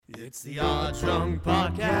It's the Odd Drunk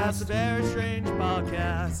Podcast, a very strange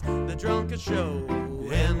podcast, the drunkest show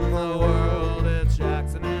in the world. It's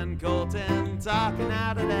Jackson and Colton talking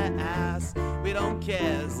out of their ass. We don't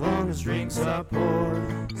care as long as drinks are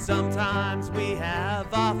poured. Sometimes we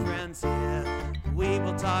have our friends here. We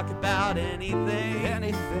will talk about anything.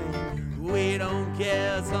 We don't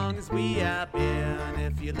care as long as we have beer. And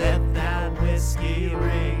if you let that whiskey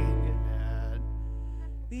ring.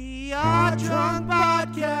 The Odd Drunk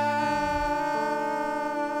Podcast.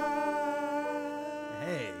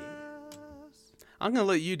 Hey, I'm gonna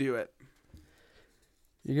let you do it.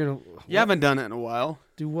 you're gonna You haven't done it in a while.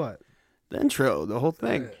 do what? The intro, the whole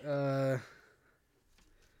thing.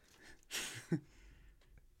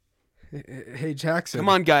 Hey Jackson. Come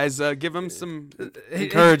on, guys, give him some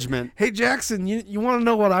encouragement. Hey Jackson, you want to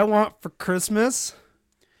know what I want for Christmas?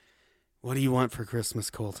 What do you want for Christmas,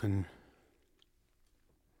 Colton?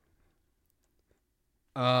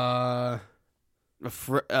 A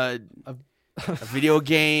video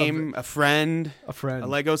game, a friend, friend. a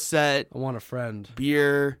Lego set, I want a friend.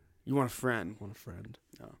 beer. You want a friend? I want a friend.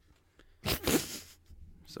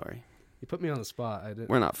 Sorry, You put me on the spot. I didn't.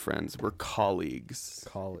 we're not friends. We're colleagues.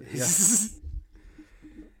 Call it. Yeah.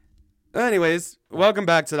 Anyways, welcome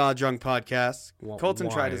back to the Odd Drunk Podcast. Want Colton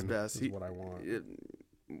tried his wine best. is what I want.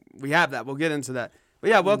 We have that. We'll get into that. But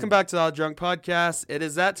yeah, welcome back to the Odd Drunk Podcast. It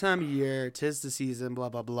is that time of year. 'Tis the season, blah,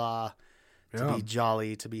 blah, blah. To be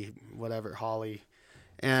jolly, to be whatever, holly.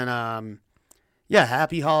 And, yeah,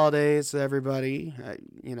 happy holidays to everybody.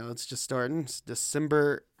 It's just starting. It's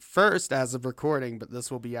December 1st as of recording, but this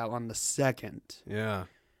will be out on the 2nd. Yeah.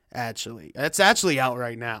 Actually. It's actually out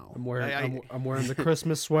right now. I'm wearing the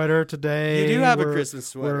Christmas sweater today. You do have a Christmas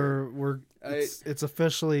sweater. It's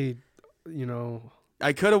officially,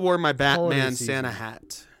 I could have worn my Holiday Batman season. Santa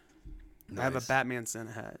hat. Nice. I have a Batman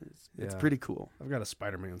Santa hat. It's Yeah. pretty cool. I've got a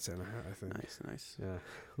Spider-Man Santa hat, I think. Nice. Yeah.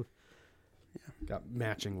 Got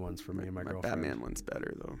matching ones for me and my girlfriend. Batman one's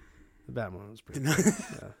better, though. The Batman was pretty good.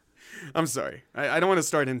 Yeah. I'm sorry. I don't want to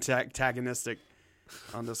start antagonistic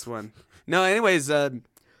on this one. No, anyways,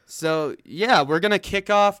 so yeah, we're going to kick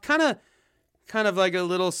off kind of like a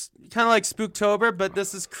little, kind of like Spooktober, but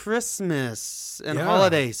this is Christmas and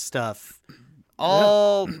holiday stuff.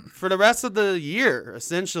 All for the rest of the year,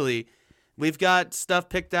 essentially. We've got stuff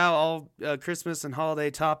picked out, all Christmas and holiday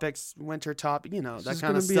topics, winter that kind of stuff. It's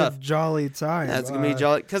going to be a jolly time. Yeah, it's going to be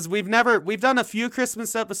jolly. Because we've done a few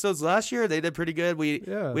Christmas episodes last year. They did pretty good. We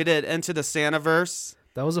did Into the Santaverse.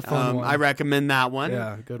 That was a fun one. I recommend that one.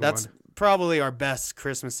 Yeah, good one. That's probably our best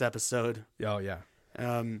Christmas episode. Oh, yeah.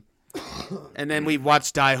 And then we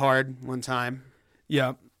watched Die Hard one time.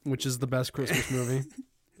 Yeah, which is the best Christmas movie.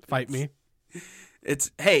 Fight me.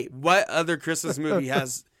 Hey, what other Christmas movie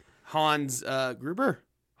has Hans Gruber?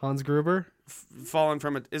 Hans Gruber? Fallen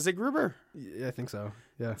from it. Is it Gruber? Yeah, I think so.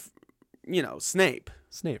 Yeah. Snape.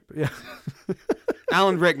 Snape. Yeah.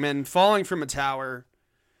 Alan Rickman falling from a tower,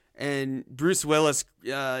 and Bruce Willis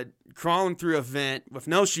crawling through a vent with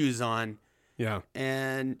no shoes on. Yeah.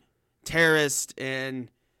 And terrorist and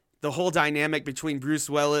the whole dynamic between Bruce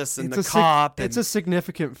Willis and the cop. It's a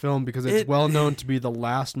significant film because it's well known to be the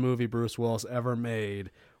last movie Bruce Willis ever made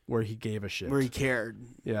where he gave a shit. Where he cared.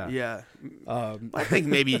 Yeah. Yeah. I think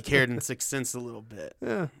maybe he cared in Sixth Sense a little bit.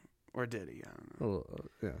 Yeah. Or did he? I don't know.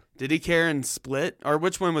 Yeah. Did he care in Split? Or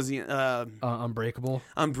which one was he? Unbreakable.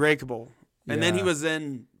 Unbreakable. And then he Yeah. was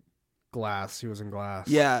in Glass. He was in Glass.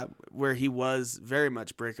 Yeah, where he was very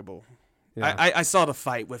much breakable. Yeah. I saw the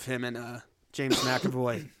fight with him and James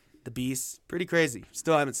McAvoy, the Beast. Pretty crazy.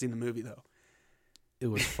 Still haven't seen the movie though. It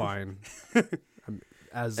was fine.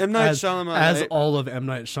 As M. Night Shyamalan, as all of M.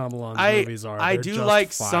 Night Shyamalan's movies are. I They're do just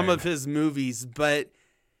like fine. some of his movies, but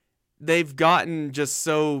they've gotten just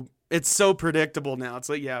so it's so predictable now. It's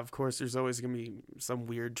like, yeah, of course, there's always gonna be some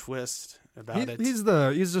weird twist about it. He's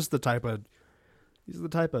just the type of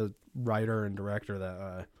writer and director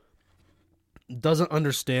that doesn't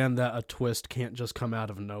understand that a twist can't just come out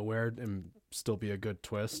of nowhere and still be a good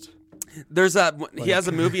twist. There's he has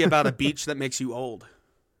a movie about a beach that makes you old.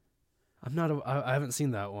 I haven't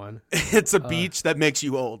seen that one. It's a beach that makes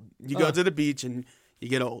you old. You go to the beach and you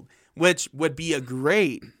get old, which would be a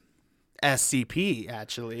great SCP,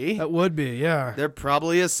 actually. That would be, yeah. There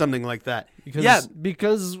probably is something like that.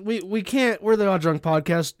 Because we can't, we're the Odd Drunk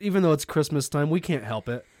Podcast, even though it's Christmas time, we can't help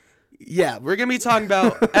it. Yeah, we're going to be talking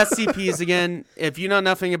about SCPs again. If you know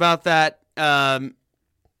nothing about that,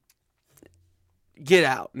 get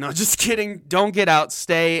out. No, just kidding. Don't get out.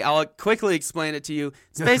 Stay. I'll quickly explain it to you.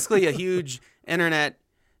 It's basically a huge internet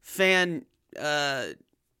fan-made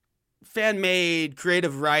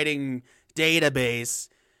creative writing database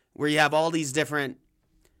where you have all these different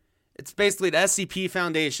it's basically the SCP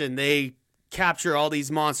Foundation. They capture all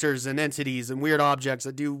these monsters and entities and weird objects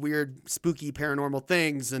that do weird, spooky, paranormal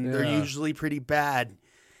things, and they're usually pretty bad.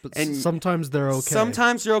 But and sometimes they're okay.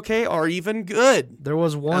 Sometimes they're okay or even good. There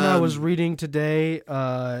was one I was reading today.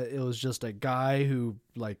 It was just a guy who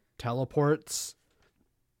like teleports,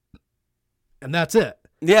 and that's it.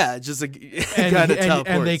 Yeah, just a guy that teleports.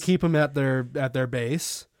 And they keep him at their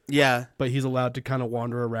base. Yeah, but he's allowed to kind of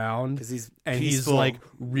wander around because he's he's like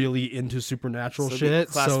really into supernatural shit.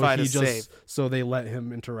 So they let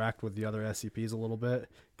him interact with the other SCPs a little bit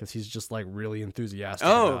because he's just like really enthusiastic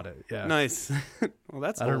about it. Yeah, nice. Well,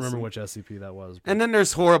 that's I don't remember which SCP that was. But. And then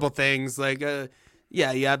there's horrible things like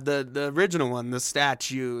you have the original one, the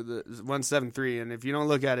statue, the 173, and if you don't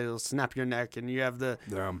look at it, it'll snap your neck. And you have the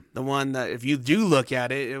one that if you do look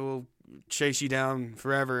at it, it will chase you down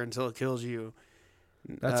forever until it kills you.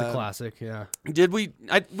 That's a classic, yeah.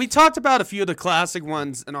 We talked about a few of the classic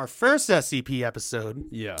ones in our first SCP episode.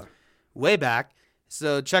 Yeah. Way back.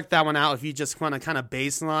 So check that one out if you just want to kind of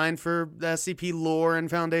baseline for the SCP lore and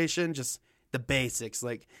Foundation. Just the basics,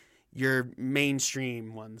 like your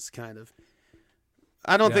mainstream ones, kind of.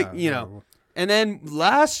 I don't think, And then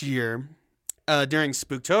last year, during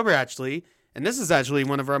Spooktober, actually, and this is actually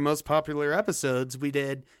one of our most popular episodes, we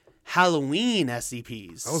did Halloween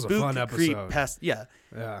SCPs. That was a fun episode.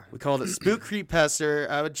 Yeah. We called it Spook Creep Pester.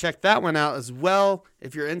 I would check that one out as well.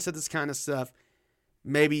 If you're into this kind of stuff,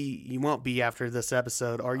 maybe you won't be after this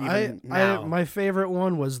episode or even now. My favorite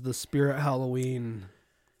one was the Spirit Halloween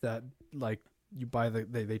that like you buy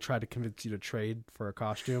they try to convince you to trade for a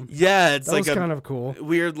costume. Yeah, it's that like was kind of cool.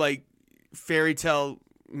 Weird like fairy tale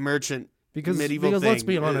merchant. Because thing. Let's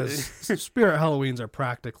be honest, Spirit Halloweens are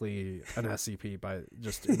practically an SCP by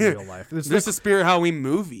just in real life. There's a Spirit Halloween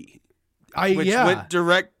movie, which went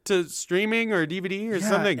direct to streaming or DVD or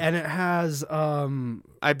something, and it has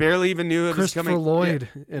I barely even knew it was coming. Christopher Lloyd.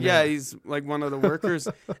 He's like one of the workers,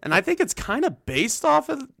 and I think it's kind of based off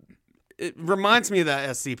of. It reminds me of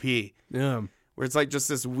that SCP. Yeah, where it's like just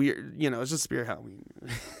this weird, it's just Spirit Halloween.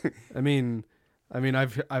 I mean,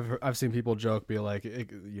 I've seen people joke, be like,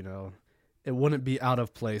 it wouldn't be out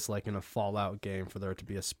of place, like in a Fallout game, for there to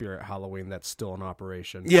be a Spirit Halloween that's still in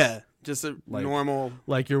operation. Yeah, just a normal...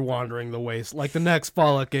 Like you're wandering the waste. Like the next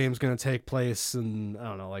Fallout game is going to take place in, I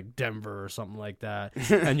don't know, like Denver or something like that.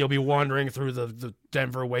 And you'll be wandering through the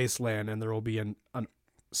Denver wasteland, and there will be an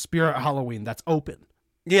Spirit Halloween that's open.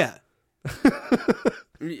 Yeah.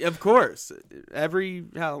 Of course. Every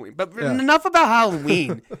Halloween. But enough about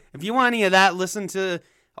Halloween. If you want any of that, listen to...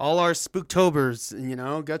 all our Spooktobers,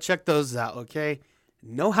 go check those out, okay?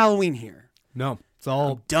 No Halloween here. No, it's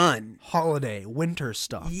all done. Holiday, winter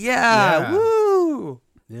stuff. Yeah, woo!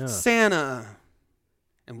 Yeah. Santa.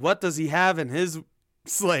 And what does he have in his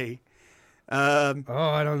sleigh? I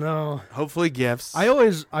don't know. Hopefully gifts. I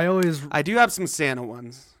do have some Santa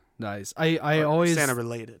ones. Nice. I always Santa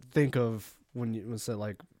related. Think of when you said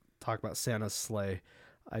like talk about Santa's sleigh.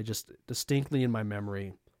 I just distinctly in my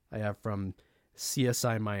memory I have from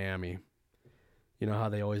CSI Miami. You know how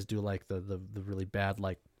they always do like the really bad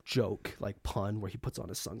like joke, like pun where he puts on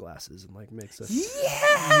his sunglasses and like makes a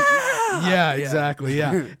Yeah, exactly.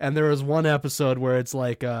 Yeah. And there was one episode where it's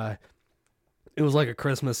like it was like a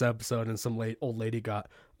Christmas episode and some old lady got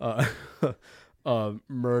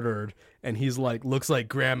murdered and he's like looks like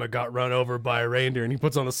grandma got run over by a reindeer and he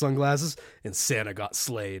puts on his sunglasses and Santa got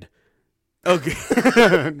slayed. Okay.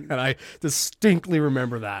 And I distinctly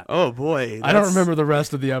remember that. Oh boy. I don't remember the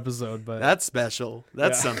rest of the episode, but that's special.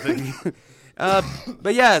 That's something.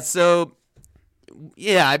 But yeah, so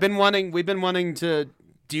we've been wanting to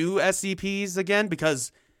do SCPs again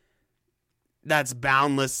because that's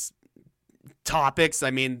boundless topics. I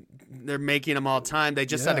mean, they're making them all the time. They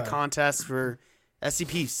just had a contest for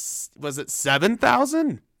SCP, was it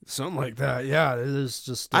 7,000? Something like that. Yeah, it is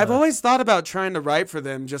just. I've always thought about trying to write for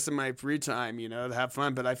them just in my free time, to have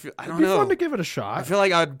fun. But I don't know. It'd be fun to give it a shot. I feel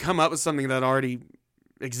like I'd come up with something that already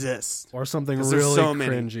exists, or something really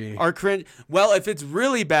cringy. Or cringe. Well, if it's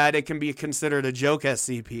really bad, it can be considered a joke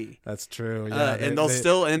SCP. That's true. Yeah, and they'll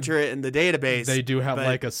still enter it in the database. They do have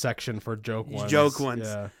like a section for joke ones. Joke ones.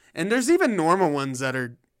 Yeah. And there's even normal ones that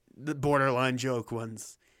are the borderline joke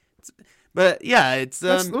ones. But yeah, it's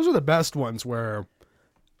those are the best ones where.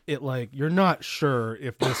 It like you're not sure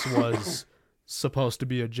if this was supposed to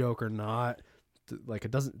be a joke or not. Like it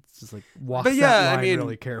doesn't. It's just like walk that line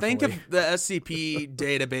really carefully. Think of the SCP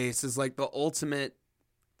database as like the ultimate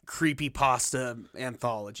creepypasta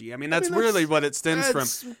anthology. I mean, that's really what it stems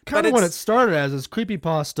from. Kind of what it started as is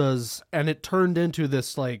creepypastas, and it turned into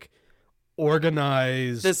this like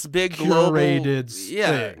organized, this big curated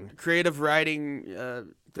global, thing. Creative writing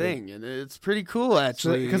thing, and it's pretty cool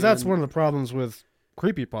actually. Because that's one of the problems with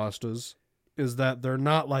creepypastas, is that they're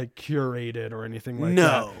not like curated or anything like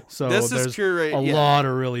that. So this there's is curated. a lot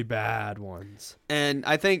of really bad ones. And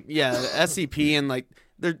I think SCP and like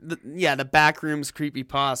the Backrooms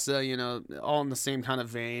creepypasta, you know, all in the same kind of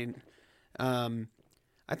vein.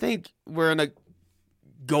 I think we're in a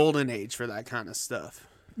golden age for that kind of stuff.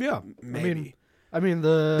 Yeah, maybe. I mean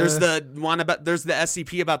there's the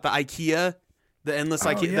SCP about the IKEA, the endless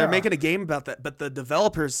IKEA. Yeah. They're making a game about that, but the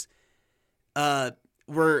developers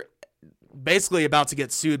were basically about to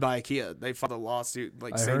get sued by IKEA. They filed a lawsuit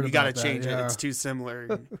saying you got to change it. It's too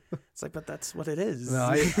similar. It's like, but that's what it is. No,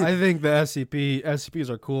 I think the SCPs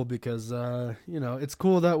are cool because you know, it's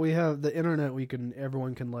cool that we have the internet.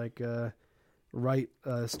 Everyone can like write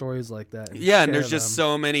stories like that. And there's just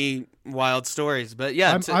so many wild stories. But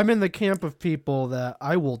yeah, I'm in the camp of people that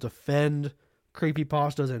I will defend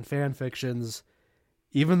creepypastas and fan fictions,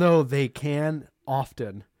 even though they can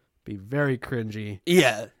often be very cringy.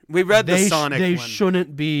 Yeah, we read the Sonic They one.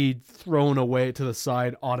 shouldn't be thrown away to the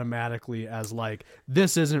side automatically as like,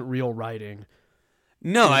 this isn't real writing.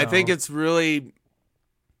 No, I think it's really,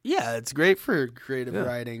 it's great for creative Yeah.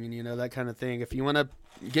 writing and, you know, that kind of thing. If you want to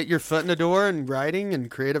get your foot in the door in writing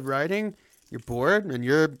and creative writing, you're bored and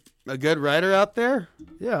you're a good writer out there,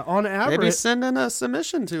 Yeah, on average, maybe send in a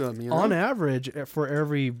submission to them. You know? on average, for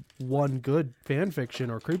every one good fan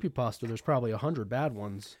fiction or creepypasta, there's probably 100 bad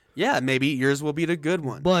ones. Yeah, maybe yours will be the good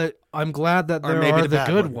one. But I'm glad that Or there maybe are the the bad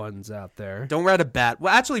good one. ones out there. Don't write a bad.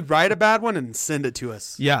 Well, actually, write a bad one and send it to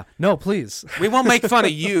us. Yeah, no, please. We won't make fun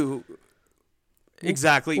of you.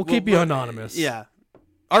 Exactly. We'll keep you anonymous. Yeah.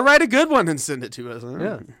 Or write a good one and send it to us.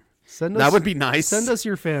 Yeah. Send us, That would be nice. Send us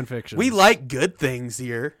your fan fiction. We like good things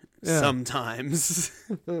here Yeah. sometimes.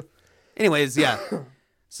 Anyways, yeah.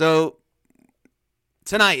 So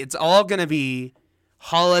tonight it's all going to be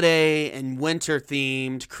holiday and winter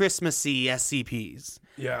themed Christmassy SCPs.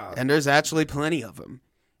 Yeah. And there's actually plenty of them.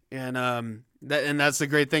 And that's the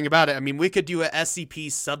great thing about it. I mean, we could do a SCP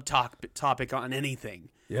subtopic on anything.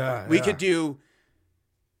 Yeah. We could do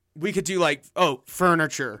like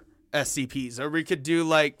furniture SCPs, or we could do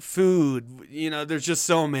like food. You know, there's just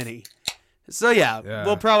so many. So yeah,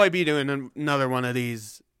 we'll probably be doing another one of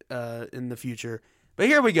these in the future. But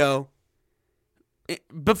here we go.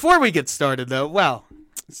 Before we get started, though,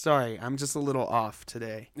 sorry, I'm just a little off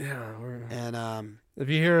today. Yeah. And If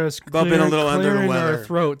you hear us bumping a little under the clearing weather. our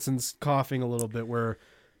throats and coughing a little bit, we're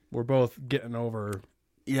both getting over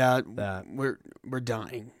that. we're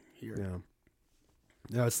dying here. Yeah.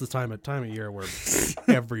 Yeah, it's the time of year where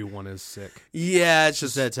everyone is sick. Yeah, it's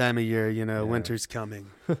just that time of year, you know. Winter's coming.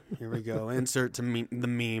 Here we go. Insert to the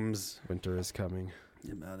memes. Winter is coming.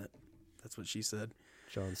 About it. That's what she said.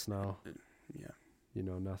 Jon Snow. Yeah. You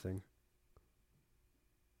know nothing.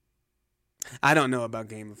 I don't know about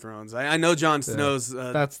Game of Thrones. I know Jon Snow's.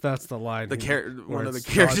 That's the line. One of the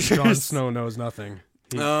characters. Jon Snow knows nothing.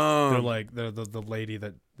 Oh. They're like the lady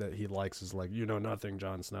that he likes is like, you know nothing,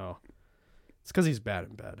 Jon Snow. It's because he's bad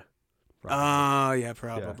in bed. Oh, yeah,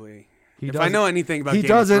 probably. Yeah. If I know anything about he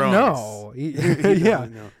Game of doesn't Thrones. know. He Yeah.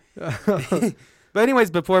 doesn't know. But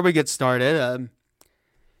anyways, before we get started,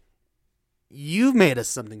 you've made us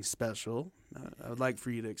something special. I would like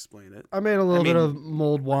for you to explain it. I made a little bit of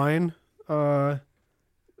mulled wine. Not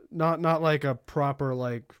like a proper,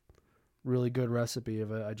 like, really good recipe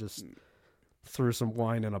of it. I just threw some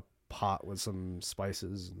wine in a pot with some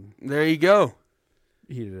spices and There you go.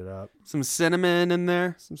 heated it up. Some cinnamon in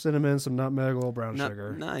there. Some cinnamon, some nutmeg, a little brown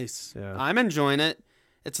sugar. Nice. Yeah. I'm enjoying it.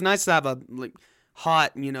 It's nice to have a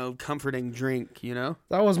hot, comforting drink,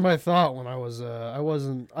 That was my thought when I was,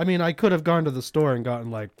 I could have gone to the store and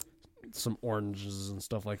gotten, like, some oranges and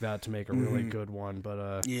stuff like that to make a really good one,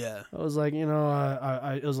 but yeah. I was like, it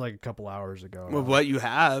was like a couple hours ago. With what you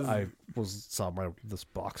have. I saw this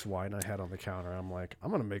box wine I had on the counter. I'm like,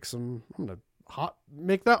 I'm gonna make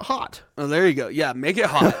that hot. Oh, there you go. Yeah, make it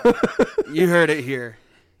hot. You heard it here.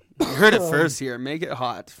 You heard it first here. Make it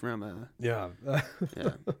hot from Yeah.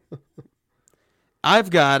 yeah.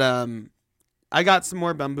 I got some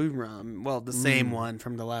more bamboo rum. Well, the same one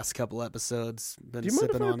from the last couple episodes. Been Do you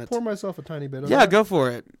mind sipping if on I it. pour myself a tiny bit of Yeah, that? go for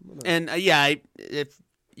it. And if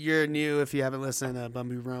you're new, if you haven't listened,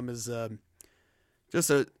 bamboo rum is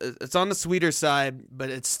it's on the sweeter side, but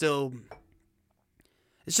it's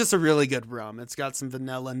just a really good rum. It's got some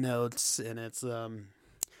vanilla notes, and it's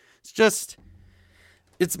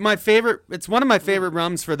my favorite. It's one of my favorite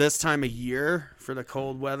rums for this time of year, for the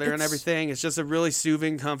cold weather and everything. It's just a really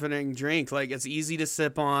soothing, comforting drink. Like, it's easy to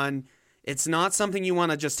sip on. it's not something you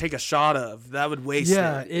want to just take a shot of. That would waste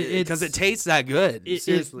it. Because it tastes that good.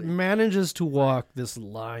 Seriously. It manages to walk this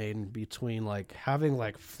line between like having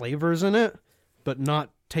like flavors in it, but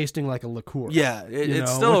not tasting like a liqueur. Yeah,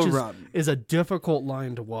 it's still a rum. Is a difficult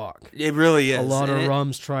line to walk. It really is. A lot of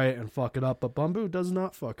rums try it and fuck it up, but Bumbu does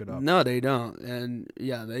not fuck it up. No, they don't. And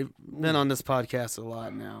yeah, they've been on this podcast a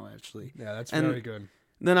lot now, actually. Yeah, that's very good.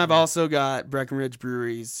 Then I've also got Breckenridge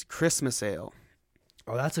Brewery's Christmas Ale.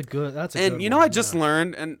 Oh, that's a good one. And you know, I just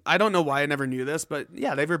learned, and I don't know why I never knew this, but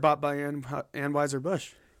yeah, they were bought by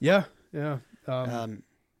Anheuser-Busch. Yeah. Or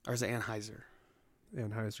is it Anheuser?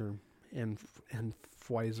 Anheuser and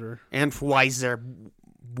Pfizer.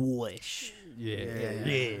 Anheuser-Busch. Yeah.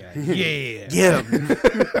 Get him.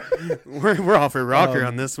 We're off a rocker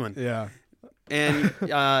on this one. Yeah. And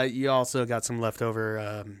you also got some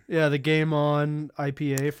leftover... the Game On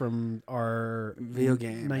IPA from our video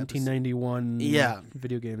game 1991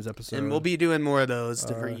 video games episode. And we'll be doing more of those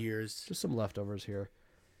different years. Just some leftovers here.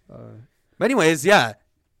 But anyways, yeah.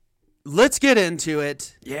 Let's get into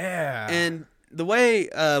it. Yeah. And the way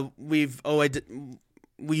we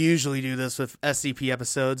usually do this with SCP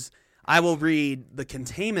episodes, I will read the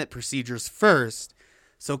containment procedures first.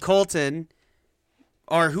 So Colton...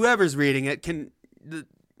 or whoever's reading it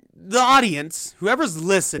the audience, whoever's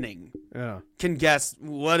listening, can guess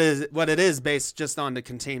what it is based just on the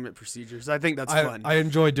containment procedures. I think that's fun. I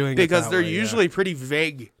enjoy doing it because they're usually pretty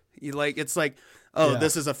vague. It's like,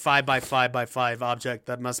 this is a 5x5x5 object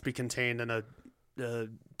that must be contained in a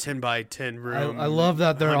 10x10 room. I love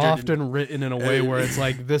that they're often written in a way where it's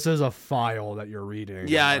like, this is a file that you're reading.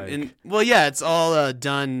 Yeah, it's all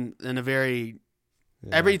done in a very...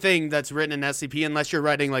 Yeah. Everything that's written in SCP, unless you're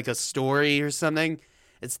writing like a story or something,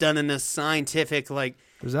 it's done in a scientific like.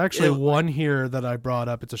 There's actually one here that I brought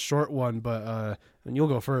up. It's a short one, but and you'll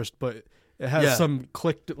go first. But it has some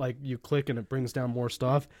like you click and it brings down more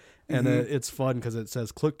stuff, and it's fun because it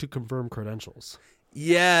says click to confirm credentials.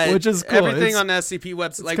 Yeah, which is cool. Everything on the SCP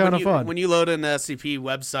website. Like kind of fun. When you load in the SCP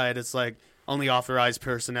website, it's like only authorized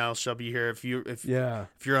personnel shall be here. If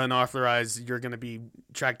you're unauthorized, you're going to be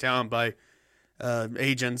tracked down by.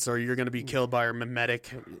 Agents, or you're going to be killed by a memetic.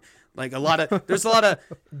 Like there's a lot of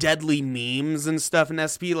deadly memes and stuff in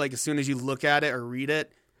SP. Like as soon as you look at it or read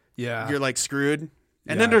it, you're like screwed.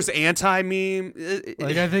 And then there's anti-meme.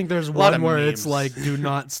 Like I think there's one where it's like, do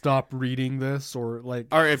not stop reading this, or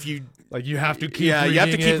if you you have to keep you have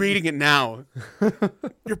to keep reading it now.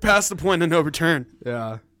 You're past the point of no return.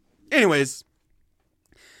 Yeah. Anyways,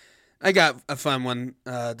 I got a fun one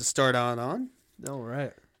to start on. All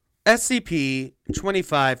right.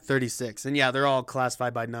 SCP-2536. And yeah, they're all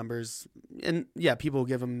classified by numbers. And yeah, people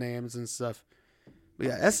give them names and stuff. But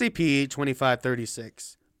yeah,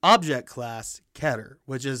 SCP-2536. Object class, Keter,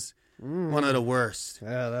 which is one of the worst.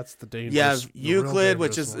 Yeah, that's the dangerous. You have Euclid,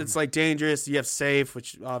 which is, it's like dangerous. You have safe,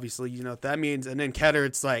 which obviously you know what that means. And then Keter,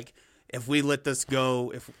 it's like, if we let this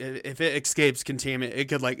go, if it escapes containment, it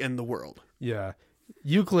could like end the world. Yeah.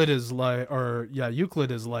 Euclid is like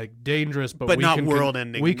dangerous, but not world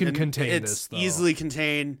ending. We can contain this. It's easily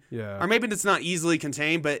contained. Yeah. Or maybe it's not easily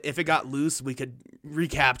contained, but if it got loose, we could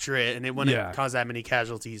recapture it and it wouldn't cause that many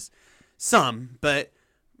casualties. Some, but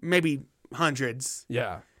maybe hundreds.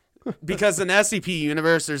 Yeah. Because in the SCP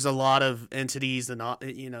universe, there's a lot of entities and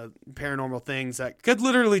paranormal things that could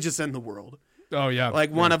literally just end the world. Oh, yeah.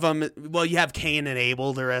 Like one of them, you have Cain and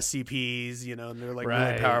Abel, they're SCPs, and they're like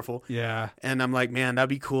really powerful. Yeah. And I'm like, man, that'd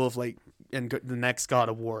be cool if in the next God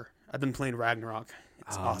of War. I've been playing Ragnarok.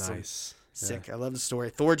 It's awesome. Nice. Sick. Yeah. I love the story.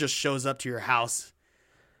 Thor just shows up to your house.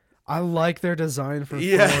 I like their design for Thor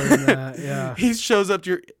in that. Yeah. He shows up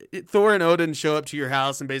to Thor and Odin show up to your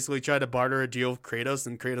house and basically try to barter a deal with Kratos,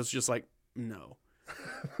 and Kratos just like, no.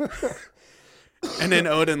 And then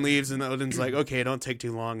Odin leaves, and Odin's like, okay, don't take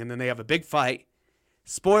too long. And then they have a big fight.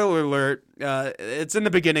 Spoiler alert, it's in the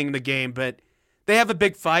beginning of the game, but they have a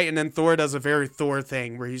big fight, and then Thor does a very Thor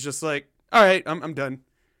thing where he's just like, all right, I'm done.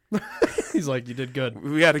 He's like, you did good.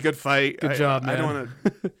 We had a good fight. Good job, man. I don't want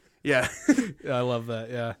to... Yeah. Yeah, I love that,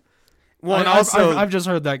 yeah. Well, and also... I've just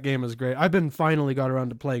heard that game is great. I've been finally got around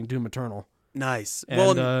to playing Doom Eternal. Nice.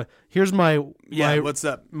 And here's my what's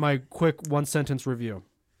up? My quick one-sentence review.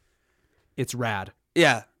 It's rad.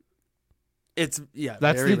 Yeah. That's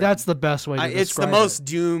the best way to describe it. It's the most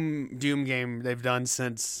Doom game they've done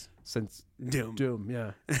since Doom. Doom,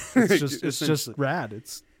 yeah. It's just rad.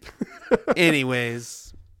 It's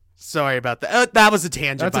Anyways, sorry about that. That was a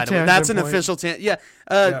tangent, by the way. That's an official tangent. Yeah.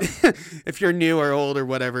 If you're new or old or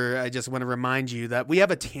whatever, I just want to remind you that we have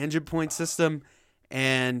a tangent point system,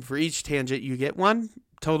 and for each tangent you get one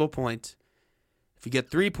total point. If you get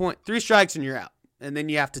 3 strikes and you're out. and then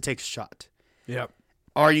you have to take a shot. Yep.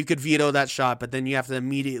 Or you could veto that shot, but then you have to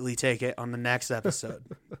immediately take it on the next episode,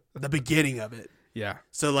 the beginning of it. Yeah.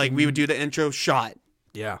 So like we would do the intro shot.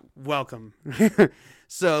 Yeah. Welcome.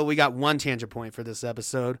 So we got 1 tangent point for this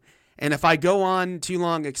episode. And if I go on too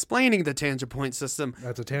long explaining the tangent point system,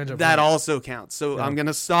 That's a tangent that point. also counts. So Yeah. I'm going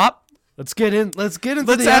to stop. Let's get into Let's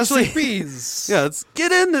the actually- SCPs. Yeah, let's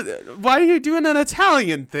get into why are you doing an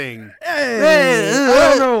Italian thing? Hey, I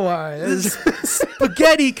don't know why.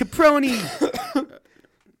 Spaghetti, caproni,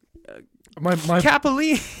 My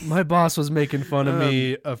capellini. my boss was making fun of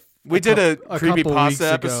me. We did a couple weeks creepypasta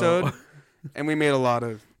ago. episode, and we made a lot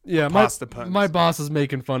of Yeah, pasta puns. my boss was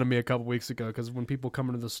making fun of me a couple weeks ago because when people come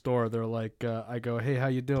into the store, they're like, I go, "Hey, how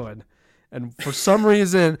you doing?" And for some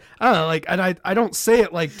reason, I don't know, like, and I don't say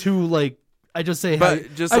it like too like. I just say, But hey,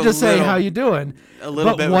 just I a just say, little- how you doing? a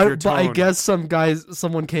little but bit what, with your But I tone. guess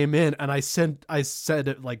someone came in and I said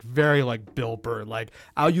it like very like Bill Burr, like,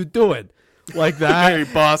 how you doing? Like that. Very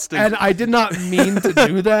Boston. And I did not mean to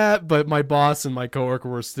do that, but my boss and my coworker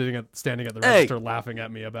were standing at the Hey. register laughing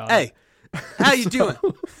at me about Hey, it. how you doing?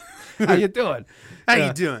 How you doing? How Yeah.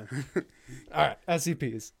 you doing? All right,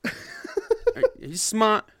 SCPs. Are you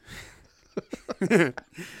smart?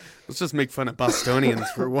 Let's just make fun of Bostonians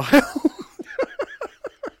for a while.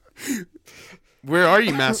 Where are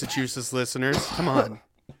you, Massachusetts listeners? Come on.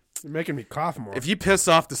 You're making me cough more. If you piss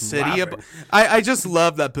off the city, laughing. I just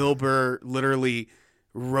love that Bill Burr literally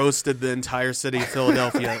roasted the entire city of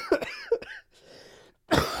Philadelphia.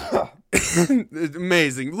 It's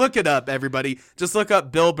amazing. Look it up, everybody. Just look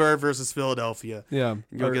up Bill Burr versus Philadelphia. Yeah,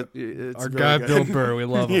 You'll get it's our really guy good. Bill Burr, we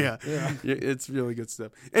love him. Yeah. It's really good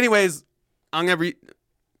stuff. Anyways, I'm gonna read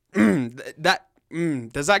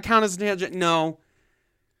does that count as a tangent? No.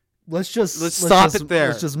 Let's stop it there.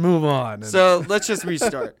 Let's just move on. And- So let's just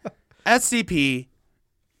restart. SCP.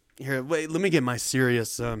 Here, wait. Let me get my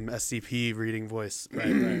serious SCP reading voice.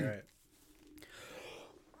 right.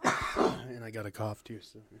 And I got a cough too.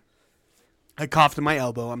 So. I coughed in my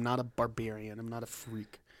elbow. I'm not a barbarian. I'm not a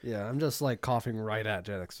freak. Yeah, I'm just like coughing right at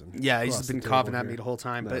Jackson. Yeah, he's across been the coughing table at me here. the whole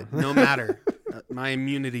time, No. but no matter. My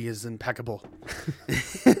immunity is impeccable.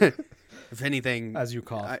 If anything, As you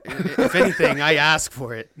cough. if anything, I ask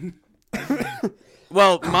for it.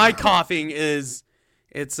 Well, my coughing is,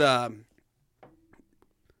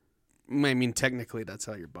 I mean, technically, that's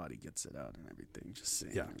how your body gets it out and everything. Just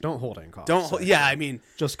saying. Yeah, don't hold in cough. Don't. Yeah, I mean,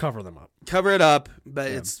 just cover them up. cover it up, but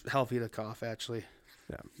Yeah. it's healthy to cough. Actually,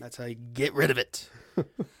 Yeah. that's how you get rid of it.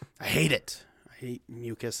 I hate it. I hate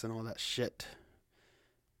mucus and all that shit.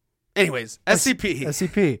 Anyways, SCP.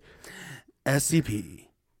 SCP.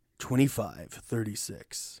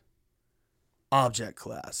 SCP-2536. Object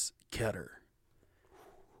Class Keter.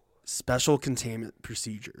 Special Containment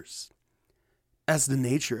Procedures. As the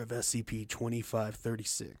nature of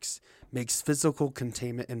SCP-2536 makes physical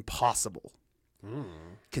containment impossible,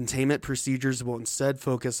 containment procedures will instead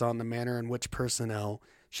focus on the manner in which personnel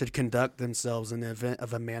should conduct themselves in the event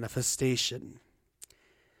of a manifestation.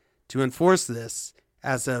 To enforce this,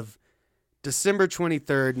 as of December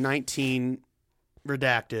 23rd,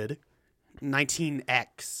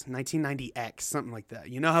 1990X, something like that.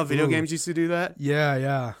 You know how video Ooh. games used to do that? Yeah.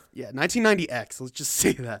 Yeah, 1990X, let's just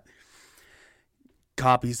say that.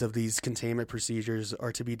 Copies of these containment procedures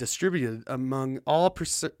are to be distributed among all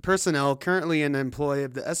personnel currently in employ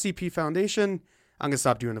of the SCP Foundation. I'm going to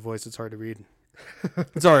stop doing the voice, it's hard to read.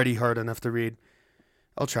 It's already hard enough to read.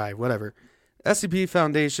 I'll try, whatever. SCP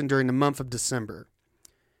Foundation during the month of December.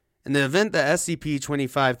 In the event that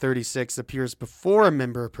SCP-2536 appears before a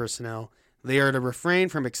member of personnel, they are to refrain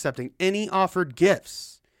from accepting any offered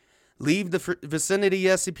gifts. Leave the vicinity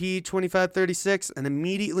SCP-2536 and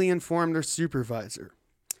immediately inform their supervisor.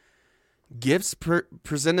 Gifts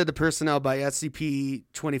presented to personnel by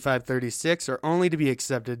SCP-2536 are only to be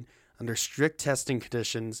accepted under strict testing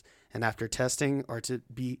conditions, and after testing are to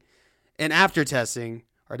be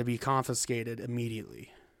confiscated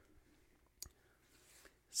immediately.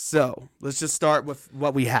 So, let's just start with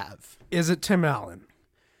what we have. Is it Tim Allen?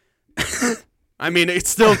 I mean, it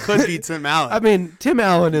still could be Tim Allen. I mean, Tim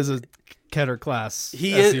Allen is a Keter class.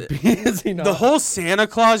 He SCP, is he not? The whole Santa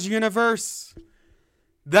Claus universe,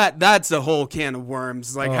 that's a whole can of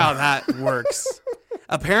worms, like how that works.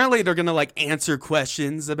 Apparently, they're going to like answer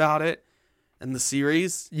questions about it in the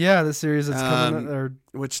series, Yeah, the series that's coming. Or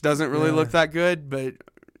which doesn't really look that good, but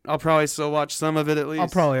I'll probably still watch some of it at least. I'll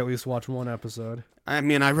probably at least watch one episode. I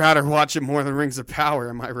mean, I'd rather watch it more than Rings of Power,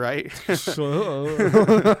 am I right?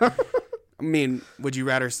 I mean, would you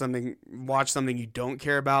rather watch something you don't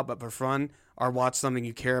care about but for fun, or watch something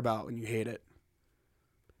you care about and you hate it?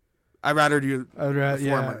 I'd rather do the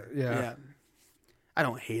former. Yeah. I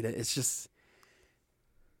don't hate it. It's just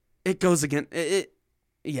it goes against it.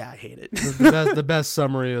 Yeah, I hate it. The best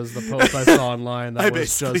summary is the post I saw online that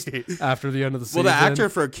was just after the end of the season. Well, the actor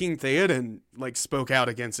for King Theoden like spoke out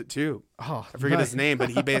against it too. Oh, I forget his name, but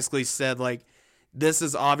he basically said like, this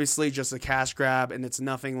is obviously just a cash grab, and it's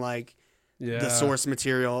nothing like the source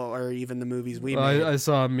material or even the movies we made. I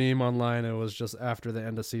saw a meme online. It was just after the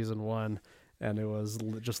end of season 1, and it was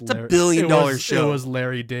just it's $1 billion show. It was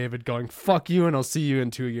Larry David going, "Fuck you, and I'll see you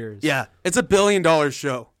in 2 years." Yeah, it's $1 billion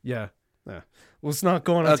show. Yeah. Well, it's not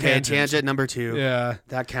going on. Okay, tangent number 2. Yeah,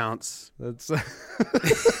 that counts. That's all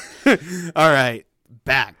right.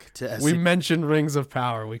 Back to SCP. We mentioned Rings of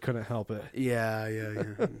Power. We couldn't help it. Yeah.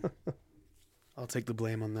 I'll take the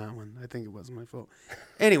blame on that one. I think it wasn't my fault.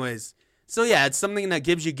 Anyways, so yeah, it's something that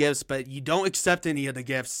gives you gifts, but you don't accept any of the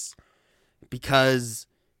gifts because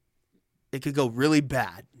it could go really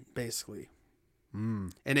bad, basically.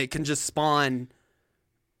 And it can just spawn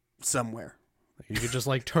somewhere. You could just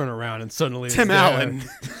like turn around and suddenly Tim Allen.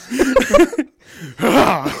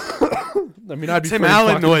 I mean, I'd be Tim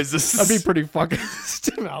Allen noises. I'd be pretty fucking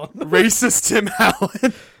Tim Allen. Racist Tim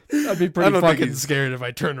Allen. I'd be pretty fucking scared if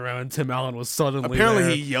I turned around and Tim Allen was suddenly apparently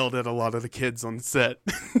there. He yelled at a lot of the kids on set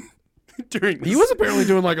during this. He was apparently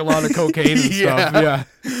doing like a lot of cocaine and stuff.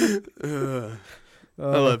 Yeah.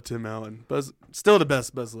 I love Tim Allen. Still the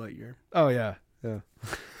best Buzz Lightyear. Oh yeah.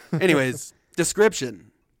 Anyways, description.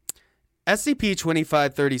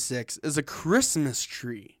 SCP-2536 is a Christmas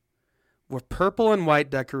tree with purple and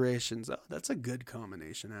white decorations. Oh, that's a good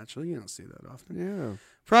combination, actually. You don't see that often. Yeah.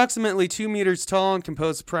 Approximately 2 meters tall and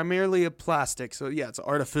composed primarily of plastic. So, yeah, it's an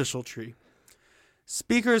artificial tree.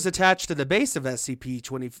 Speakers attached to the base of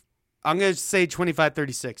SCP-20... I'm going to say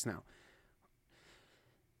 2536 now.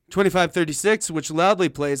 2536, which loudly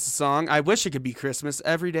plays the song I Wish It Could Be Christmas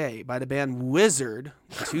Every Day by the band Wizard,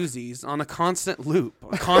 two Z's, on a constant loop.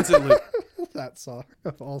 That song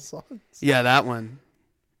of all songs. Yeah, that one.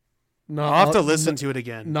 I'll have to listen to it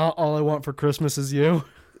again. Not All I Want for Christmas Is You.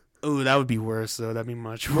 Ooh, that would be worse, though. That'd be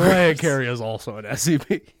much worse. Mariah Carey is also an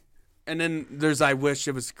SCP. And then there's I Wish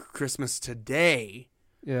It Was Christmas Today.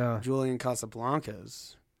 Yeah. Julian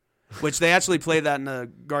Casablancas. Which they actually played that in the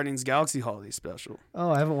Guardians of the Galaxy holiday special.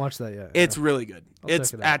 Oh, I haven't watched that yet. It's really good.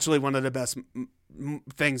 It's check it out. actually one of the best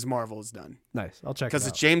things Marvel has done. Nice. I'll check it out. Because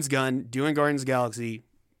it's James Gunn doing Guardians of the Galaxy.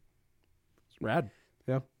 It's rad.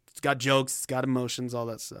 Yeah. It's got jokes. It's got emotions, all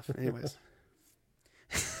that stuff. Anyways.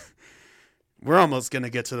 We're almost going to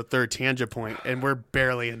get to the third tangent point, and we're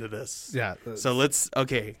barely into this. Yeah. So let's,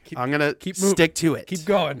 okay. I'm going to stick to it. Keep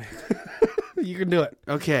going. You can do it.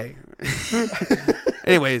 Okay.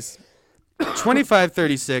 Anyways,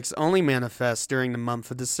 2536 only manifests during the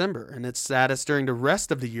month of December, and its status during the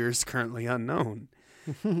rest of the year is currently unknown.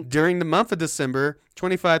 During the month of December,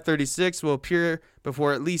 2536 will appear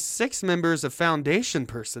before at least 6 members of Foundation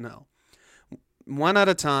personnel, one at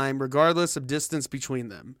a time, regardless of distance between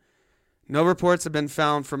them. No reports have been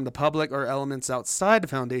found from the public or elements outside the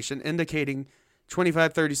Foundation indicating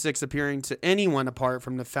 2536 appearing to anyone apart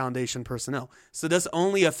from the Foundation personnel. So this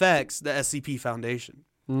only affects the SCP Foundation,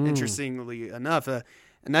 interestingly enough. And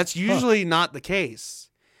that's usually not the case.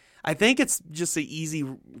 I think it's just an easy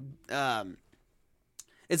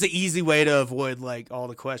way to avoid like all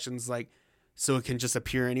the questions, like, so it can just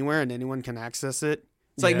appear anywhere and anyone can access it.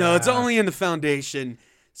 It's like, no, it's only in the Foundation.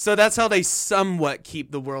 So that's how they somewhat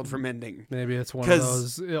keep the world from ending. Maybe it's one of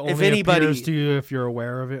those, it only appears to you if you're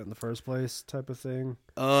aware of it in the first place type of thing.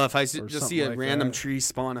 If I just see a random tree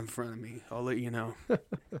spawn in front of me, I'll let you know.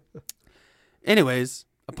 Anyways,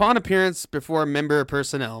 upon appearance before a member of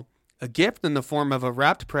personnel, a gift in the form of a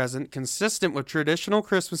wrapped present consistent with traditional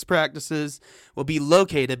Christmas practices will be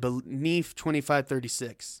located beneath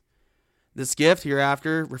 2536. This gift,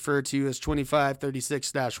 hereafter referred to as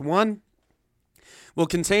 2536-1, will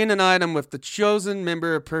contain an item with the chosen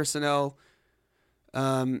member of personnel,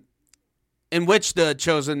 in which the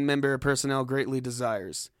chosen member of personnel greatly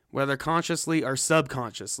desires, whether consciously or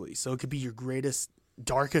subconsciously. So it could be your greatest,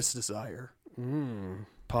 darkest desire,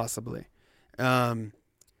 possibly. In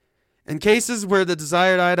cases where the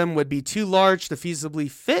desired item would be too large to feasibly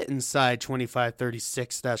fit inside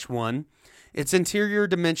 2536-1, its interior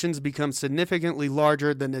dimensions become significantly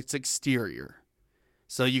larger than its exterior.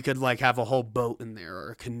 So you could like have a whole boat in there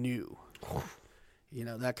or a canoe, you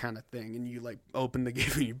know, that kind of thing. And you like open the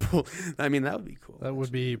gift and you pull. I mean, that would be cool. That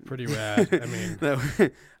would be pretty rad. I mean,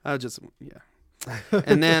 I would just, yeah.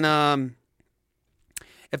 And then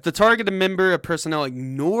if the targeted member of personnel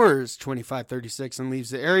ignores 2536 and leaves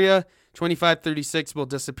the area, 2536 will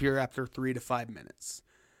disappear after 3 to 5 minutes.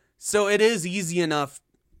 So it is easy enough.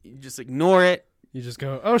 You just ignore it. You just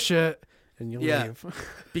go, oh shit. and you Yeah. leave.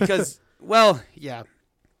 Because, well, yeah.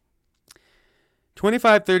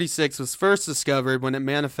 2536 was first discovered when it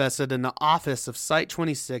manifested in the office of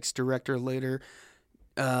Site-26 director leader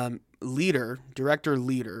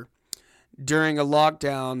during a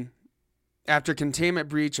lockdown after containment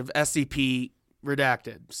breach of SCP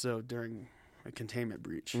redacted. So during a containment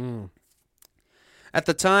breach. At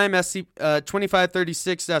the time,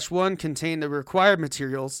 2536-1 contained the required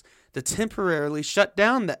materials to temporarily shut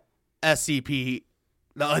down the SCP,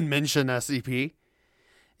 the unmentioned SCP,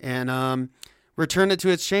 and return it to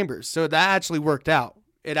its chambers. So that actually worked out.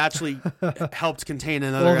 It actually helped contain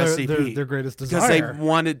another SCP. Their greatest desire. Because they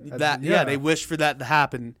wanted that. Yeah. They wished for that to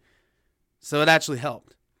happen. So it actually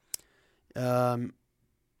helped. Oh,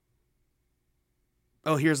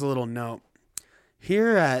 here's a little note.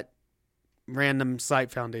 Here at Random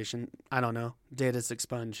Site Foundation, I don't know, data's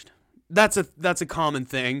expunged. That's a common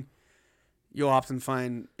thing. You'll often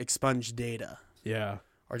find expunged data. Yeah.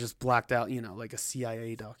 Or just blacked out, like a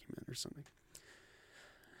CIA document or something.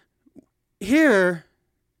 Here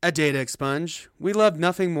at Data Expunge, we love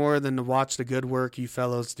nothing more than to watch the good work you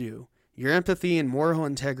fellows do. Your empathy and moral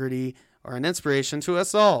integrity are an inspiration to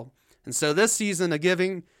us all. And so this season of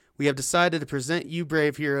giving, we have decided to present you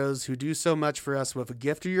brave heroes who do so much for us with a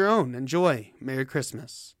gift of your own. Enjoy. Merry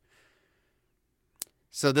Christmas.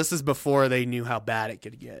 So this is before they knew how bad it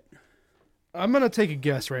could get. I'm going to take a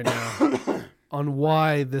guess right now on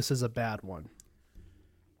why this is a bad one.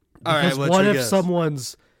 All right, Because what's what your if guess?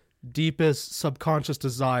 someone's deepest subconscious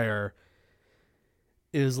desire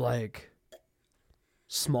is like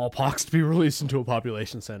smallpox to be released into a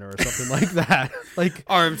population center or something like that? Like,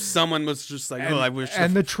 Or if someone was just like, I wish...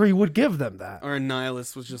 And the tree would give them that. Or a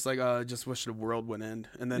nihilist was just like, I just wish the world would end.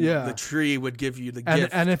 And then Yeah. the tree would give you the And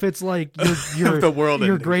gift. and if it's like your the world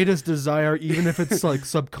your ending. greatest desire, even if it's like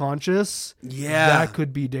subconscious, Yeah. that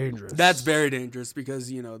could be dangerous. That's very dangerous because,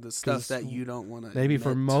 the stuff 'Cause that you don't want to maybe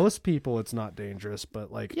for most people it's not dangerous,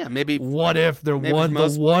 but like, Yeah, maybe... what if maybe for the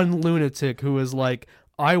most- one lunatic who is like,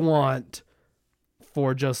 I want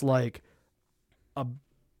for just like a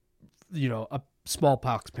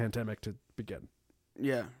smallpox pandemic to begin.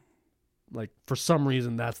 Yeah. Like for some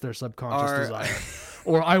reason that's their subconscious Or- desire.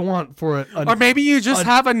 Or I want for it. Or maybe you just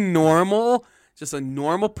have a normal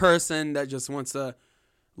person that just wants a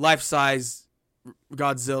life-size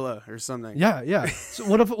Godzilla or something. Yeah. So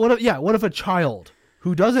what if a child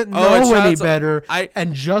who doesn't a know any child's- better I-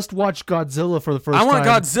 and just watched Godzilla for the first time? I want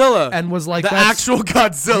Godzilla. And was like, the that's- actual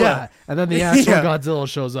Godzilla. Yeah, and then the actual Yeah. Godzilla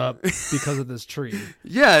shows up because of this tree.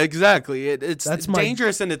 Yeah, exactly. It's That's my-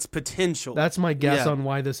 dangerous in its potential. That's my guess Yeah. on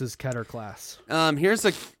why this is Keter class.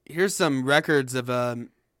 Here's some records of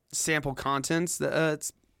sample contents that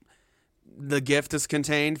the gift is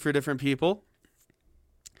contained for different people.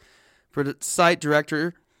 For the site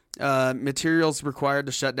director, materials required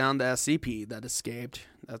to shut down the SCP that escaped.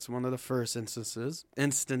 That's one of the first instances.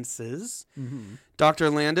 Mm-hmm. Dr.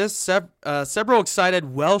 Landis, several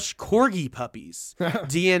excited Welsh corgi puppies.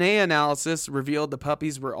 DNA analysis revealed the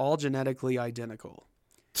puppies were all genetically identical.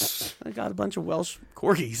 I got a bunch of Welsh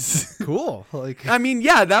corgis. Cool. Like, I mean,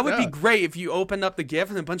 yeah, that would Yeah. be great if you opened up the gift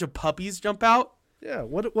and a bunch of puppies jump out. yeah.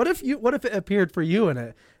 What if it appeared for you in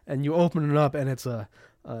it, and you open it up and it's a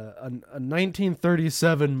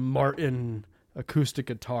 1937 Martin acoustic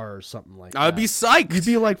guitar or something like that? I would be psyched. You'd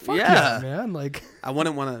be like, fuck Yeah. yeah man. Like, I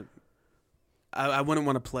wouldn't want to. I wouldn't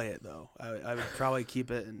want to play it though. I would probably keep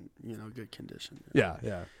it in good condition. yeah.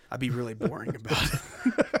 I'd be really boring about it.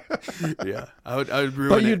 Yeah, I would ruin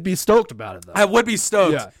But it. you'd be stoked about it though. I would be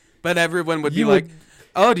stoked. Yeah. But everyone would be You like, would-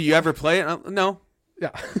 "Oh, do you ever play it?" No,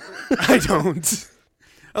 Yeah. I don't.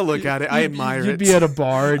 I look at it. I admire it. You'd be at a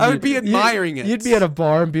bar. And I would be admiring it. You'd be at a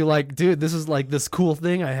bar and be like, dude, this is like this cool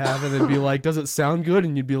thing I have. And it'd be like, does it sound good?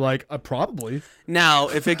 And you'd be like, probably. Now,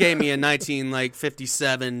 if it gave me a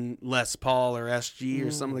 1957 Les Paul or SG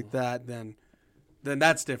or something like that, then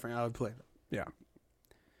that's different. I would play it. Yeah.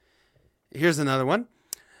 Here's another one.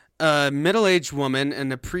 A middle-aged woman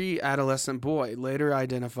and a pre-adolescent boy, later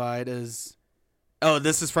identified as... Oh,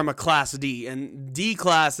 this is from a Class D. And D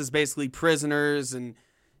class is basically prisoners and...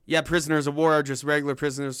 Yeah, prisoners of war are just regular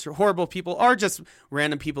prisoners. Horrible people are just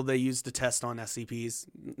random people they use to test on SCPs.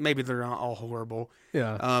 Maybe they're not all horrible.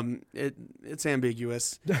 Yeah. It's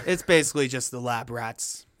ambiguous. It's basically just the lab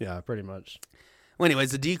rats. Yeah, pretty much. Well,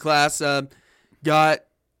 anyways, the D class got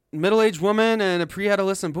middle-aged woman and a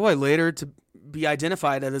pre-adolescent boy, later to be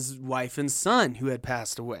identified as his wife and son who had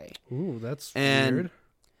passed away. Ooh, that's And weird.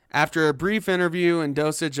 after a brief interview and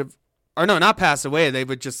dosage of... Or no, not passed away. They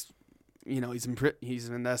would just... he's in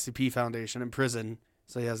the SCP Foundation in prison,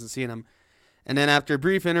 so he hasn't seen him. And then after a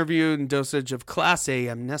brief interview and dosage of Class A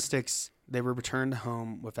amnestics, they were returned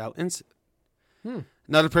home without incident.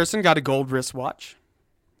 Another person got a gold wristwatch.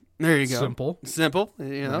 There you go. Simple.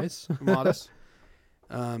 You know, nice. Modest.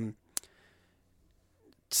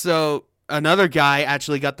 So another guy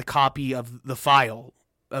actually got the copy of the file,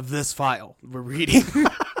 of this file we're reading.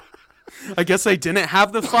 I guess I didn't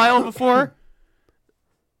have the file before.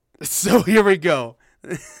 So here we go.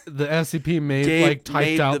 The SCP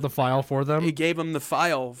typed out the file for them. It gave them the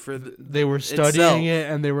file for they were studying it,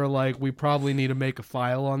 and they were like, we probably need to make a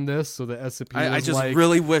file on this. So the SCP I just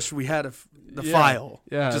really wish we had the file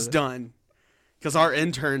just done. Because our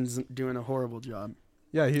intern's doing a horrible job.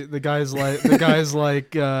 Yeah, the guy's like,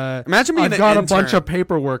 imagine being I've got a bunch of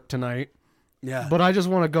paperwork tonight. Yeah. But I just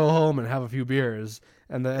want to go home and have a few beers.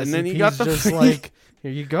 And the then you SCP's got just like,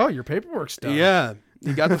 here you go, your paperwork's done. Yeah.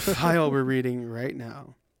 You got the file we're reading right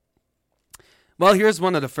now. Well, here's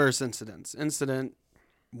one of the first incidents. Incident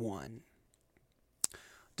 1.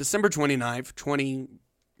 December 29th, 20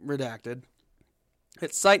 redacted.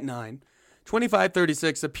 At Site 9,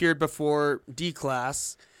 2536 appeared before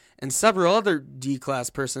D-Class and several other D-Class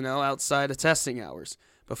personnel outside of testing hours.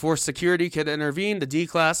 Before security could intervene, the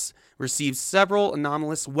D-Class received several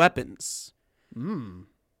anomalous weapons.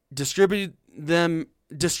 Distributed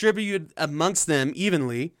amongst them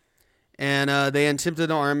evenly, and they attempted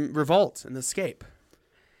to arm revolt and escape.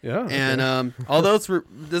 Yeah. And although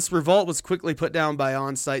this revolt was quickly put down by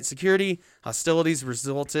on-site security, hostilities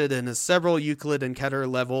resulted in several Euclid and Keter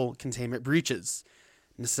level containment breaches,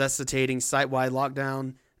 necessitating site-wide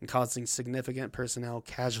lockdown and causing significant personnel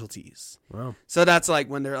casualties. Wow. So that's like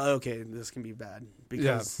when they're like, okay, this can be bad.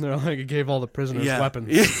 Because they're like, it gave all the prisoners weapons.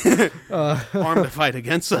 Armed to fight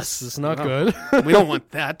against us. This is not good. We don't want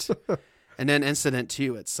that. And then Incident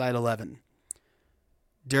 2 at Site 11.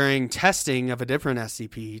 During testing of a different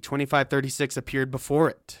SCP, 2536 appeared before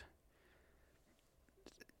it.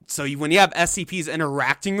 So when you have SCPs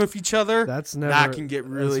interacting with each other, that can get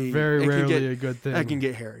really... That's very rarely a good thing. That can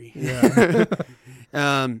get hairy.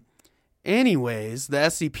 Yeah. Anyways, the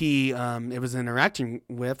SCP it was interacting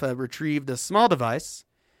with retrieved a small device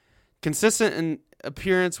consistent in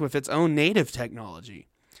appearance with its own native technology.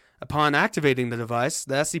 Upon activating the device,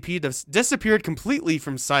 the SCP disappeared completely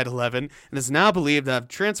from Site 11 and is now believed to have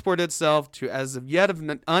transported itself to as of yet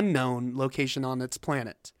an unknown location on its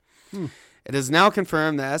planet. It is now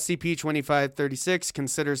confirmed that SCP-2536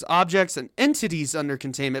 considers objects and entities under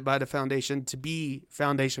containment by the Foundation to be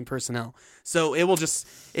Foundation personnel. So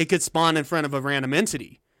it could spawn in front of a random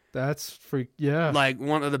entity. That's yeah. Like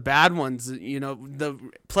one of the bad ones,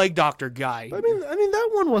 the Plague Doctor guy. I mean that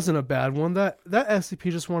one wasn't a bad one. That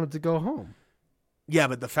SCP just wanted to go home. Yeah,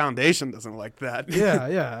 but the Foundation doesn't like that.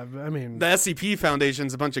 Yeah. I mean, the SCP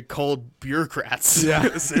Foundation's a bunch of cold bureaucrats. Yeah,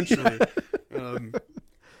 essentially.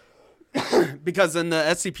 Because in the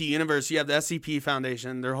SCP universe, you have the SCP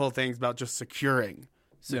Foundation. Their whole thing's about just securing,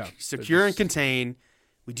 secure and contain.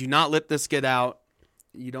 We do not let this get out.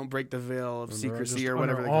 You don't break the veil of secrecy or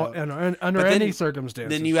whatever they call it. Under any circumstances.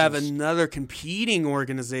 Then you have another competing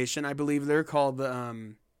organization. I believe they're called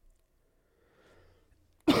the...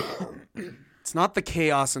 It's not the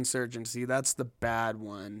Chaos Insurgency. That's the bad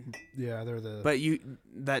one. Yeah, they're the... But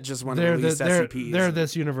that just one of the least SCPs. They're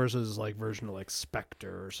this universe's version of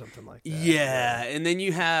Spectre or something like that. Yeah, and then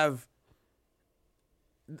you have...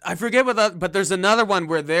 I forget but there's another one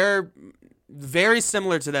where they're very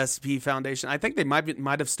similar to the SCP Foundation. I think they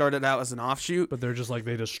might have started out as an offshoot. But they're just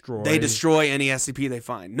they destroy... They destroy any SCP they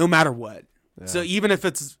find, no matter what. Yeah. So even if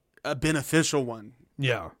it's a beneficial one,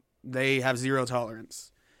 they have zero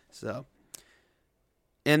tolerance. So...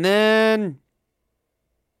 And then,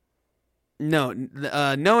 no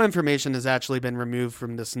information has actually been removed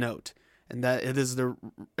from this note, and that it is the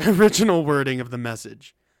original wording of the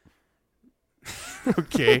message.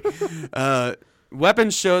 Okay.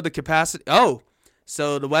 Weapons show the capacity. Oh,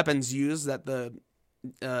 so the weapons used that the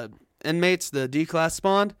inmates, the D-class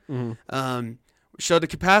spawned, show the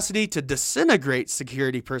capacity to disintegrate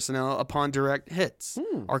security personnel upon direct hits,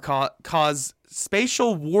 or cause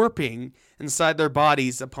spatial warping inside their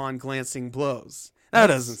bodies upon glancing blows. That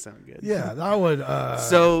doesn't sound good. Yeah, that would...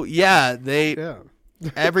 So,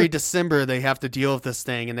 every December they have to deal with this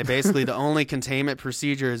thing, and basically the only containment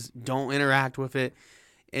procedure is don't interact with it,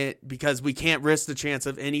 because we can't risk the chance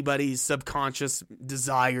of anybody's subconscious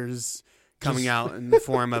desires coming out in the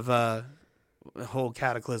form of a whole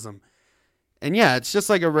cataclysm. And yeah, it's just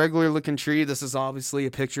like a regular looking tree. This is obviously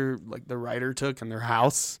a picture the writer took in their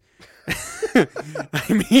house.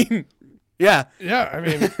 I mean... Yeah. I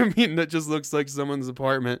mean, that just looks like someone's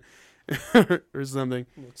apartment or something.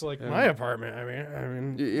 Looks like my apartment. I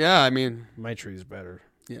mean. Yeah, I mean. My tree's better.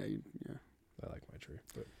 Yeah. I like my tree.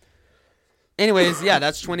 But. Anyways, yeah,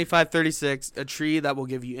 that's 2536, a tree that will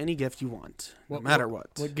give you any gift you want, no matter what.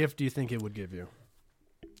 What gift do you think it would give you?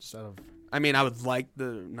 Instead of, I mean, I would like the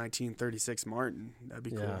 1936 Martin. That'd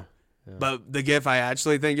be cool. Yeah. But the gift I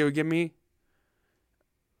actually think it would give me,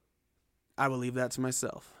 I will leave that to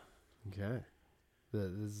myself. Okay.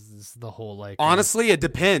 This is the whole, like... Honestly, it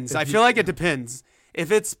depends. I feel like it depends.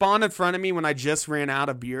 If it spawned in front of me when I just ran out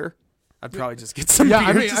of beer, I'd probably just get some beer.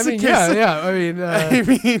 I mean, I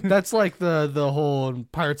mean, that's like the whole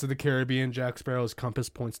Pirates of the Caribbean. Jack Sparrow's compass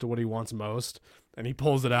points to what he wants most, and he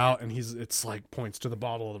pulls it out, and it's like points to the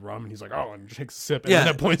bottle of the rum, and he's like, oh, and takes a sip, and then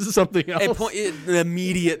it points to something else. The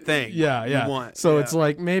immediate thing. Yeah. You want. So it's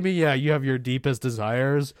like maybe you have your deepest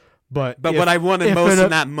desires, but what I wanted most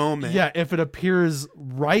in that moment. Yeah, if it appears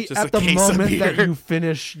right just at the moment that you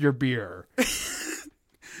finish your beer.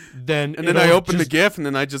 Then I open the gift, and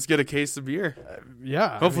then I just get a case of beer.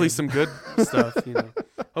 Hopefully some good stuff,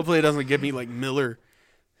 Hopefully it doesn't give me like Miller,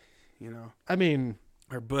 I mean,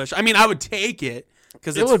 or Bush. I mean, I would take it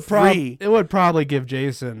because it it's free. It would probably give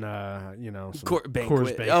Jason, some Banquet. Coors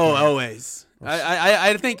Banquet. Oh, always.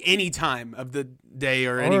 I think any time of the day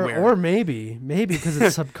or anywhere. Or maybe because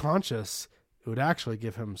it's subconscious, it would actually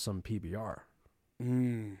give him some PBR.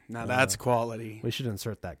 Now that's quality. We should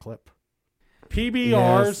insert that clip.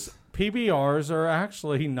 PBRs are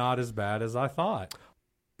actually not as bad as I thought.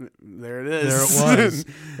 There it is. There it was.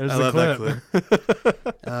 There's I the love clip.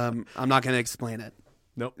 that clip. I'm not going to explain it.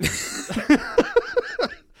 Nope.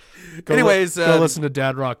 Anyways, go listen to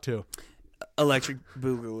Dad Rock too. Electric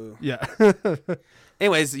Boogaloo. Yeah.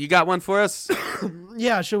 Anyways, you got one for us?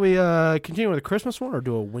 Yeah. Should we continue with a Christmas one or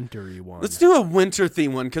do a wintry one? Let's do a winter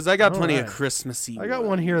theme one because I got plenty right. of Christmassy. I got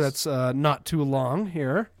one here that's not too long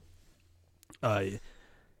here.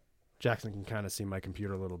 Jackson can kind of see my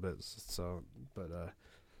computer a little bit, this is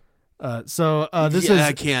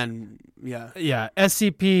I can. Yeah,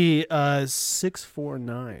 SCP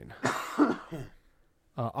 649.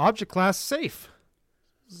 Object class safe.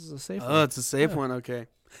 This is a safe one. Oh, it's a safe one. Okay.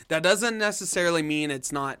 That doesn't necessarily mean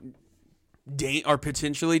it's not or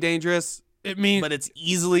potentially dangerous. It means, but it's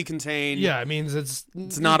easily contained. Yeah, it means it's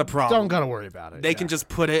not a problem. Don't gotta worry about it. They can just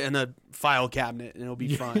put it in a file cabinet and it'll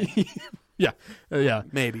be fine. Yeah.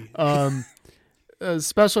 Maybe.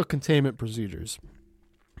 Special containment procedures.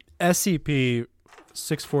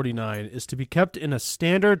 SCP-649 is to be kept in a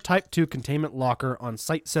standard Type 2 containment locker on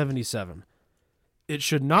Site-77. It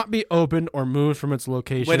should not be opened or moved from its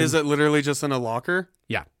location. Wait, is it literally just in a locker?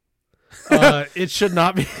 Yeah. It should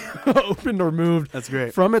not be opened or moved That's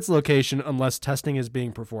great. from its location unless testing is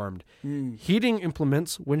being performed. Heating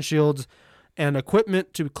implements, windshields, and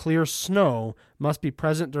equipment to clear snow must be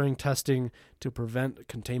present during testing to prevent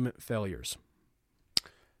containment failures.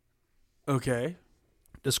 Okay.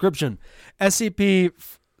 Description: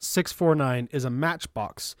 SCP-649 is a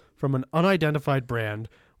matchbox from an unidentified brand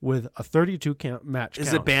with a 32 match count.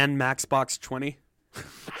 Is it band Maxbox 20?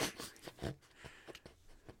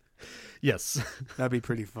 Yes. That'd be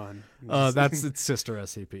pretty fun. That's its sister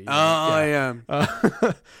SCP. Yeah.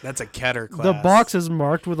 That's a Keter class. The box is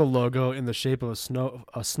marked with a logo in the shape of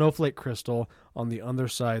a snowflake crystal on the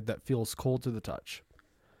underside that feels cold to the touch.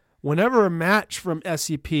 Whenever a match from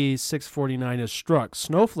SCP-649 is struck,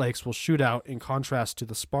 snowflakes will shoot out in contrast to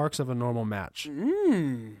the sparks of a normal match.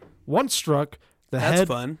 Once struck, the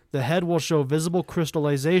head will show visible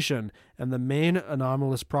crystallization, and the main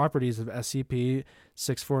anomalous properties of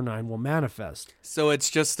SCP-649 will manifest. So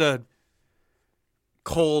it's just a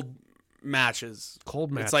cold matches.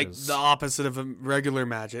 It's like the opposite of a regular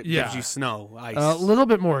match. It gives you snow, ice. A little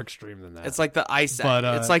bit more extreme than that. It's like the ice.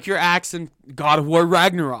 It's like your axe in God of War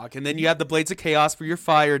Ragnarok, and then you have the Blades of Chaos for your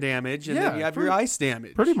fire damage, and then you have your ice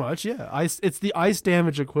damage. Pretty much, yeah. It's the ice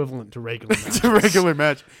damage equivalent to regular matches. To regular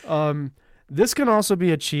match. This can also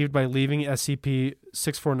be achieved by leaving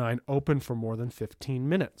SCP-649 open for more than 15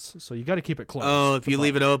 minutes. So you got to keep it closed. Oh, if you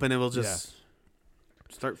leave it open, it will just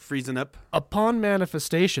start freezing up. Upon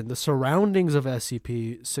manifestation, the surroundings of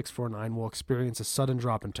SCP-649 will experience a sudden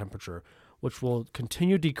drop in temperature, which will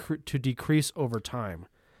continue to decrease over time.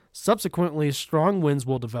 Subsequently, strong winds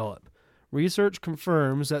will develop. Research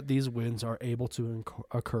confirms that these winds are able to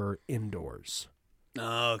occur indoors.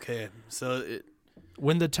 Oh, okay. So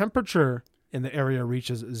when the temperature in the area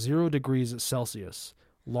reaches 0 degrees Celsius,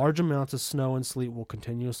 large amounts of snow and sleet will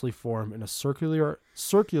continuously form in a circular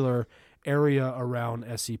area around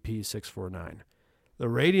SCP-649. The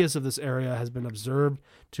radius of this area has been observed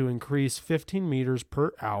to increase 15 meters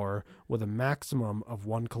per hour with a maximum of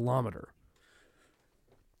 1 kilometer.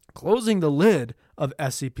 Closing the lid of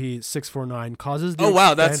SCP-649 causes the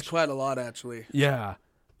wow, that's quite a lot, actually. Yeah.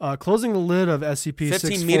 Closing the lid of SCP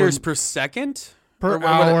 15 meters per second? per Or what-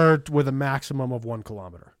 hour with a maximum of 1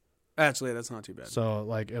 kilometer. Actually, that's not too bad. So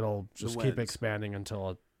like it'll just keep winds. expanding until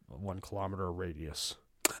a 1 kilometer radius.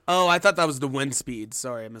 Oh, I thought that was the wind speed.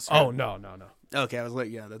 Sorry, I misheard. Oh no. Okay, I was like,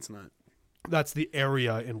 yeah, that's not. That's the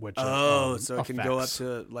area in which. So it can go up affects.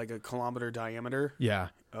 to like a kilometer diameter. Yeah.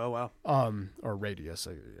 Oh wow. Or radius.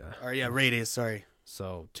 Yeah. Or yeah, radius. Sorry.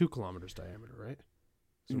 So 2 kilometers diameter, right?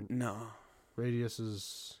 So No, radius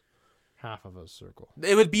is half of a circle.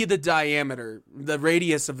 it would be the diameter. The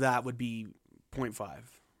radius of that would be 0.5,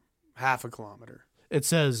 half a kilometer. It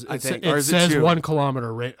says I it, think. sa- Or it is it says 2? 1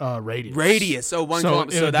 kilometer radius. Radius. Oh, 1 So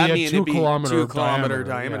kilometer. it So would that be a means 2 it'd be kilometer 2 kilometer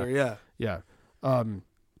diameter, diameter. Yeah. Yeah.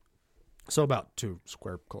 So about 2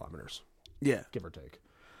 square kilometers, Yeah. give or take.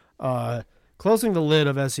 Closing the lid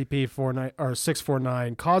of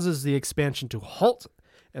SCP-649 causes the expansion to halt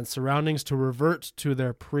and surroundings to revert to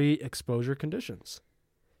their pre-exposure conditions.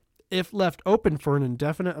 If left open for an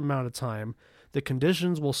indefinite amount of time, the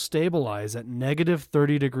conditions will stabilize at negative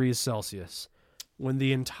 30 degrees Celsius. When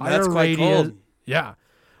the entire That's quite radius, cold. yeah,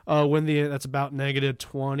 that's about negative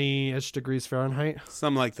 20-ish degrees Fahrenheit.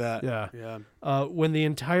 Something like that. Yeah. Yeah. When the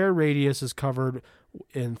entire radius is covered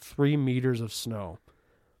in 3 meters of snow.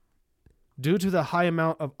 Due to the high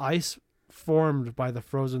amount of ice formed by the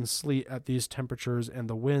frozen sleet at these temperatures and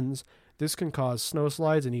the winds, this can cause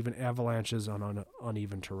snowslides and even avalanches on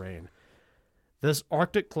uneven terrain. This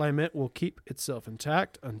Arctic climate will keep itself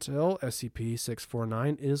intact until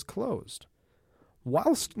SCP-649 is closed.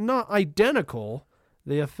 Whilst not identical,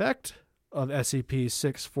 the effect of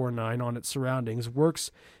SCP-649 on its surroundings works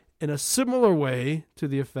in a similar way to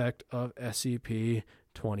the effect of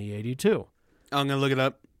SCP-2082. I'm gonna look it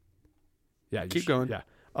up. Yeah, Keep going. Yeah.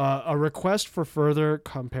 A request for further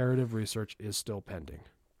comparative research is still pending.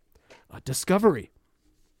 Discovery.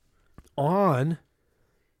 On...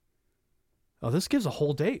 Oh, this gives a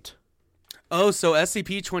whole date. Oh, so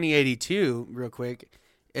SCP-2082, real quick.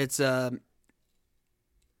 It's a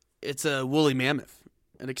woolly mammoth,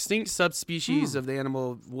 an extinct subspecies of the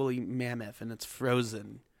animal woolly mammoth, and it's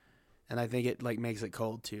frozen. And I think it like makes it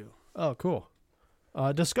cold too. Oh, cool.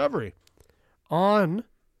 Discovery. On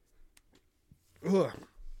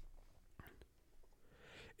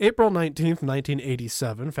April 19th,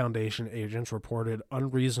 1987, Foundation agents reported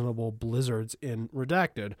unreasonable blizzards in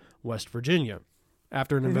Redacted, West Virginia.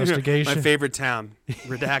 After an investigation... My favorite town,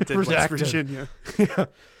 Redacted, West Redacted. Virginia.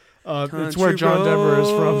 It's where John Denver is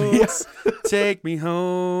from. Yes. Take me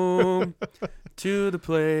home to the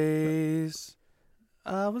place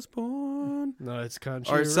I was born. No, it's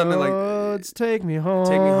country Or something like- roads, take me home.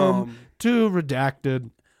 Take me home. To Redacted.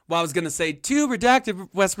 Well, I was going to say to Redacted,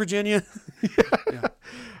 West Virginia.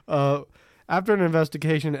 After an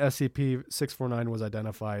investigation, SCP-649 was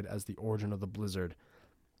identified as the origin of the blizzard.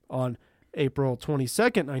 On April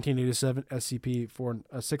 22nd, 1987,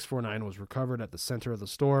 SCP-649 was recovered at the center of the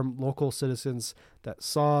storm. Local citizens that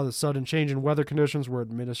saw the sudden change in weather conditions were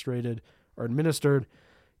administered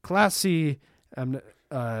Class C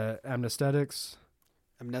amnestics.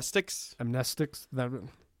 Amnestics? Amnestics.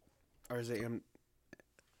 Or is it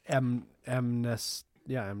Amnestics.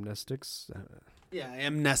 Yeah,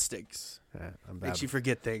 amnestics. I'm bad. Makes you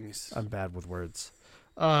forget things. I'm bad with words.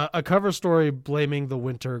 A cover story blaming the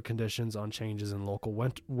winter conditions on changes in local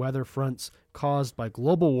weather fronts caused by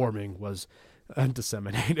global warming was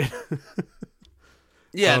disseminated.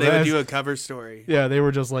 Yeah, So they would that's- do a cover story. Yeah, they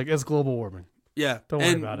were just like, it's global warming. Yeah, Don't worry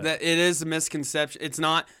and about it. It is a misconception. It's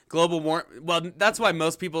not global warming. Well, that's why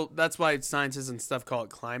scientists and stuff call it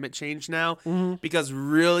climate change now, because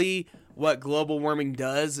really what global warming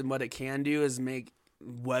does and what it can do is make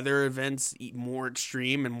weather events more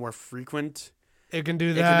extreme and more frequent. It can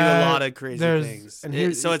do that. It can do a lot of crazy things.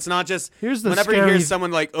 And So it's not just, here's the whenever you scary hear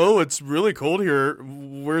someone like, oh, it's really cold here,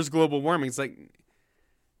 where's global warming? It's like,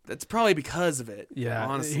 that's probably because of it. Yeah,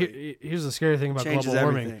 honestly. here's the scary thing about Changes global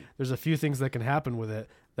warming. everything. There's a few things that can happen with it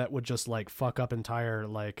that would just like fuck up entire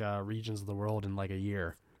regions of the world in like a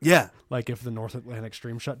year. Yeah. Like if the North Atlantic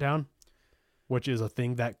stream shut down, which is a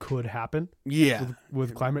thing that could happen Yeah.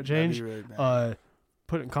 with climate That'd change. be really bad.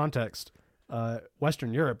 Put it in context.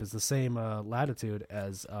 Western Europe is the same latitude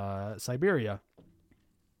as Siberia.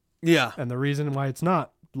 Yeah. And the reason why it's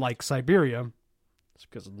not like Siberia is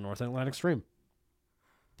because of the North Atlantic stream.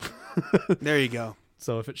 There you go.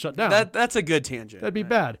 So if it shut down, That's a good tangent. that'd be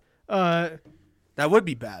bad. That would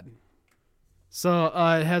be bad. So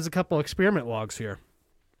it has a couple experiment logs here.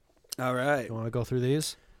 All right. You want to go through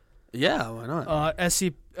these? Yeah, why not?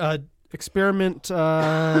 Experiment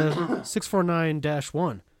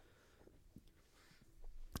 649-1.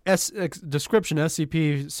 Description: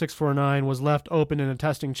 SCP-649 was left open in a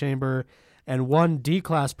testing chamber, and one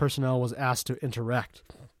D-class personnel was asked to interact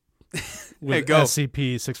with Hey, go.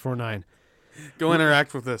 SCP-649. Go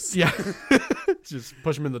interact with this. Yeah. Just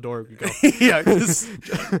push him in the door. You go. Yeah. It's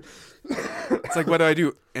like, what do I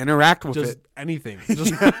do? Interact with Just it. anything.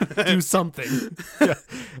 Just do something.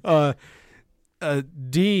 Yeah.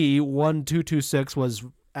 D-1226 was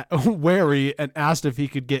wary and asked if he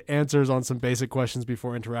could get answers on some basic questions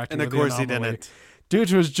before interacting And with of course the he anomaly. didn't. Due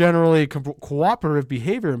to his generally cooperative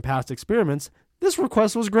behavior in past experiments, this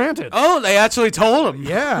request was granted. Oh, they actually told him.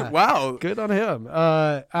 Yeah. Wow. Good on him.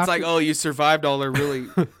 It's like, oh, you survived all the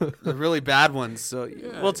really bad ones, so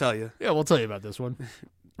we'll tell you. Yeah, we'll tell you about this one.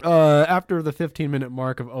 After the 15-minute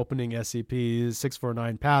mark of opening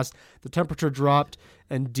SCP-649 passed, the temperature dropped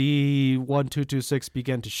and D-1226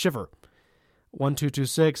 began to shiver.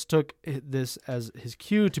 1226 took this as his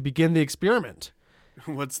cue to begin the experiment.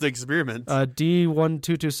 What's the experiment?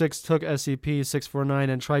 D-1226 took SCP-649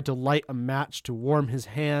 and tried to light a match to warm his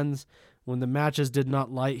hands. When the matches did not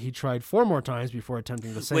light, he tried 4 more times before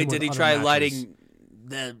attempting the same. Wait, with did he other try matches. lighting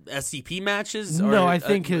the SCP matches? No, or, I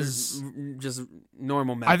think his... just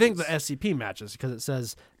normal matches. I think the SCP matches, because it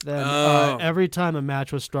says that Oh. every time a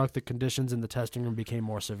match was struck, the conditions in the testing room became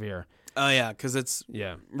more severe. Oh, yeah, because it's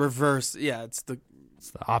Yeah. reverse. Yeah, it's the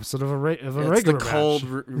Opposite of a regular it's the match. cold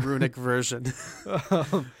runic version.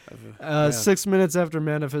 6 minutes after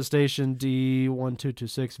manifestation,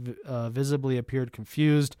 D-1226 visibly appeared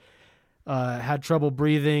confused, had trouble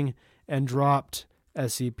breathing, and dropped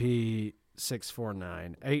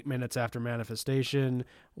SCP-649. 8 minutes after manifestation,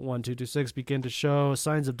 1226 began to show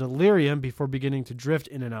signs of delirium before beginning to drift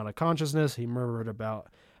in and out of consciousness. He murmured about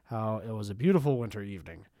how it was a beautiful winter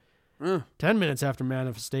evening. 10 minutes after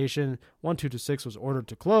manifestation, 1226 was ordered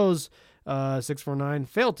to close. 649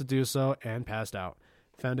 failed to do so and passed out.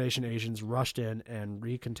 Foundation agents rushed in and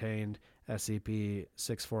recontained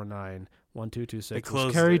SCP-649. 1226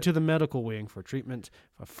 was carried to the medical wing for treatment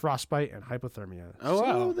of frostbite and hypothermia. Oh,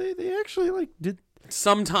 wow. So they actually did.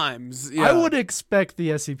 Sometimes, yeah. I would expect the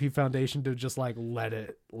SCP Foundation to just let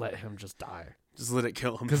him just die. Just let it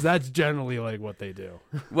kill him. Because that's generally what they do.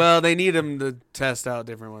 Well, they need him to test out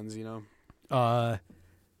different ones,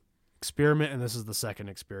 Experiment, and this is the second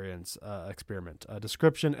experiment.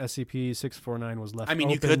 Description: SCP-649 was left.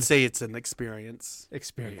 You could say it's an experience.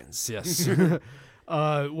 Experience, yes.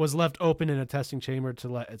 Was left open in a testing chamber to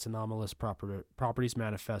let its anomalous properties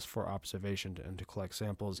manifest for observation and to collect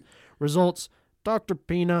samples. Results: Dr.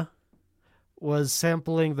 Pina was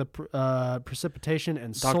sampling the precipitation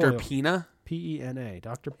and soil. Dr. Pina? P-E-N-A.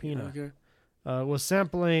 Dr. Pina. Okay.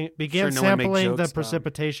 Began Sure, no one make sampling the jokes about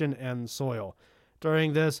precipitation and soil.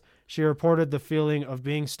 During this, she reported the feeling of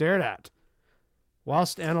being stared at.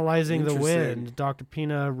 Whilst analyzing the wind, Dr.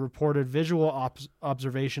 Pina reported visual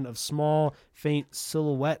observation of small, faint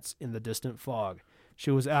silhouettes in the distant fog.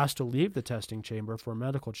 She was asked to leave the testing chamber for a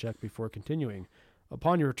medical check before continuing.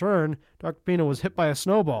 Upon your return, Dr. Pina was hit by a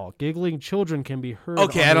snowball. Giggling children can be heard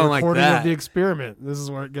Okay, on I the don't like recording that. of the experiment. This is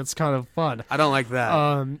where it gets kind of fun. I don't like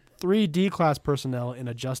that. 3 D-class personnel in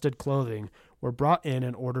adjusted clothing were brought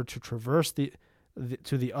in order to traverse to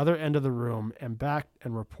the other end of the room and back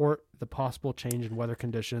and report the possible change in weather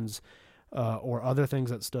conditions or other things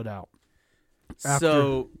that stood out.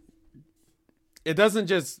 So it doesn't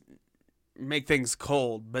just make things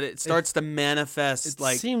cold, but it starts to manifest It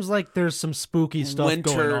like seems like there's some spooky stuff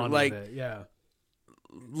winter, going on like- with it. Yeah.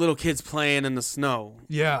 little kids playing in the snow.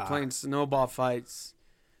 Yeah. Playing snowball fights.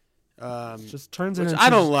 Just turns it Which into... I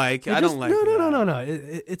don't like. I don't like No.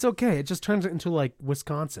 that. It's okay. It just turns it into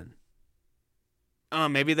Wisconsin Oh,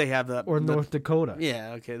 maybe they have that. or North Dakota.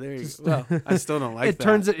 Yeah, okay, there you Just- go. Well, I still don't like It that.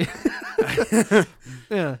 turns it...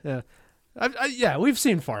 yeah. Yeah, we've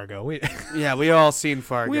seen Fargo. Yeah, we all seen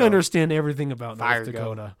Fargo. We understand everything about North Fargo.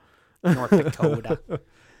 Dakota. North Dakota.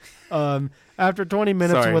 After 20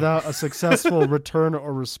 minutes Sorry. without a successful return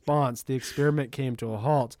or response, the experiment came to a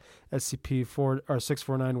halt.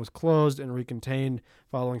 SCP-649 was closed and recontained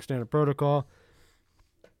following standard protocol.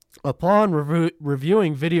 Upon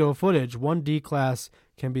reviewing video footage, 1 D-class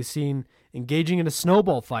can be seen engaging in a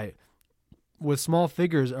snowball fight with small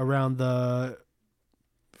figures around the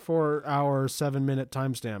 4-hour, 7-minute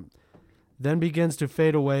timestamp, then begins to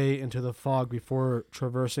fade away into the fog before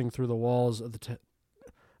traversing through the walls of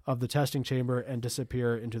the testing chamber and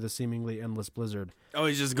disappear into the seemingly endless blizzard. Oh,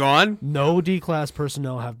 he's just gone? No D-class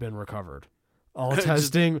personnel have been recovered. All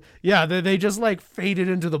testing... Yeah, they just faded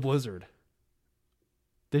into the blizzard.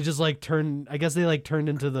 They just turned... I guess they turned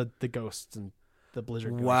into the ghosts and the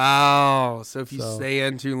blizzard ghosts. Wow. So if you stay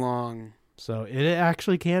in too long... So it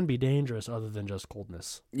actually can be dangerous other than just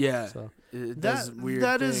coldness. Yeah. So It does weird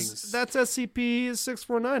things. that's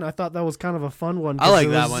SCP-649. I thought that was kind of a fun one. I like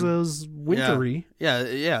 'cause that one. It was wintry.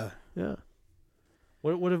 Yeah. Yeah.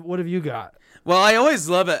 What have you got? Well, I always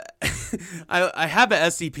love it. I have an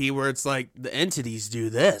SCP where it's like the entities do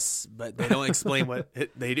this, but they don't explain what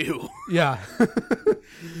they do. Yeah.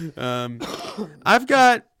 I've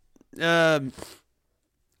got.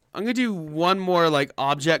 I'm gonna do one more like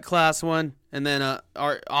object class one, and then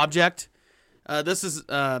our object. This is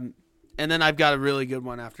and then I've got a really good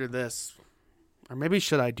one after this, or maybe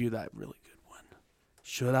should I do that really good one?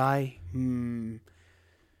 Should I?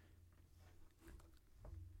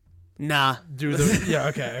 Nah.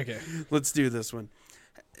 Okay. Let's do this one.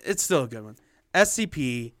 It's still a good one.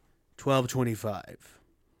 SCP-1225.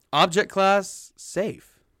 Object class,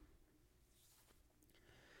 safe.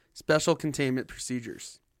 Special containment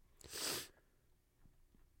procedures.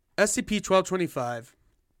 SCP-1225,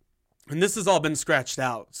 and this has all been scratched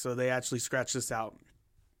out, so they actually scratched this out.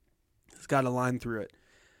 It's got a line through it.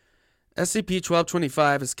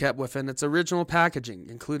 SCP-1225 is kept within its original packaging,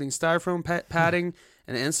 including styrofoam padding,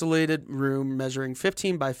 an insulated room measuring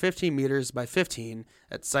 15 by 15 meters by 15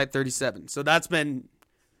 at Site 37. So that's been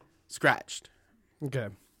scratched. Okay.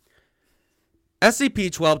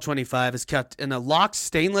 SCP-1225 is kept in a locked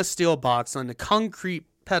stainless steel box on a concrete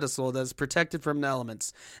pedestal that is protected from the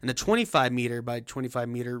elements in a 25 meter by 25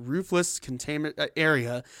 meter roofless containment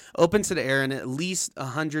area open to the air in at least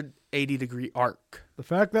 180 degree arc. The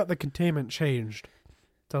fact that the containment changed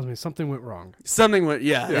tells me something went wrong. Something went,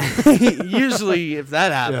 yeah. Usually if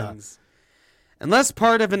that happens. Yeah. Unless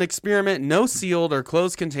part of an experiment, no sealed or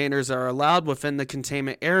closed containers are allowed within the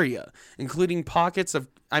containment area, including pockets of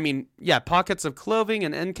clothing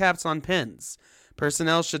and end caps on pins.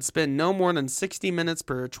 Personnel should spend no more than 60 minutes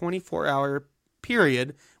per 24-hour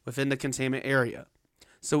period within the containment area.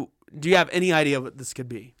 So, do you have any idea what this could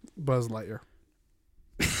be? Buzz Lightyear.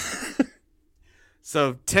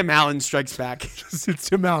 So, Tim Allen strikes back.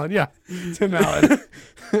 Tim Allen, yeah. Tim Allen.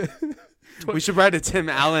 We should write a Tim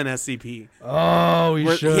Allen SCP. Oh,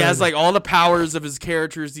 we should. He has like all the powers of his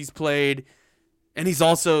characters he's played, and he's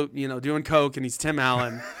also, doing coke, and he's Tim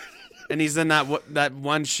Allen. And he's in that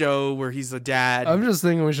one show where he's a dad. I'm just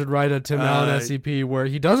thinking we should write a Tim Allen SCP where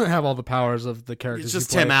he doesn't have all the powers of the characters. It's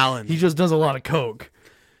just Tim Allen. He just does a lot of coke.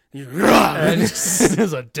 And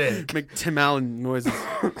he's a dick. Make Tim Allen noises.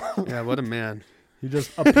 Yeah, what a man. He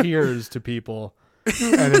just appears to people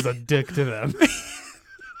and is a dick to them.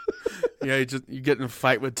 Yeah, you get in a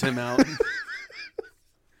fight with Tim Allen.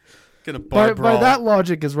 Get a bar brawl. By that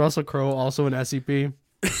logic, is Russell Crowe also an SCP?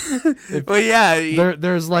 Well, yeah.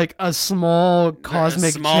 There's like a small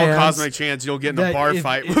cosmic chance you'll get in a bar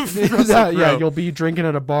fight with Russell Crowe. Yeah, you'll be drinking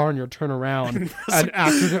at a bar and you'll turn around and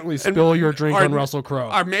accidentally spill your drink on Russell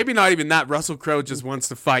Crowe. Or maybe not even that. Russell Crowe just wants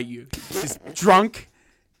to fight you. He's drunk.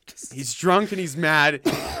 He's drunk and he's mad.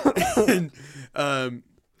 And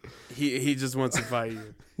he just wants to fight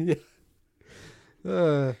you.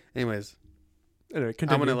 Yeah. Anyways, continue.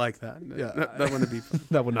 I wouldn't like that. Yeah, that wouldn't be fun.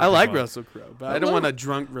 That would not. I be like fun. Russell Crowe, but I don't want a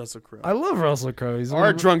drunk Russell Crowe. I love Russell Crowe. He's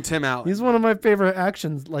drunk Tim Allen. He's one of my favorite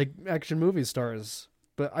action movie stars.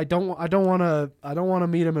 But I don't want to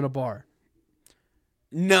meet him in a bar.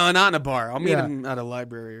 No, not in a bar. I'll meet him at a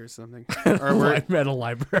library or something. Or at a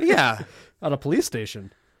library. Yeah, at a police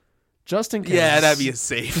station. Just in case. Yeah, that'd be a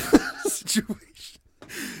safe situation.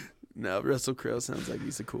 No, Russell Crowe sounds like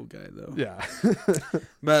he's a cool guy, though. Yeah.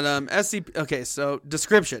 But SCP... Okay, so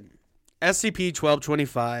description.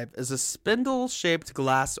 SCP-1225 is a spindle-shaped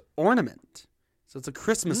glass ornament. So it's a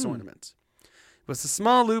Christmas ornament. With a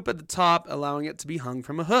small loop at the top, allowing it to be hung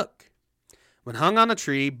from a hook. When hung on a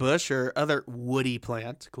tree, bush, or other woody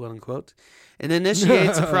plant, quote-unquote, it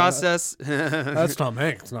initiates a process... That's Tom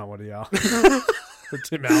Hanks, not Woody Allen. Or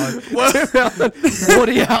Tim Allen. What? Tim Allen.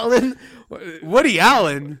 Woody Allen. Woody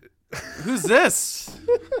Allen? Who's this?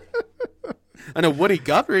 I know Woody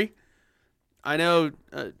Guthrie. I know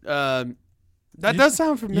that does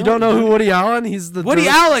sound familiar. You don't know who Woody Allen? He's the Woody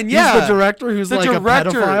Allen. Yeah, he's the director who's the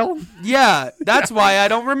director. A pedophile. Yeah, that's why I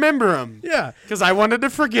don't remember him. Yeah, because I wanted to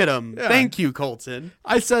forget him. Yeah. Thank you, Colton.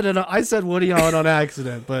 I said it. I said Woody Allen on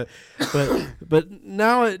accident, but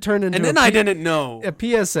now it turned into. And then I didn't know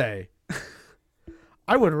a PSA.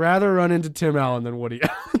 I would rather run into Tim Allen than Woody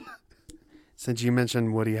Allen. Since you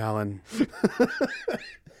mentioned Woody Allen,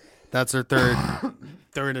 that's our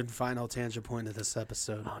third and final tangent point of this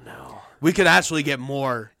episode. Oh no, we could actually get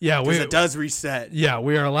more. Yeah, because it does reset. Yeah,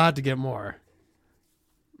 we are allowed to get more.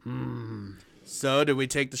 So, do we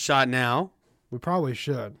take the shot now? We probably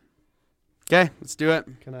should. Okay, let's do it.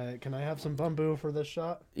 Can I have some bamboo for this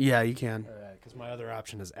shot? Yeah, you can. All right, because my other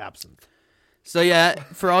option is absinthe. So yeah,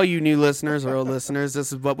 for all you new listeners or old listeners,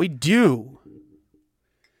 this is what we do.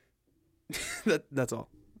 That's all.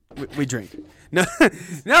 We drink. No,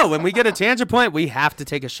 no. When we get a tangent point, we have to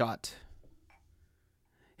take a shot.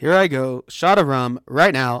 Here I go. Shot of rum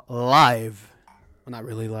right now, live. Well, not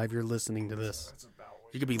really live. You're listening to this.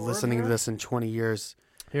 You could be listening to this in 20 years.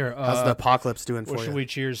 Here, how's the apocalypse doing for you? What should we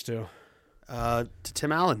cheers to? To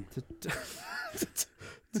Tim Allen.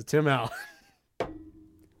 To Tim Allen.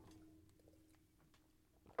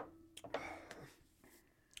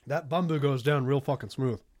 That bamboo goes down real fucking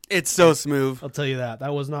smooth. It's so smooth. I'll tell you that.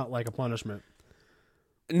 That was not like a punishment.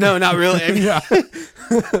 No, not really. I mean, Yeah.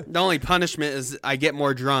 the only punishment is I get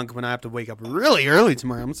more drunk when I have to wake up really early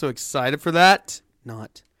tomorrow. I'm so excited for that.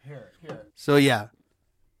 Not. Here. So yeah.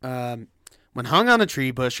 When hung on a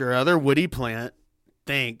tree bush or other woody plant,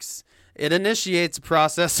 it initiates a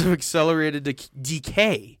process of accelerated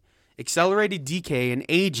decay and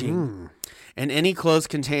aging in any closed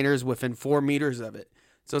containers within 4 meters of it.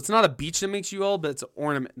 So it's not a beach that makes you old, but it's an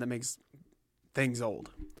ornament that makes things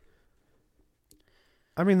old.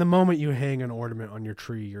 I mean, the moment you hang an ornament on your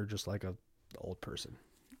tree, you're just like a old person.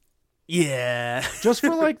 Yeah. Just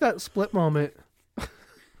for like that split moment.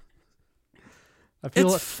 I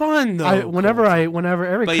feel It's fun though. Whenever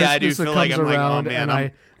every But yeah, I Christmas do that feel comes like I'm like, oh, around man,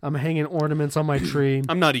 and I'm hanging ornaments on my tree.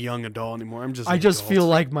 I'm not a young adult anymore. I'm just I an just adult. feel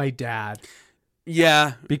like my dad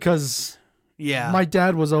Yeah. because Yeah. my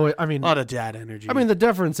dad was always. I mean, a lot of dad energy. I mean, the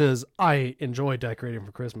difference is I enjoy decorating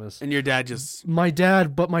for Christmas. and your dad just My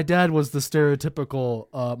dad was the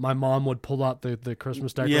stereotypical. My mom would pull out the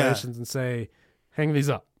Christmas decorations and say, "Hang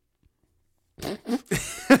these up,"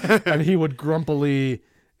 and he would grumpily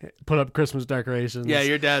put up Christmas decorations. Yeah,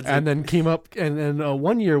 your dad's and then came up and then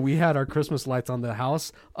one year we had our Christmas lights on the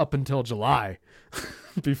house up until July.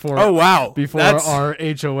 Before Oh wow. before our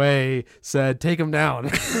HOA said take them down.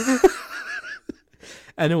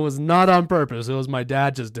 And it was not on purpose. It was my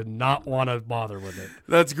dad just did not want to bother with it.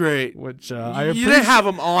 That's great. Which You didn't have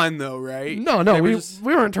them on though, right? No, They were we just-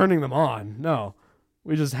 weren't turning them on. No,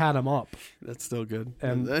 we just had them up, That's still good.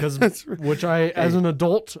 and That's- because which as an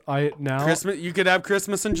adult, Christmas, you could have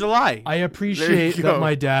Christmas in July. I There appreciate you that go.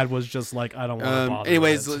 my dad was just like I don't want to bother.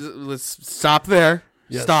 Anyways, with it. let's stop there.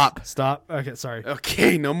 Yes. Stop. Okay, sorry.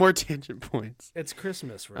 Okay, no more tangent points. It's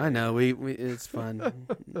Christmas, right? I know we it's fun.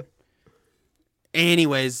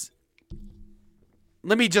 Anyways,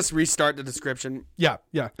 let me just restart the description. Yeah.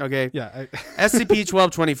 Okay. Yeah.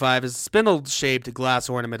 SCP-1225 is a spindle-shaped glass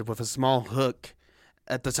ornament with a small hook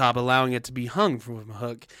at the top, allowing it to be hung from a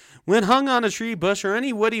hook. When hung on a tree, bush, or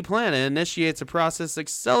any woody plant, it initiates a process of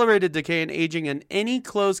accelerated decay and aging in any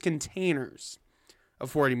closed containers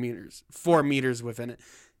of 4 meters within it.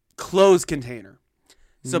 Closed container.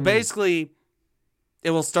 So basically, it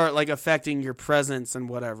will start like affecting your presence and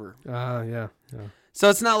whatever. Yeah. So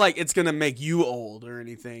it's not like it's going to make you old or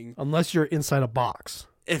anything. Unless you're inside a box.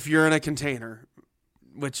 If you're in a container,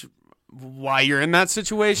 which why you're in that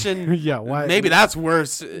situation, Yeah. Why? maybe that's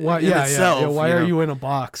worse Why? in Yeah. itself. Yeah. Why you are know? you in a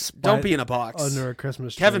box? Don't be in a box. under a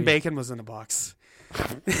Christmas tree. Kevin Bacon was in a box.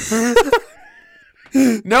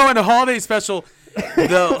 No, in a holiday special,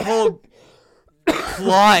 the whole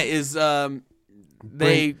plot is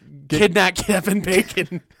they kidnap Kevin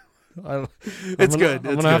Bacon. It's good.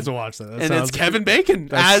 I'm It's gonna have good. to watch that. That And sounds- it's Kevin Bacon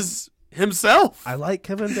as himself. I like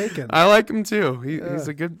Kevin Bacon. I like him too. He's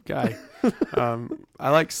a good guy. I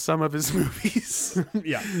like some of his movies.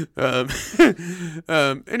 Yeah.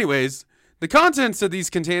 Anyways, the contents of these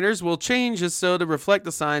containers will change as so to reflect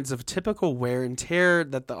the signs of typical wear and tear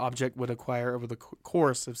that the object would acquire over the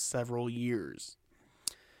course of several years.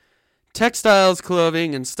 Textiles,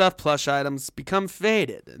 clothing, and stuffed plush items become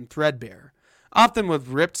faded and threadbare, often with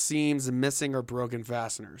ripped seams and missing or broken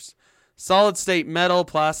fasteners. Solid-state metal,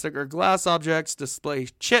 plastic, or glass objects display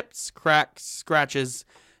chips, cracks, scratches,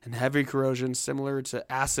 and heavy corrosion similar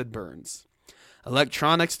to acid burns.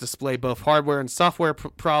 Electronics display both hardware and software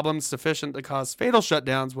problems sufficient to cause fatal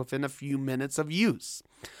shutdowns within a few minutes of use.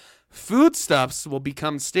 Foodstuffs will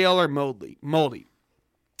become stale or moldy.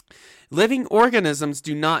 Living organisms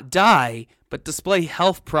do not die, but display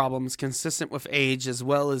health problems consistent with age as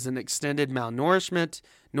well as an extended malnourishment,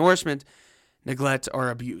 neglect, or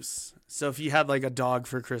abuse. So if you had like a dog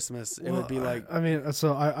for Christmas, it would be like... I mean,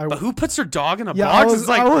 so I But who puts their dog in a yeah, box? It's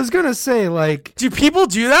like, I was gonna say like do people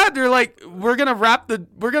do that? They're like,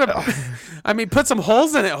 put some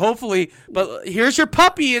holes in it, hopefully. But here's your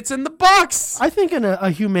puppy. It's in the box. I think a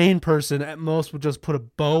humane person at most would just put a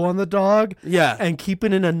bow on the dog Yeah. and keep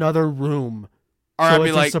it in another room Or so I'd be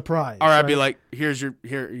it's like, a surprise. or I'd be right? like,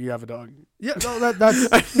 here you have a dog. Yeah, no, that's.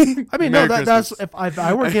 I mean, Merry no, that's Christmas. if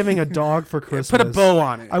I were giving a dog for Christmas, Put a bow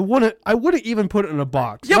on it. I wouldn't even put it in a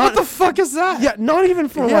box. Yeah, Not- what the fuck is that? Yeah, not even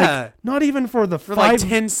for Yeah. not even for the For 5 like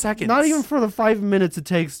 10 seconds. Not even for the 5 minutes it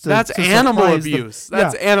takes to. That's to animal surprise the- abuse.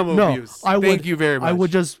 That's animal no, abuse. I Thank would, you very much. I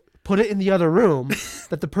would just put it in the other room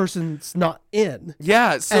that the person's not in.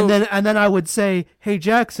 Yeah, so and then I would say, "Hey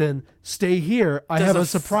Jackson, stay here. I have a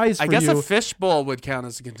surprise for I guess you." a fish bowl would count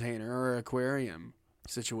as a container or aquarium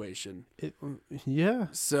situation. Yeah,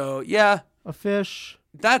 So yeah, a fish.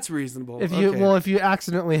 that's reasonable. If you Okay. if you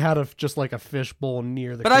accidentally had just like a fish bowl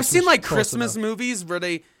near the. But I've seen like close Christmas enough. movies where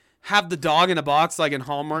they have the dog in a box, like in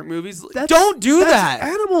Hallmark movies. That's- Don't do that's that.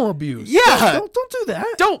 Animal abuse. Yeah. Don't do that.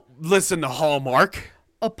 Don't listen to Hallmark.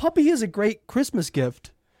 A puppy is a great Christmas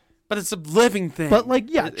gift, But it's a living thing. but like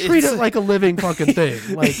treat it like a living fucking thing.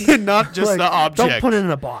 Like not just like, the object. Don't put it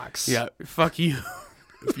in a box. Yeah, fuck you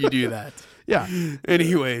if you do that. Yeah.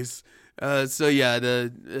 Anyways, so yeah,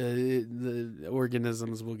 the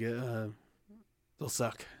organisms will get they'll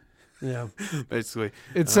suck. Yeah. Basically,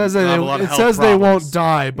 It says they'll that have a lot of it health says they won't problems.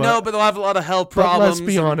 die, but No, but they'll have a lot of health but problems.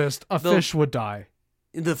 let's be honest, a They'll- fish would die.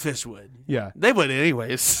 The fish would. Yeah. They would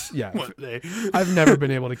anyways. Yeah. Wouldn't they? I've never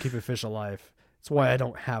been able to keep a fish alive. That's why I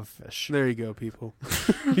don't have fish. There you go, people.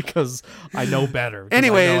 Because I know better. 'Cause I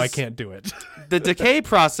Anyways. know I can't do it. The decay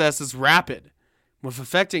process is rapid, with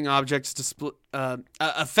affected objects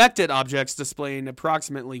displaying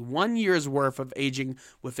approximately 1 year's worth of aging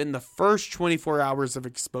within the first 24 hours of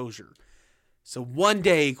exposure. So 1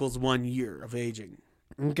 day equals 1 year of aging.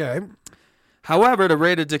 Okay. However, the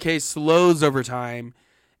rate of decay slows over time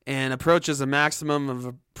and approaches a maximum of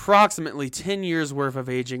approximately 10 years worth of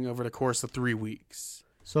aging over the course of 3 weeks.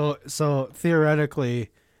 So theoretically,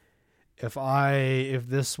 if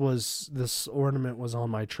this ornament was on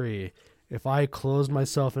my tree, if I closed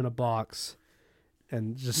myself in a box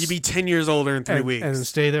and just You'd be 10 years older in 3 weeks. and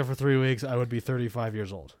stay there for 3 weeks, I would be 35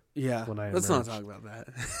 years old. yeah, when I let's not emerge. talk about that.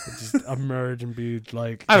 Just emerge and be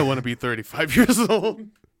like I don't want to be 35 years old.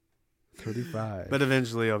 35. But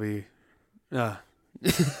eventually I'll be...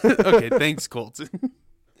 okay, thanks, Colt.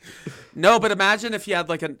 No, but imagine if you had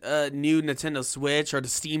like a new Nintendo Switch or the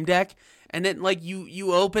Steam Deck, and then like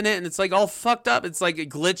you open it and it's like all fucked up. It's like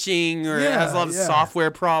glitching or it has a lot of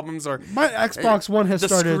software problems or... My Xbox One has the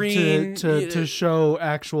started screen, to show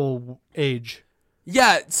actual age.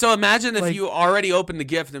 Yeah, so imagine if Like- you already opened the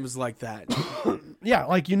gift and it was like that. Yeah,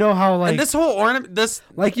 like you know how like And this whole ornament, this...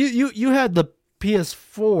 like you had the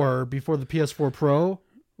PS4 before the PS4 Pro,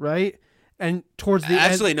 right? And towards the end,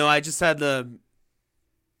 Actually, no, I just had the...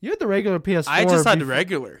 you had the regular PS4. I just had the bef-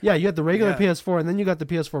 regular. Yeah, you had the regular Yeah. PS4, and then you got the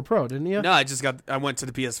PS4 Pro, didn't you? No, I went to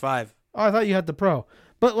the PS5. Oh, I thought you had the Pro.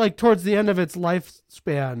 But like towards the end of its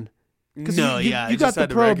lifespan, No, you I got just the had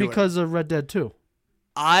Pro regular. because of Red Dead 2.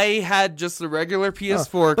 I had just the regular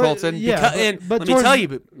PS4, but- Colton. yeah, And but let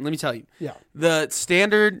me tell you, Yeah. the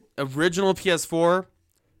standard original PS4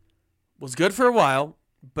 was good for a while,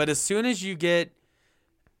 but as soon as you get...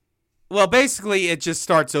 Well, basically, it just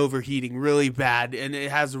starts overheating really bad, and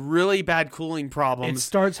it has really bad cooling It problems.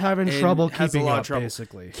 starts having and trouble has a keeping lot of up, trouble.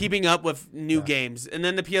 basically. Keeping up with new games. And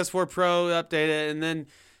then the PS4 Pro updated, and then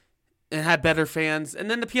it had better fans.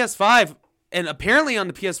 And then the PS5, and apparently on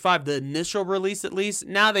the PS5, the initial release at least,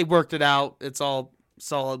 now they worked it out. It's all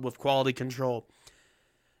solid with quality control.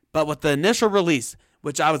 But with the initial release,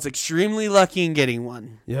 which I was extremely lucky in getting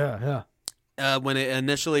one Yeah. when it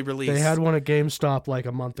initially released. They had one at GameStop like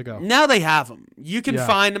a month ago. Now they have them. You can Yeah.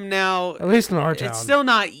 find them now. At least in our town. It's still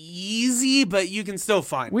not easy, but you can still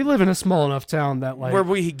find them We live in a small enough town that like where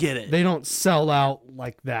we get it. they don't sell out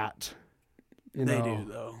like that. You They know?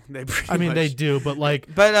 do though. They pretty I mean, much- they do, but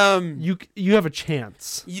like But you have a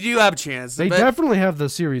chance. you do have a chance. They but, definitely have the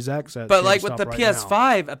Series X at but like with GameStop the right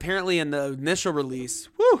PS5, apparently in the initial release,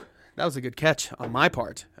 whew, that was a good catch on my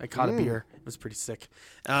part. I caught a beer. It was pretty sick.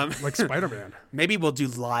 now. Like Spider-Man. Maybe we'll do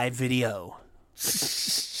live video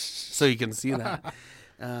so you can see that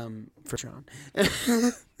for Sean.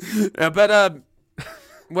 But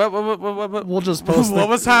what We'll just post what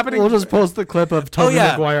was happening? We'll just post the clip of Tobey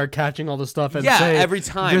yeah. Maguire catching all the stuff and Yeah, say every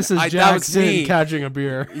time. this is that was Jackson me. catching a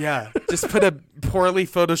beer. Yeah, just put a poorly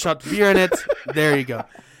photoshopped beer in it. There you go.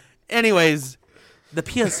 Anyways, the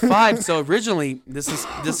PS5. So originally,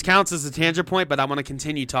 this counts as a tangent point, but I want to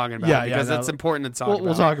continue talking about it because it's important to talk about.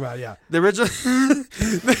 We'll talk about it, yeah. The original,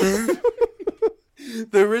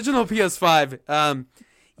 the original PS5.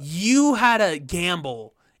 You had to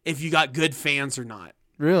gamble if you got good fans or not.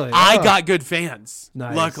 Really? I Oh, got good fans,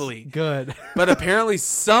 nice. luckily. Good. But apparently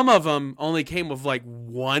some of them only came with like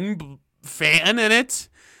one fan in it.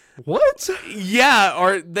 What? Yeah,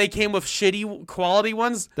 or they came with shitty quality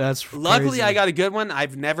ones. That's Luckily, crazy. I got a good one.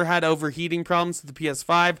 I've never had overheating problems with the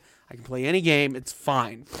PS5. I can play any game. It's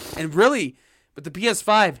fine. And really, with the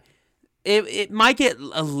PS5, it might get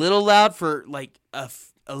a little loud for like a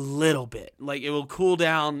little bit. Like it will cool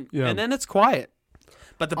down, and then it's quiet.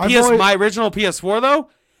 But the my original PS4 though,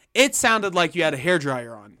 it sounded like you had a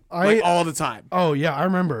hairdryer on, like all the time. Oh yeah, I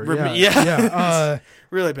remember. Yeah.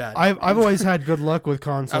 Really bad. I've always had good luck with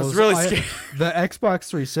consoles. I was really scared. The Xbox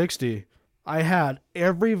 360, I had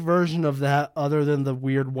every version of that other than the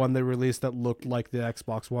weird one they released that looked like the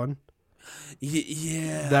Xbox One.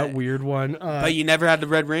 Yeah. That weird one. But you never had the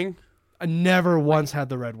red ring? I never once had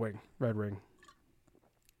the red wing. Red wing.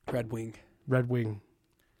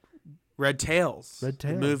 Red Tails. Red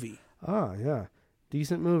Tails. The movie. Oh, yeah.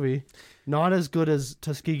 Decent movie. Not as good as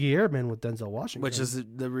Tuskegee Airmen with Denzel Washington. Which is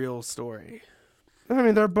the real story. I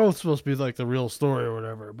mean, they're both supposed to be like the real story or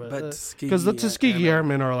whatever, but because the Tuskegee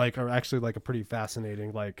Airmen are actually like a pretty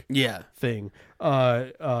fascinating thing.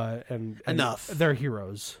 And enough. They're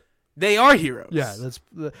heroes. They are heroes. Yeah, that's.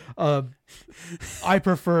 I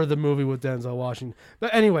prefer the movie with Denzel Washington,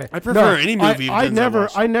 but anyway, I prefer any movie. I never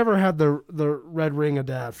had the red ring of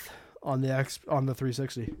death on the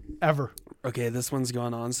 360 ever. Okay, this one's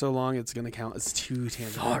gone on so long it's gonna count as 2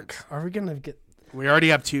 tangents. Fuck, are we gonna get? We already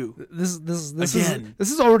have 2. This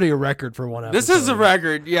is already a record for one episode. This is a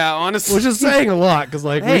record, yeah. Honestly, which is saying a lot because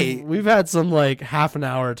hey, we've had some like half an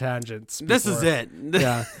hour tangents. Before. This is it.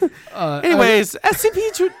 Yeah. Anyways,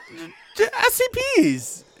 SCPs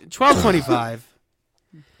 1225.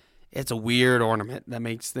 It's a weird ornament that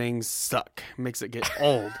makes things suck, makes it get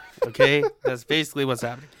old. Okay, that's basically what's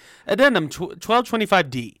happening. Addendum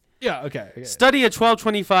 1225D. Yeah, okay. Study of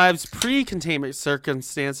 1225's pre-containment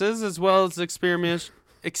circumstances as well as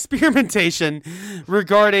experimentation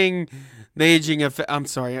regarding the aging of... I'm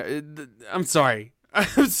sorry.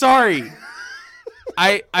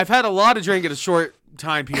 I've had a lot of drink in a short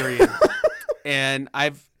time period, and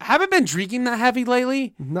haven't been drinking that heavy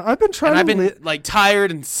lately. No, I've been trying. And I've been like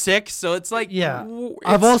tired and sick, so it's like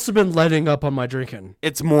I've also been letting up on my drinking.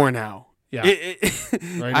 It's more now. Yeah,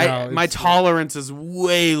 right now, my tolerance is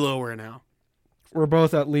way lower now. We're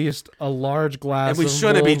both at least a large glass, and we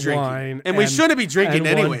shouldn't be drinking. Wine, and we shouldn't be drinking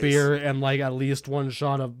and anyways. One beer and like at least one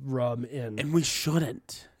shot of rum in. And we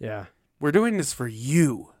shouldn't. Yeah, we're doing this for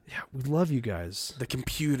you. Yeah, we love you guys. The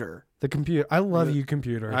computer. I love you,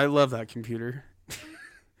 computer. I love that computer.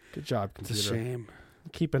 Good job, computer. It's a shame.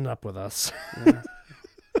 Keeping up with us. Yeah.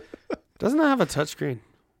 Doesn't it have a touchscreen?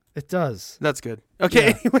 It does. That's good. Okay,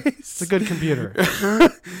 yeah. Anyways. It's a good computer.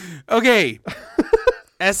 Okay.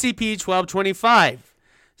 SCP-1225.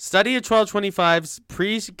 Study of 1225's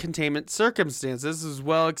pre-containment circumstances as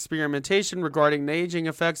well experimentation regarding the aging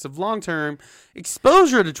effects of long-term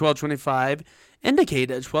exposure to 1225 indicate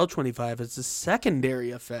that 1225 is a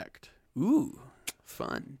secondary effect. Ooh,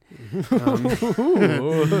 fun.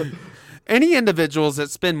 Any individuals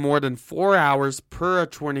that spend more than 4 hours per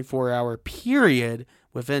 24-hour period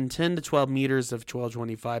within 10 to 12 meters of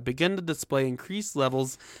 1225 begin to display increased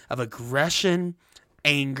levels of aggression,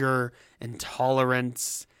 anger,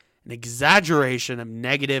 intolerance, an exaggeration of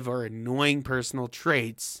negative or annoying personal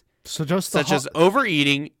traits, such as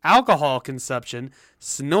overeating, alcohol consumption,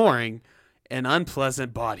 snoring, and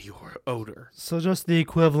unpleasant body odor. So just the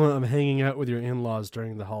equivalent of hanging out with your in-laws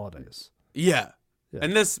during the holidays. Yeah.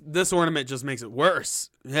 And this ornament just makes it worse.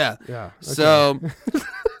 Yeah. Yeah. Okay. So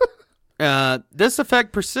this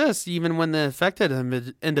effect persists even when the affected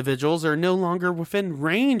individuals are no longer within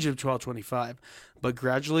range of 1225, but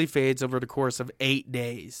gradually fades over the course of 8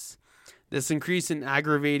 days. This increase in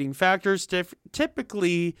aggravating factors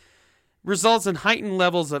typically results in heightened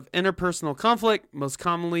levels of interpersonal conflict, most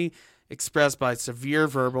commonly expressed by severe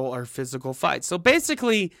verbal or physical fights. So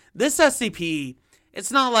basically, this SCP,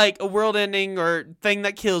 it's not like a world-ending or thing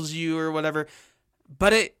that kills you or whatever,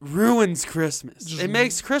 but it ruins Christmas. It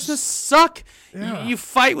makes Christmas suck. Yeah. You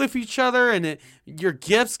fight with each other, and your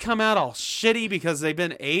gifts come out all shitty because they've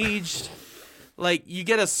been aged. Like, you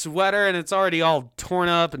get a sweater, and it's already all torn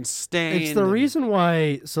up and stained. It's the reason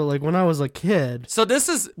why, so, like, when I was a kid... So this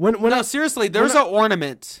is... seriously, there's an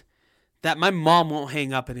ornament that my mom won't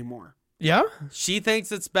hang up anymore. Yeah? She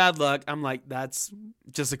thinks it's bad luck. I'm like, that's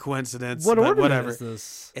just a coincidence. What ornament whatever. is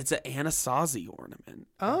this? It's an Anasazi ornament,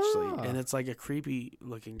 actually. And it's like a creepy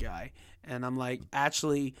looking guy. And I'm like,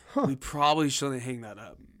 actually, we probably shouldn't hang that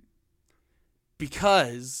up.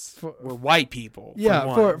 Because we're white people.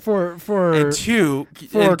 Yeah, for and two,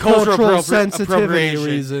 for cultural sensitivity appropriation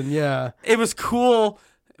reason, yeah. It was cool.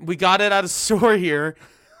 We got it at a store here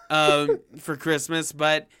for Christmas,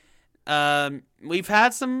 but we've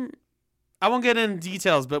had some. I won't get into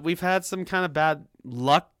details, but we've had some kind of bad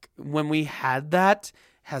luck when we had that.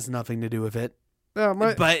 Has nothing to do with it.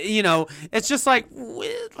 But it's just like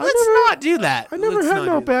let's not do that. I never had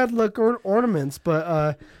no bad luck or ornaments,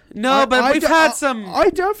 but we've had some. I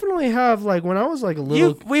definitely have, like, when I was like a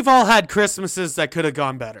little. We've all had Christmases that could have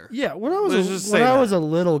gone better. Yeah, when I was a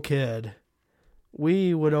little kid,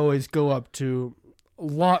 we would always go up to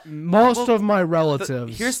most of my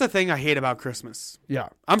relatives. Here's the thing I hate about Christmas. Yeah,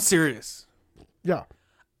 I'm serious. Yeah,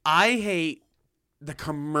 I hate the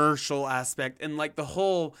commercial aspect and like the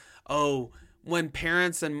whole when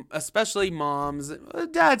parents and especially moms,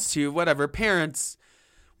 dads too, whatever, parents,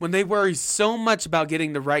 when they worry so much about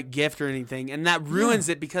getting the right gift or anything, and that ruins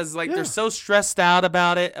it because they're so stressed out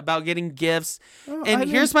about it, about getting gifts.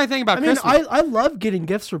 Here's my thing about Christmas. I love getting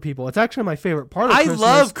gifts for people. It's actually my favorite part of Christmas. I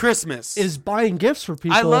love Christmas. Is buying gifts for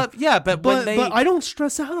people. But I don't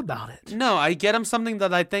stress out about it. No, I get them something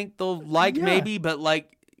that I think they'll like maybe, but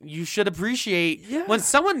like you should appreciate when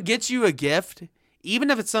someone gets you a gift.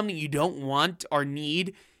 Even if it's something you don't want or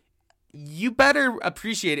need, you better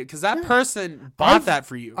appreciate it because that person bought that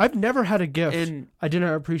for you. I've never had a gift I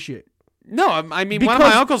didn't appreciate. No, I mean, one of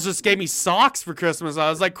my uncles just gave me socks for Christmas.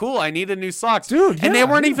 I was like, cool, I needed new socks. Dude, and they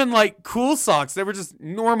weren't even like cool socks. They were just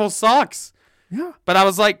normal socks. Yeah. But I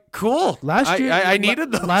was like, cool. Last year, I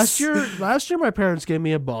needed those. Last year, my parents gave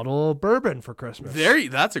me a bottle of bourbon for Christmas.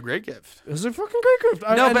 That's a great gift. It was a fucking great gift.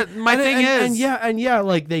 But my thing is...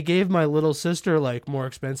 like they gave my little sister like more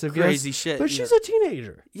expensive gifts. Crazy shit. But she's a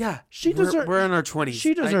teenager. Yeah. She deserves... We're in our 20s.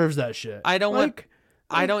 She deserves that shit. I don't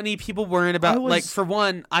I don't need people worrying about, for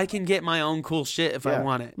one, I can get my own cool shit if I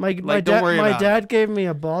want it. My dad gave me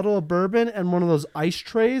a bottle of bourbon and one of those ice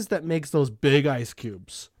trays that makes those big ice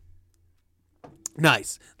cubes.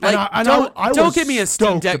 Nice. Don't give me a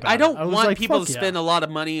Steam Deck. I don't want like, people to spend a lot of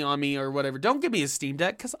money on me or whatever. Don't give me a Steam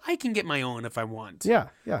Deck because I can get my own if I want. Yeah.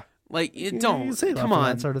 Like don't you say that come on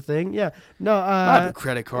that sort of thing. Yeah. No. I have a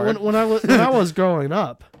credit card. When I was growing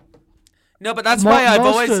up. No, but that's why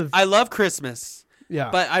I love Christmas. Yeah.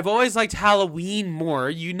 But I've always liked Halloween more.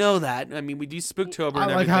 You know that. I mean, we do Spooktober and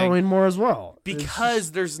everything. I like Halloween more as well.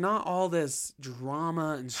 Because there's not all this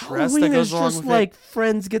drama and stress Halloween that goes along with it. is just like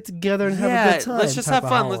friends get together and have a good time. Let's just have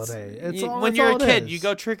fun. When you're a kid, is. you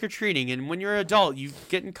go trick-or-treating. And when you're an adult, you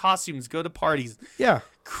get in costumes, go to parties. Yeah.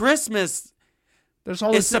 Christmas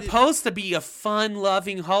is supposed to be a fun,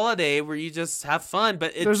 loving holiday where you just have fun.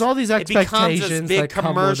 But there's all these expectations it becomes this big that come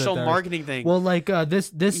commercial with it marketing thing. Well, like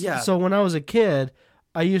so when I was a kid,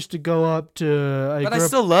 I used to go up to... I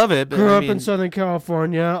still love it. Grew up in Southern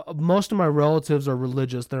California. Most of my relatives are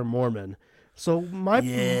religious. They're Mormon. So my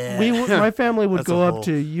family would go up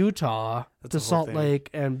to Utah, to Salt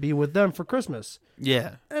Lake, and be with them for Christmas.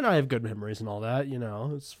 Yeah. And I have good memories and all that.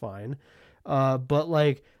 It's fine. But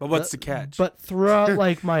what's the catch? But throughout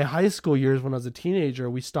like my high school years when I was a teenager,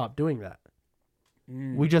 we stopped doing that.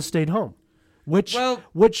 We just stayed home, which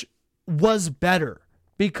was better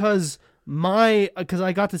because I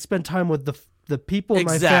got to spend time with the people in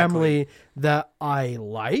my family that I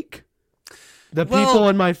like, the people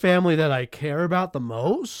in my family that I care about the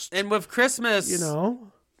most. And with Christmas,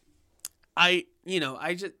 I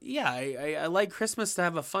like Christmas to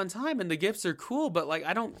have a fun time and the gifts are cool, but like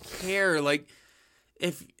I don't care. Like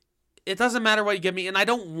if it doesn't matter what you give me, and I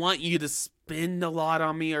don't want you to spend a lot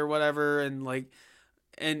on me or whatever,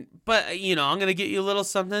 but I'm gonna get you a little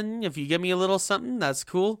something. If you give me a little something, that's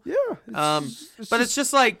cool. Yeah. It's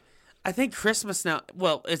just like I think Christmas now.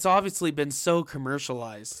 Well, it's obviously been so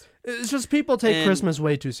commercialized. It's just people take Christmas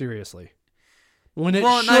way too seriously. When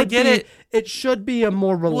it should be a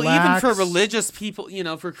more relaxed. Well, even for religious people,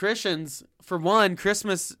 for Christians, for one,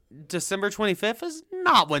 Christmas, December 25th is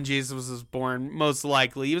not when Jesus was born. Most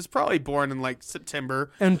likely, he was probably born in like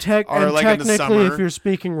September, and technically, if you're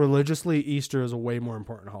speaking religiously, Easter is a way more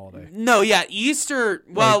important holiday. No, yeah, Easter.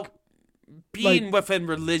 Well, being within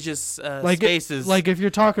religious spaces, if you're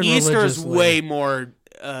talking, Easter is way more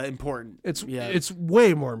important. It's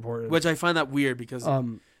way more important, which I find that weird because.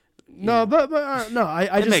 No,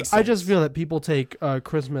 I just feel that people take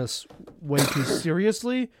Christmas way too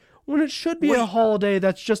seriously when it should be a holiday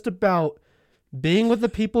that's just about being with the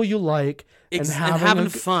people you like and having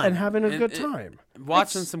fun and having a good time,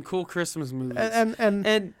 watching some cool Christmas movies.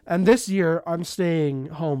 And this year I'm staying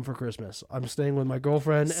home for Christmas. I'm staying with my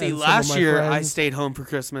girlfriend. See, last year I stayed home for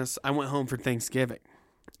Christmas. I went home for Thanksgiving.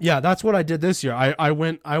 Yeah, that's what I did this year. I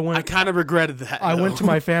went. I kind of regretted that. I went to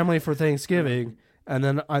my family for Thanksgiving. And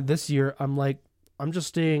then this year, I'm like, I'm just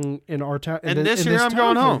staying in our town. And this year I'm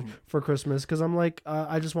going home for Christmas because I'm like,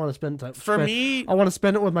 I just want to spend time. Me, I want to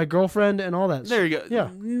spend it with my girlfriend and all that. There you go. Yeah.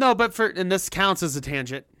 No, but and this counts as a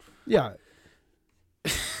tangent. Yeah.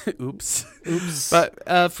 Oops.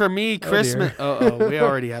 But for me, Christmas. We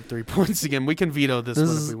already have 3 points again. We can veto this one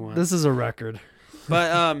if we want. This is a record.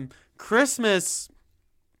 But Christmas.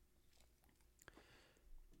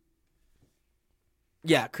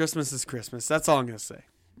 Yeah, Christmas is Christmas. That's all I'm gonna say.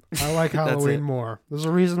 I like Halloween more. There's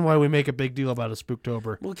a reason why we make a big deal about a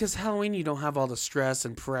Spooktober. Well, because Halloween, you don't have all the stress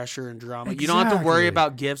and pressure and drama. Exactly. You don't have to worry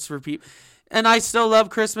about gifts for people. And I still love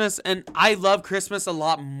Christmas, and I love Christmas a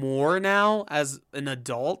lot more now as an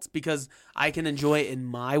adult because I can enjoy it in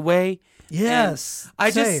my way. Yes,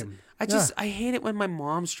 and I hate it when my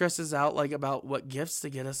mom stresses out like about what gifts to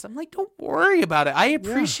get us. I'm like, don't worry about it. I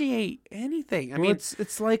appreciate anything. I mean,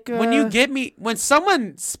 it's like when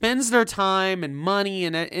someone spends their time and money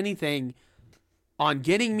and anything on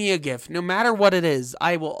getting me a gift, no matter what it is,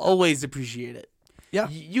 I will always appreciate it. Yeah,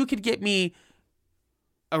 you could get me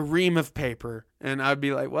a ream of paper, and I'd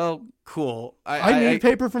be like, well, cool. I need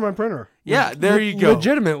paper for my printer. Yeah, there you go.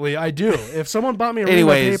 Legitimately, I do. If someone bought me a ream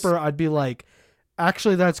of paper, I'd be like,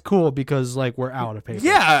 actually, that's cool because like we're out of paper.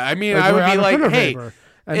 Yeah, I mean, like, I would be like, hey,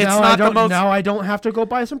 and now I don't have to go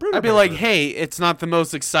buy some printer. I'd be like, hey, it's not the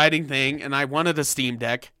most exciting thing, and I wanted a Steam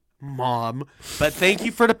Deck, Mom, but thank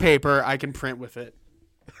you for the paper. I can print with it.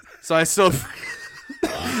 So I still,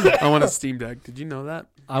 I want a Steam Deck. Did you know that?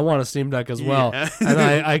 I want a Steam Deck as well, yeah. And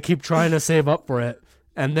I keep trying to save up for it,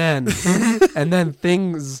 and then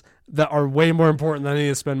things that are way more important than I need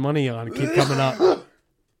to spend money on keep coming up.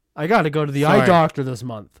 I got to go to the eye doctor this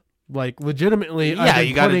month. Like, legitimately. Yeah,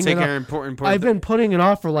 you got to take care of important I've been putting it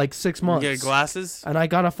off for like 6 months. You get glasses? And I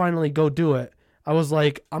got to finally go do it. I was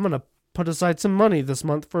like, I'm going to put aside some money this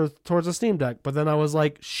month towards a Steam Deck. But then I was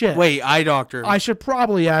like, shit. Wait, eye doctor. I should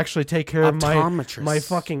probably actually take care of my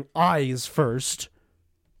fucking eyes first.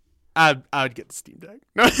 I would get the Steam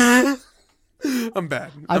Deck. I'm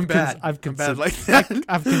bad. I'm bad. I've bad like that.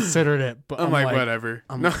 I've considered it, but I'm like whatever.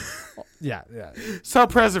 No. Yeah.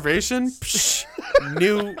 Self-preservation.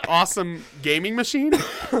 New awesome gaming machine.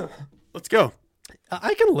 Let's go.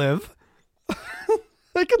 I can live.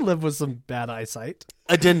 I can live with some bad eyesight.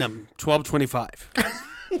 Addendum 1225.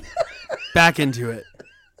 Back into it.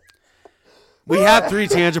 We have 3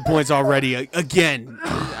 tangent points already. Again,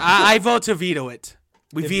 I vote to veto it.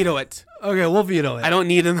 We veto it. Okay, we'll veto it. I don't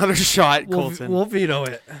need another shot, Colton. We'll veto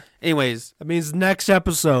it. Anyways. That means next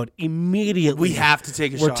episode, immediately. We have to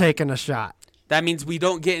take a shot. We're taking a shot. That means we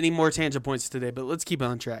don't get any more tangent points today, but let's keep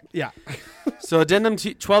on track. Yeah. So addendum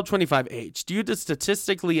 1225H. Due to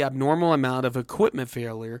statistically abnormal amount of equipment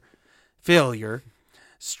failure,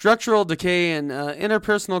 structural decay, and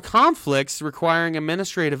interpersonal conflicts requiring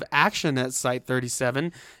administrative action at Site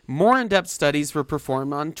 37, more in-depth studies were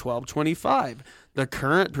performed on 1225. The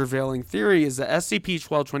current prevailing theory is that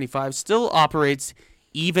SCP-1225 still operates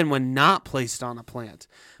even when not placed on a plant,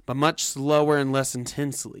 but much slower and less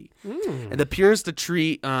intensely. It appears to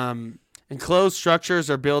treat enclosed structures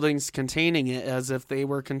or buildings containing it as if they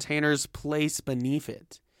were containers placed beneath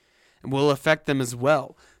it, and will affect them as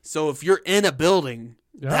well. So if you're in a building,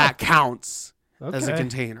 that counts as a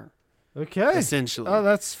container. Okay. Essentially. Oh,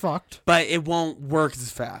 that's fucked. But it won't work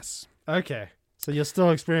as fast. Okay. So you'll still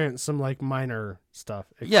experience some like minor stuff.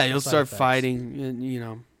 Yeah, you'll start fighting,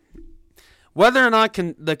 and, Whether or not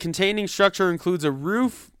the containing structure includes a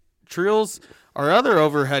roof, trills, or other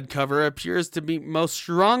overhead cover appears to be most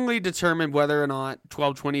strongly determined whether or not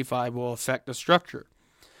 1225 will affect the structure.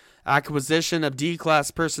 Acquisition of D-Class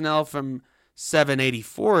personnel from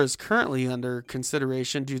 784 is currently under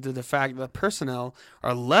consideration due to the fact that personnel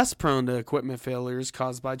are less prone to equipment failures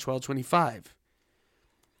caused by 1225.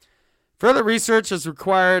 Further research is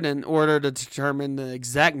required in order to determine the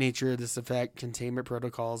exact nature of this effect. Containment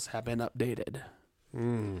protocols have been updated.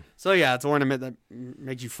 So yeah, it's an ornament that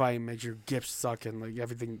makes you fight, makes your gifts suck, and like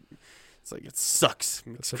everything. It's like it sucks.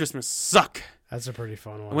 Makes Christmas suck. That's a pretty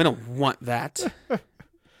fun one. And we don't want that.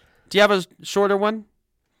 Do you have a shorter one?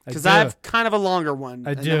 Because I have kind of a longer one.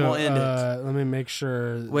 I do. Then we'll end it. Let me make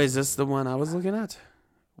sure. Wait, is this the one I was looking at?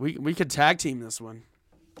 We could tag team this one.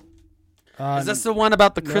 Is this the one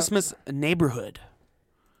about the Christmas neighborhood?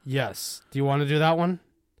 Yes. Do you want to do that one?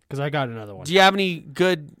 Because I got another one. Do you have any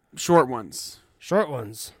good short ones? Short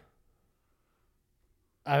ones.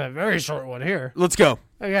 I have a very short one here. Let's go.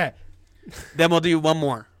 Okay. Then we'll do one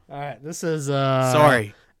more. All right. This is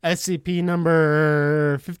sorry, SCP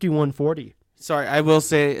number 5140. Sorry, I will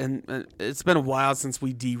say, and it's been a while since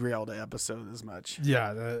we derailed an episode as much.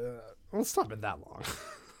 Yeah. Let's stop it that long.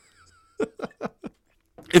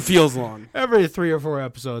 It feels long. Every 3 or 4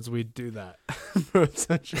 episodes, we do that.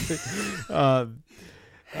 Essentially.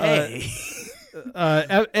 Hey.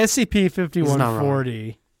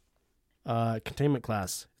 SCP-5140 containment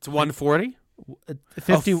class. It's 140?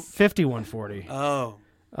 5140. Oh.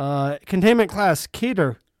 Containment class,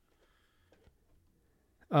 Keter.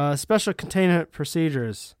 Special containment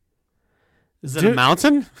procedures. Is it a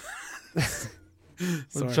mountain?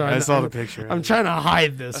 Sorry, I saw the picture. I'm trying to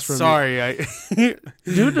hide this from sorry. you.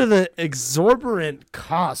 Due to the exorbitant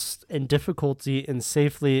cost and difficulty in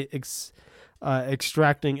safely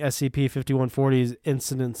extracting SCP-5140's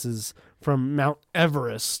incidences from Mount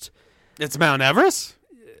Everest. It's Mount Everest?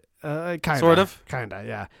 Kinda. Sort of? Kinda,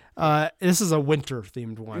 yeah. This is a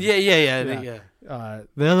winter-themed one. Yeah.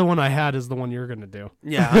 The other one I had is the one you're going to do.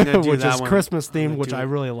 Yeah, I'm going to do which that is one. Christmas-themed, which I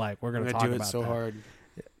really like. We're going to talk do about it so that. hard.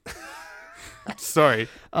 Sorry.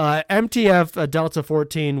 MTF Delta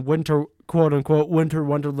 14 winter quote-unquote winter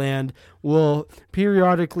wonderland will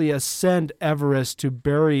periodically ascend Everest to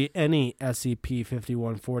bury any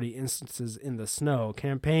SCP-5140 instances in the snow.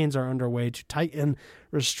 Campaigns are underway to tighten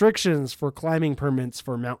restrictions for climbing permits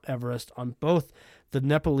for Mount Everest on both the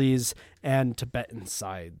Nepalese and Tibetan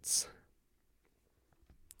sides.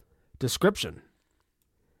 Description: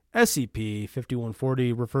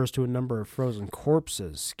 SCP-5140 refers to a number of frozen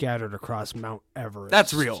corpses scattered across Mount Everest.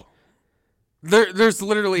 That's real. There's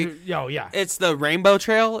literally... Oh, yeah. It's the Rainbow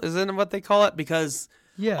Trail, isn't it what they call it? Because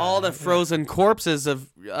all the frozen corpses of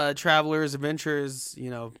travelers, adventurers,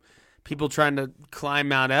 people trying to climb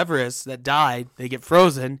Mount Everest that died, they get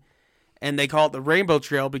frozen, and they call it the Rainbow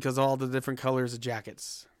Trail because of all the different colors of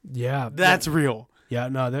jackets. Yeah. That's real. Yeah,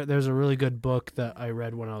 no, there's a really good book that I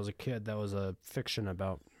read when I was a kid that was a fiction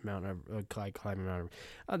about climbing Mount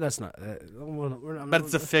Everest. That's not... but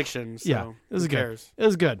it's a fiction, so yeah, it was who good. cares? It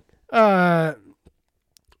was good.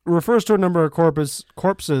 Refers to a number of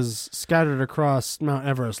corpses scattered across Mount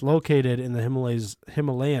Everest, located in the Himalayas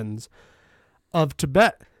of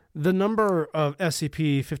Tibet. The number of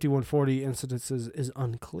SCP-5140 incidences is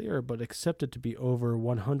unclear, but accepted to be over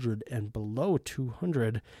 100 and below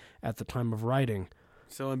 200 at the time of writing.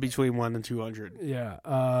 So in between 1 and 200. Yeah.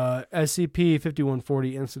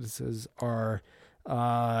 SCP-5140 incidences are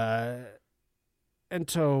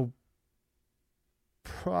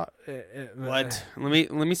What?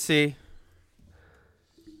 Let me see.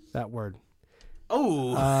 That word.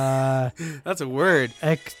 Oh, that's a word.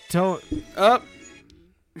 Ecto.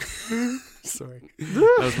 Sorry,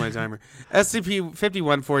 that was my timer.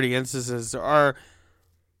 SCP-5140 instances are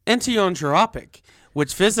enteotropic,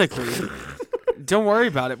 which physically, don't worry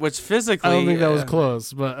about it. Which physically, I don't think that was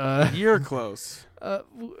close, but you're close.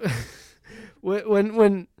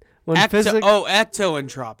 When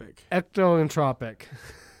ectoentropic. Ectoentropic.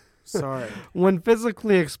 Sorry. When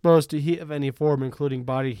physically exposed to heat of any form, including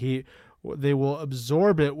body heat, they will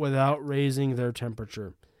absorb it without raising their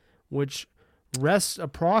temperature, which rests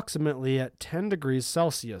approximately at 10 degrees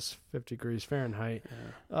Celsius, 50 degrees Fahrenheit.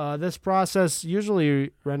 Yeah. This process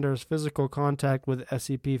usually renders physical contact with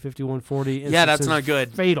SCP-5140 yeah, that's not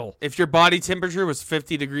good. Fatal. If your body temperature was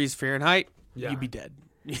 50 degrees Fahrenheit, you'd be dead.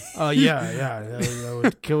 That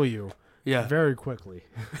would kill you. Yeah, very quickly.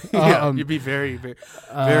 You'd be very, very,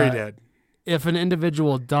 very dead. If an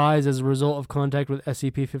individual dies as a result of contact with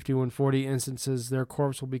SCP-5140 instances, their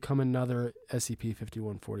corpse will become another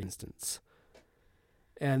SCP-5140 instance.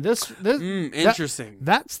 And this interesting.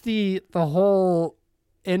 That's the whole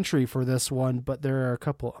entry for this one, but there are a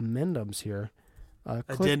couple addendums here.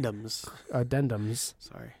 Addendums.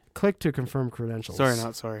 Sorry. Click to confirm credentials. Sorry,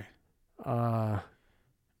 not sorry.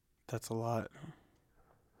 That's a lot.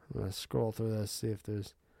 I'm going to scroll through this, see if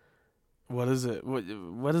there's... What is it?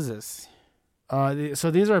 What is this?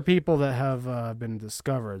 So these are people that have been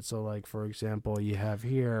discovered. So, like, for example, you have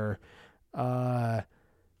here...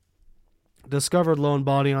 discovered lone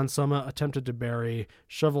body on summit, attempted to bury,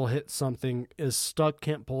 shovel hit something, is stuck,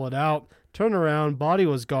 can't pull it out, turn around, body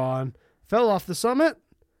was gone, fell off the summit?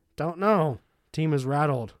 Don't know. Team is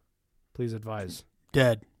rattled. Please advise.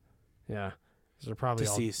 Dead. Yeah. These are probably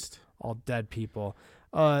deceased. All dead people.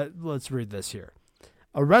 Let's read this here.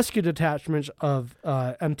 A rescue detachment of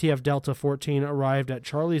MTF Delta 14 arrived at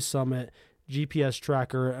Charlie's Summit GPS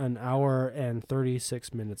tracker an hour and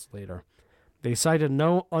 36 minutes later. They cited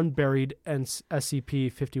no unburied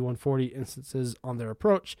SCP-5140 instances on their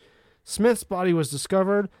approach. Smith's body was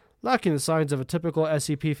discovered, lacking the signs of a typical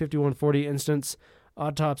SCP-5140 instance.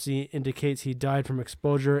 Autopsy indicates he died from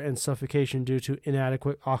exposure and suffocation due to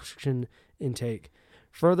inadequate oxygen intake.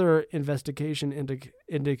 Further investigation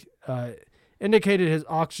indicated his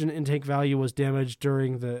oxygen intake value was damaged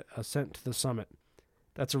during the ascent to the summit.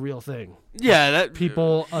 That's a real thing. Yeah, that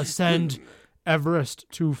People ascend Everest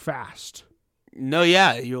too fast. No,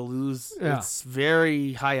 yeah, you'll lose. Yeah. It's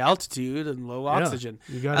very high altitude and low oxygen.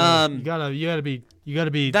 You gotta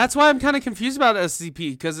be. That's why I'm kind of confused about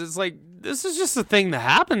SCP, because it's like this is just a thing that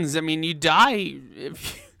happens. I mean, you die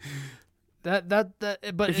if But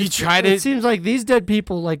if you try to. It seems like these dead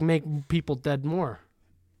people like make people dead more.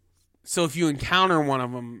 So if you encounter one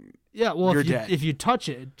of them, Yeah, well, you're dead. if you touch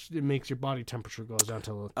it, it makes your body temperature goes down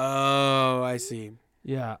to. Oh, I see.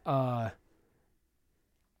 Yeah.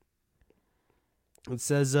 It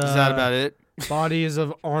says. Is that about it? Bodies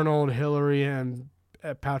of Arnold, Hillary, and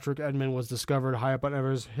Patrick Edmund was discovered high up on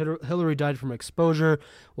Everest. Hillary died from exposure,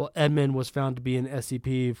 while Edmund was found to be an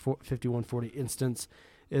SCP-5140 instance.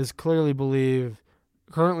 It is currently believed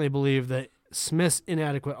that Smith's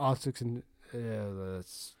inadequate oxygen.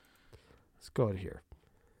 Let's go to here.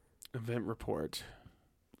 Event report.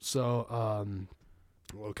 So,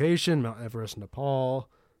 location: Mount Everest, Nepal.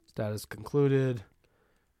 Status concluded.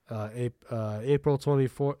 April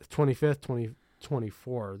 25th,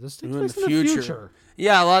 2024. This takes place in the future.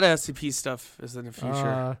 Yeah, a lot of SCP stuff is in the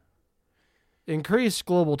future. Increased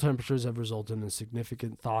global temperatures have resulted in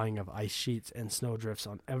significant thawing of ice sheets and snowdrifts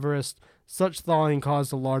on Everest. Such thawing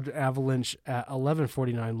caused a large avalanche at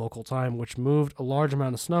 11:49 local time, which moved a large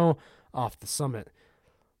amount of snow off the summit.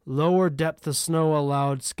 Lower depth of snow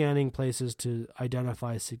allowed scanning places to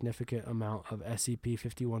identify a significant amount of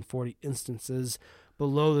SCP-5140 instances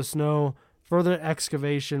below the snow. Further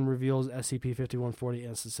excavation reveals SCP-5140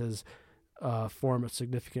 instances form a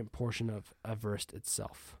significant portion of Everest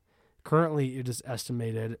itself. Currently, it is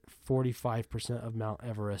estimated 45% of Mount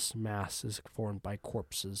Everest's mass is formed by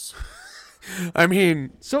corpses. I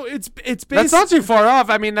mean, So it's that's not too far off.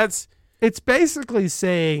 I mean, it's basically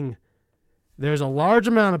saying there's a large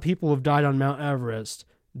amount of people who've died on Mount Everest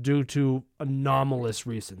due to anomalous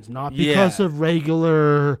reasons, not because of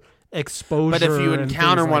regular exposure. But if you and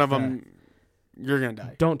encounter things one like of them, you're gonna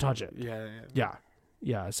die. don't touch it.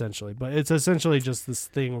 Yeah. Essentially. But it's essentially just this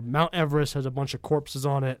thing where Mount Everest has a bunch of corpses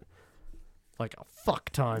on it, like a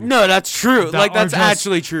fuck ton. No, that's true. that Like, are that's just-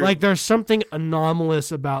 actually true. Like there's something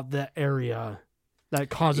anomalous about that area that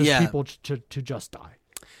causes Yeah. people to just die.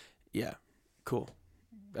 Yeah. Cool.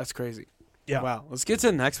 That's crazy. Yeah. Wow. Let's get to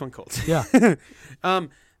the next one, Colt. Yeah.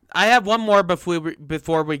 I have one more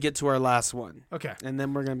before we get to our last one, Okay. and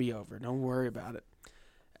then we're gonna be over. Don't worry about it.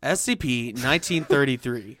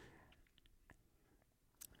 SCP-1933.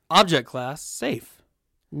 Object class safe.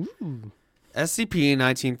 Ooh.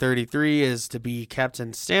 SCP-1933 is to be kept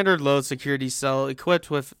in standard low security cell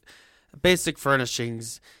equipped with basic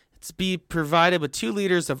furnishings. It's to be provided with 2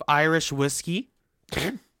 liters of Irish whiskey,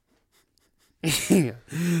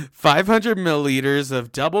 500 milliliters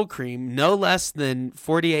of double cream, no less than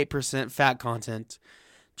 48% fat content,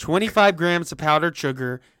 25 grams of powdered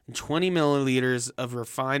sugar, and 20 milliliters of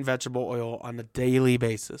refined vegetable oil on a daily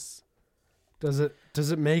basis. Does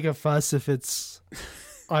it make a fuss if it's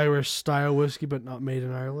Irish style whiskey but not made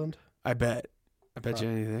in Ireland? I bet you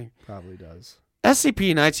anything. Probably does.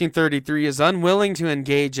 SCP-1933 is unwilling to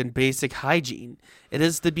engage in basic hygiene. It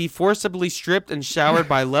is to be forcibly stripped and showered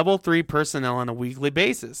by Level 3 personnel on a weekly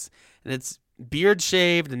basis, and it's beard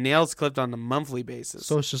shaved and nails clipped on a monthly basis.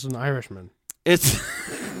 So it's just an Irishman. It's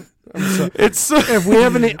If we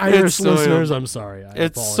have any Irish soiled. listeners, I'm sorry.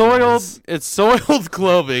 It's soiled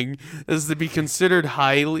clothing is to be considered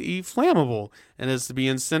highly flammable and is to be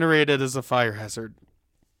incinerated as a fire hazard.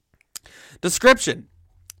 Description: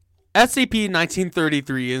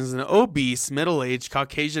 SCP-1933 is an obese, middle-aged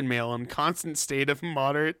Caucasian male in constant state of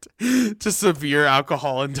moderate to severe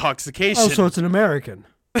alcohol intoxication. Oh, so it's an American.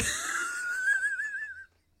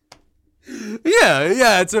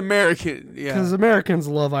 Yeah, it's American. Yeah. Because Americans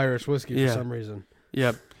love Irish whiskey Yeah. for some reason.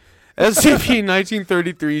 Yep.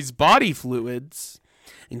 SCP-1933's body fluids,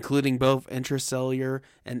 including both intracellular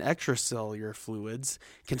and extracellular fluids,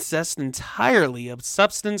 consist entirely of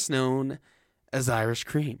substance known as Irish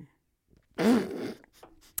cream.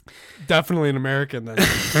 Definitely an American then.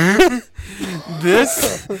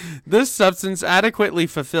 This substance adequately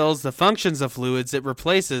fulfills the functions of fluids it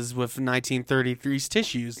replaces with 1933's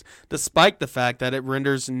tissues, despite the fact that it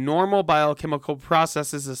renders normal biochemical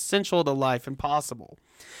processes essential to life impossible.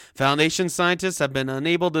 Foundation scientists have been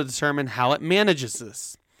unable to determine how it manages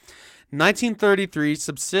this. 1933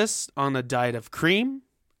 subsists on a diet of cream,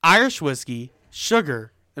 Irish whiskey,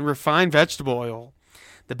 sugar, and refined vegetable oil.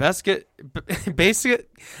 The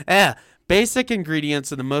basic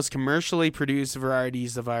ingredients of the most commercially produced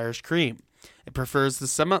varieties of Irish cream. It prefers to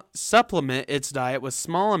supplement its diet with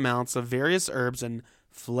small amounts of various herbs and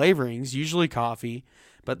flavorings, usually coffee,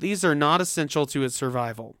 but these are not essential to its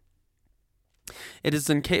survival. It is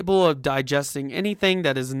incapable of digesting anything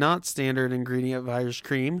that is not standard ingredient of Irish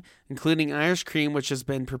cream, including Irish cream which has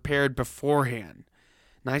been prepared beforehand.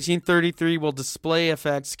 1933 will display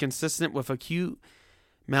effects consistent with acute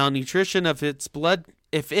malnutrition if its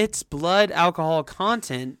blood alcohol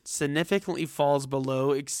content significantly falls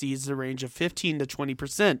below exceeds the range of 15 to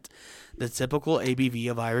 20%, the typical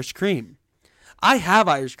ABV of Irish cream. I have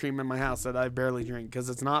Irish cream in my house that I barely drink because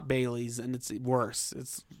it's not Bailey's and it's worse.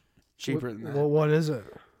 It's cheaper than that. Well, what is it?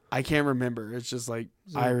 I can't remember. It's just like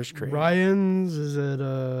Irish cream. Ryan's? Is it,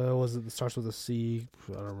 it starts with a C?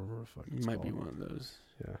 I don't remember what the fuck it's Might called. be one of those.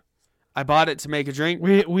 Yeah. I bought it to make a drink.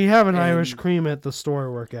 We have an Irish cream at the store I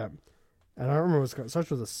work at. And I don't remember what it's called. It starts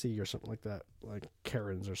with a C or something like that. Like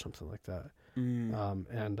Karen's or something like that.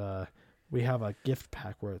 We have a gift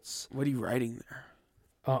pack where it's... What are you writing there?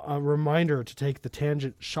 a reminder to take the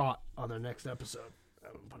tangent shot on the next episode.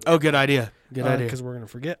 Oh, good idea. Good idea. Because we're going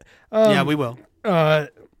to forget. Yeah, we will.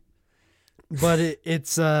 But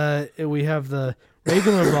we have the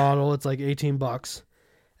regular bottle. It's like $18.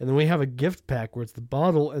 And then we have a gift pack where it's the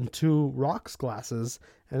bottle and 2 rocks glasses.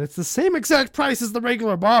 And it's the same exact price as the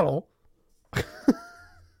regular bottle.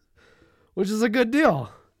 Which is a good deal.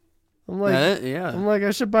 I'm like, I'm like,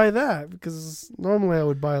 I should buy that because normally I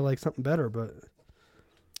would buy like something better, but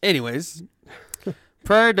anyways,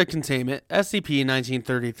 prior to containment,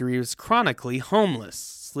 SCP-1933 was chronically homeless,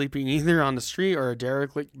 sleeping either on the street or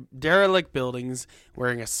derelict buildings,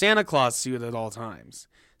 wearing a Santa Claus suit at all times,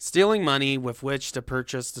 stealing money with which to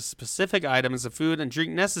purchase the specific items of food and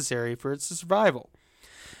drink necessary for its survival,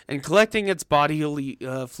 and collecting its bodily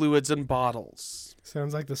fluids in bottles.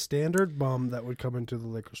 Sounds like the standard bum that would come into the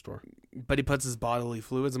liquor store. But he puts his bodily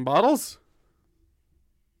fluids in bottles?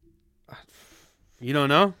 You don't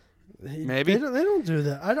know? Maybe? They don't do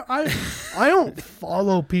that. I don't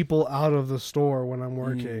follow people out of the store when I'm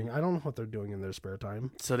working. I don't know what they're doing in their spare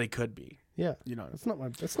time. So they could be. Yeah. You know. It's not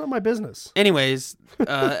my business. Anyways,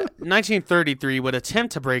 1933 would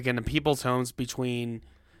attempt to break into people's homes between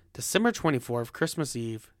December 24th, Christmas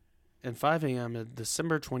Eve, and 5 a.m. on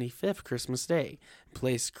December 25th, Christmas Day.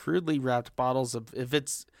 Place crudely wrapped bottles of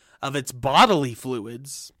its bodily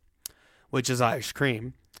fluids, which is Irish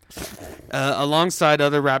cream, alongside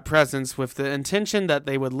other wrapped presents with the intention that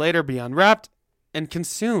they would later be unwrapped and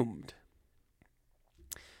consumed.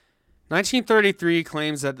 1933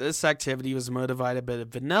 claims that this activity was motivated by a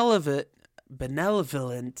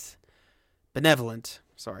benevolent,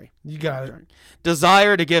 You got it.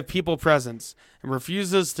 desire to give people presents, and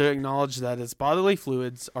refuses to acknowledge that its bodily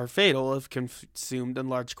fluids are fatal if consumed in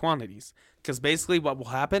large quantities. Because basically what will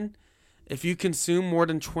happen, if you consume more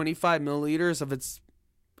than 25 milliliters of its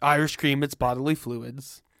Irish cream, its bodily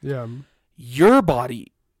fluids, your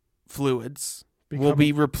body fluids will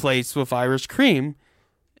be replaced with Irish cream,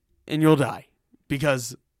 and you'll die.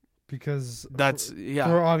 Because that's,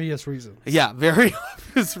 for obvious reasons. Yeah, very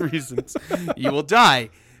obvious reasons. You will die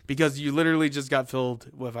because you literally just got filled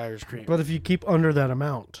with Irish cream. But if you keep under that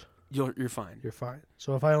amount, you're fine. You're fine.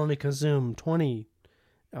 So if I only consume 20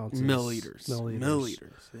 ounces, milliliters,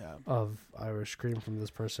 of Irish cream from this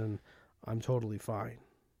person, I'm totally fine.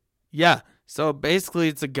 Yeah. So basically,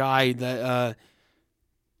 it's a guy that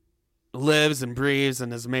lives and breathes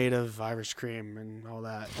and is made of Irish cream and all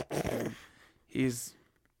that. And he's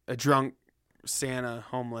a drunk Santa,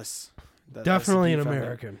 homeless. Definitely an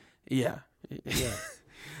American. Yeah.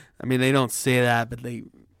 I mean, they don't say that, but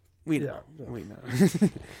we know.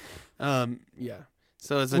 Yeah.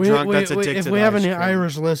 So it's a drunk that's addicted. If we have any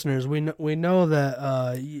Irish listeners, we know that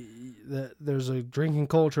that there's a drinking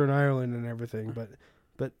culture in Ireland and everything, but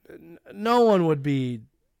no one would be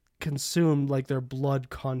consumed like their blood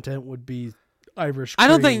content would be Irish cream. I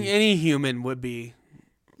don't think any human would be.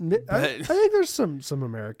 I think there's some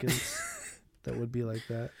Americans that would be like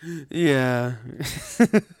that. Yeah.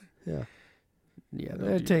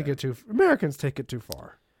 Americans take it too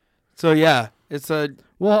far. So yeah, it's a.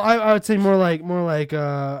 Well, I would say more like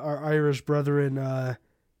our Irish brethren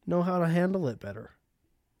know how to handle it better.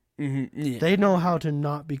 Mm-hmm, yeah. They know how to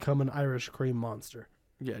not become an Irish cream monster.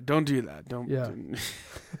 Yeah, don't do that. Don't. Yeah.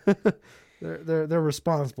 They're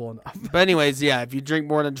responsible enough. But anyways, yeah, if you drink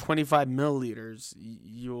more than 25 milliliters,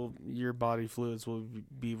 your body fluids will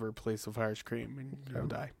be replaced with Irish cream and you'll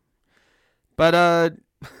die. But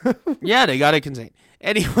yeah, they got it contained.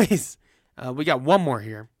 Anyways, we got one more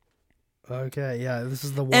here. Okay, yeah, this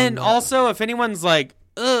is the one. And also, if anyone's like,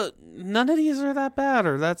 none of these are that bad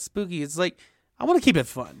or that spooky, it's like, I want to keep it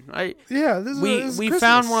fun. We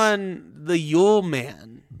found one, the Yule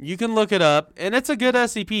Man. You can look it up, and it's a good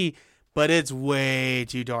SCP, but it's way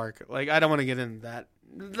too dark. Like, I don't want to get into that.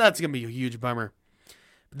 That's going to be a huge bummer.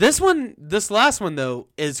 This last one, though,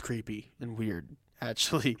 is creepy and weird,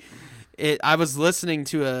 actually. I was listening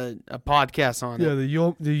to a podcast on it. Yeah,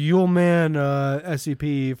 the Yule Man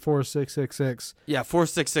SCP-4666. Yeah,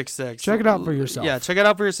 4666. Check it out for yourself. Yeah, check it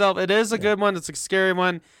out for yourself. It is a good one. It's a scary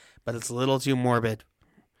one, but it's a little too morbid.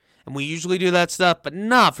 And we usually do that stuff, but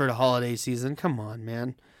not for the holiday season. Come on,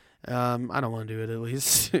 man. I don't want to do it, at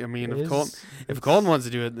least. I mean, if Colton wants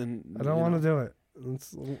to do it, then I don't want to do it.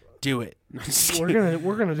 Do it.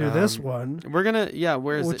 We're gonna do this one. We're gonna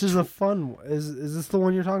where is it? Which is a fun one. Is this the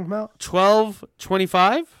one you're talking about?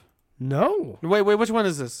 1225? No. Wait, which one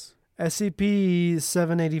is this?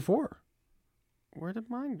 SCP-784. Where did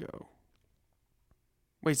mine go?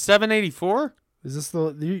 Wait, 784? Is this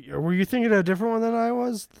were you thinking of a different one than I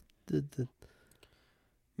was?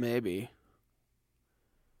 Maybe.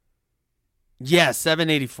 Yeah,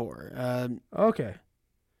 784. Okay.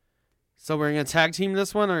 So we're going to tag team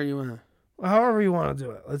this one, or you want to? However you want to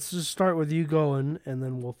do it. Let's just start with you going, and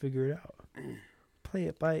then we'll figure it out. Play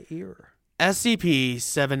it by ear.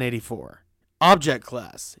 SCP-784. Object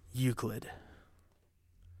Class, Euclid.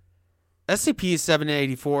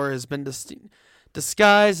 SCP-784 has been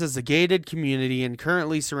disguised as a gated community and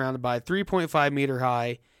currently surrounded by a 3.5 meter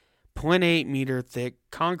high, 0.8 meter thick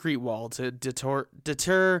concrete wall to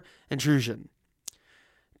deter intrusion.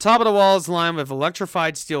 Top of the wall is lined with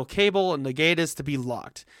electrified steel cable, and the gate is to be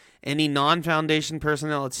locked. Any non-Foundation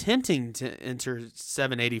personnel attempting to enter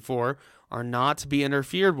 784 are not to be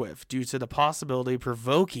interfered with due to the possibility of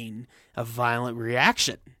provoking a violent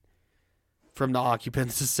reaction from the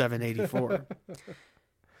occupants of 784.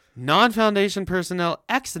 Non-Foundation personnel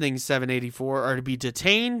exiting 784 are to be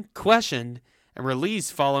detained, questioned, and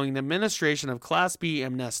released following the administration of Class B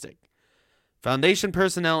amnestic. Foundation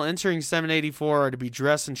personnel entering 784 are to be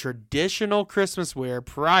dressed in traditional Christmas wear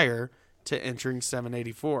prior to entering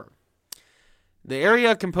 784. The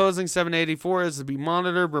area composing 784 is to be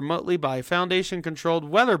monitored remotely by a Foundation-controlled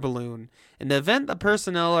weather balloon. In the event the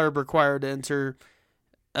personnel are required to enter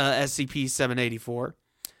SCP-784,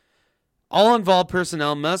 all involved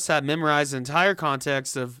personnel must have memorized the entire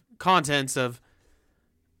contents of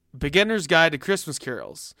Beginner's Guide to Christmas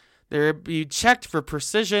Carols. They will be checked for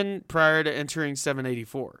precision prior to entering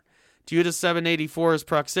 784. Due to 784's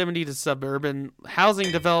proximity to suburban housing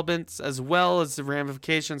developments, as well as the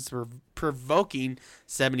ramifications for provoking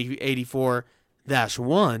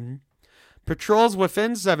 784-1, patrols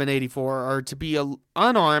within 784 are to be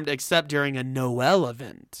unarmed except during a Noel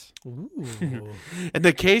event. Ooh. In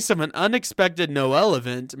the case of an unexpected Noel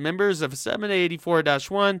event, members of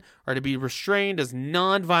 784-1 are to be restrained as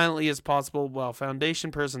non-violently as possible while Foundation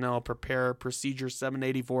personnel prepare Procedure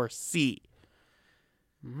 784-C.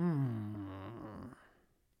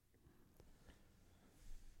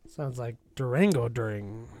 Sounds like Durango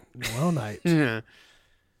during Noel night. Yeah.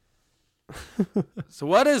 So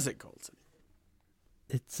what is it, Colton?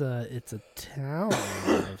 It's a town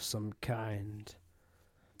of some kind.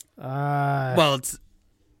 Well, it's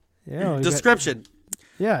description.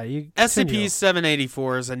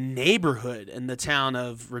 SCP-784 is a neighborhood in the town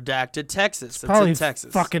of Redacted, Texas. It's probably in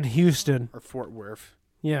Texas. Fucking Houston. Or Fort Worth.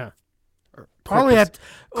 Yeah. Or Probably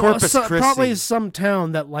Corpus Christi. Probably some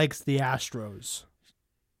town that likes the Astros.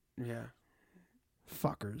 Yeah.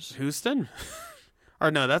 Fuckers. Houston?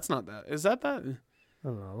 Or no, that's not that. Is that that? I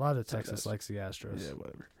don't know. A lot of Texas likes the Astros. Yeah,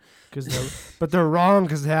 whatever. But they're wrong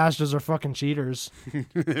because the Astros are fucking cheaters.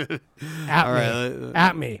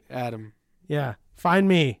 At me. Adam. Yeah. Find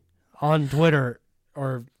me on Twitter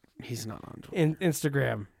or he's not on Twitter.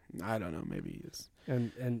 Instagram. I don't know. Maybe he is.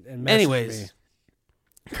 And anyways, me.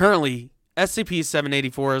 Currently,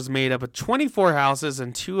 SCP-784 is made up of 24 houses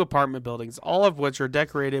and 2 apartment buildings, all of which are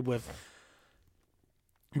decorated with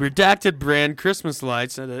Redacted brand Christmas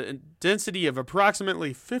lights at a density of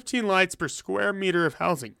approximately 15 lights per square meter of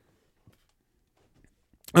housing.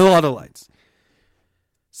 A lot of lights.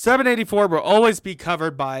 784 will always be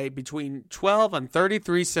covered by between 12 and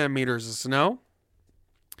 33 centimeters of snow,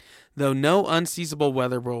 though no unseasonable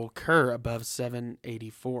weather will occur above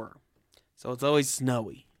 784. So it's always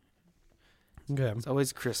snowy. Okay. It's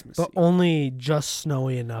always Christmassy. But only just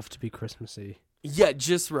snowy enough to be Christmassy. Yeah,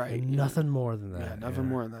 just right. And nothing more than that. Yeah, nothing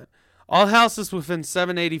more than that. All houses within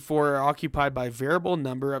 784 are occupied by a variable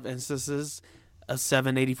number of instances of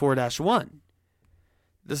 784-1.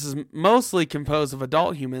 This is mostly composed of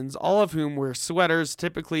adult humans, all of whom wear sweaters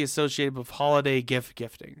typically associated with holiday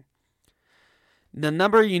gifting. The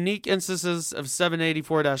number of unique instances of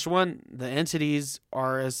 784-1, the entities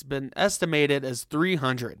has been estimated as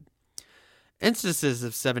 300. Instances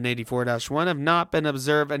of 784-1 have not been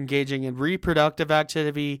observed engaging in reproductive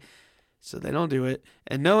activity, so they don't do it.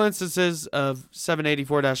 And no instances of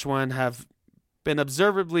 784-1 have been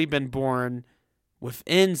observably been born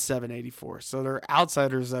within 784. So they're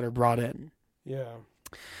outsiders that are brought in. Yeah.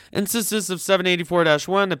 Instances of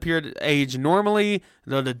 784-1 appear to age normally,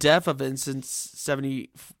 though the death of instance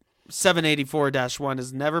 784-1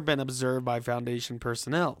 has never been observed by Foundation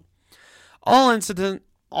personnel. All instances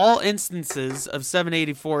of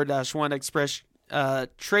 784-1 express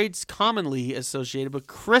traits commonly associated with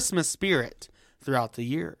Christmas spirit throughout the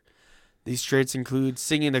year. These traits include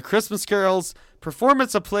singing the Christmas carols,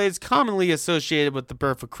 performance of plays commonly associated with the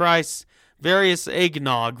birth of Christ, various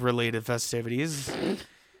eggnog-related festivities.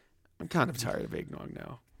 I'm kind of tired of eggnog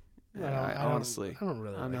now. Honestly,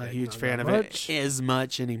 I'm not a huge fan of it as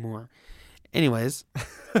much anymore. Anyways,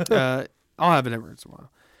 I'll have it every once in a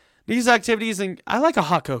while. These activities, and I like a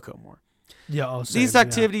hot cocoa more. Yeah, these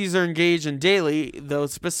activities are engaged in daily, though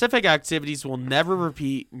specific activities will never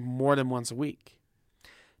repeat more than once a week.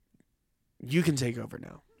 You can take over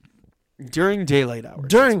now. During daylight hours.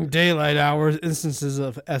 During daylight hours, instances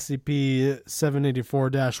of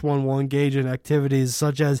SCP-784-1 will engage in activities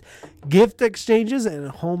such as gift exchanges and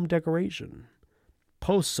home decoration.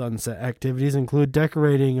 Post-sunset activities include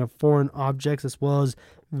decorating of foreign objects as well as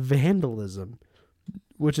vandalism,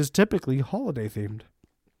 which is typically holiday-themed.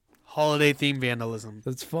 Holiday-themed vandalism.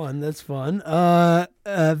 That's fun. A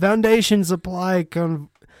Foundation supply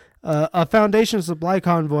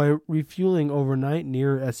convoy refueling overnight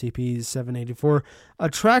near SCP-784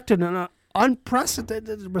 attracted an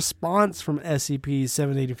unprecedented response from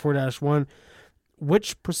SCP-784-1,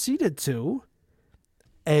 which proceeded to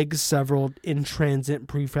egg several in-transit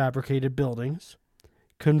prefabricated buildings,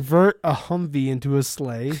 convert a Humvee into a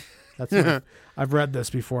sleigh. I've read this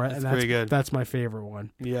before, and that's pretty good. That's my favorite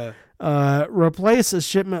one. Yeah. Replace a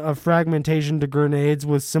shipment of fragmentation to grenades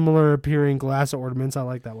with similar appearing glass ornaments. I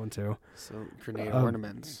like that one too. So grenade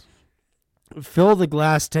ornaments. Fill the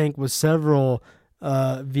glass tank with several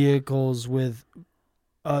vehicles with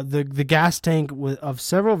the gas tank of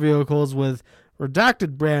several vehicles with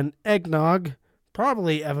redacted brand eggnog,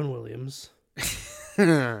 probably Evan Williams,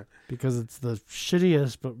 because it's the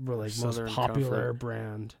shittiest but most popular Comfort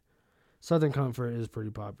brand. Southern Comfort is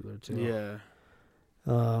pretty popular too. Yeah.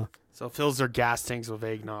 So it fills their gas tanks with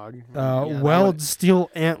eggnog. Weld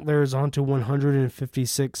steel antlers onto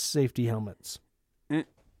 156 safety helmets. Mm.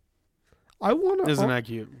 Isn't that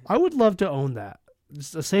cute? I would love to own that.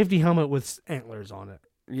 Just a safety helmet with antlers on it.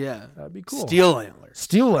 Yeah. That'd be cool. Steel antlers.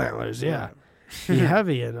 Steel antlers, yeah. Be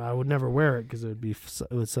heavy, and I would never wear it because it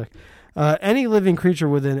would suck. Any living creature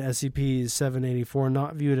within SCP-784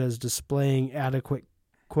 not viewed as displaying adequate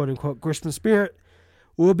quote-unquote Christmas spirit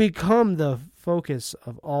will become the focus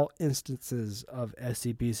of all instances of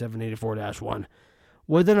SCP-784-1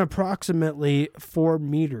 within approximately 4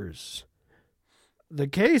 meters. In the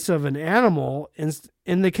case of an animal, instances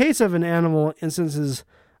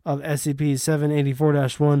of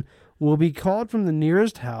SCP-784-1 will be called from the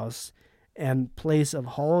nearest house and place of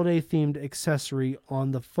holiday-themed accessory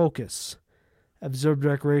on the focus. Observed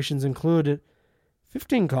decorations included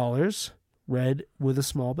 15 collars, red with a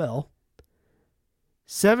small bell,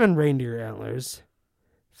 7 reindeer antlers,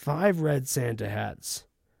 5 red Santa hats,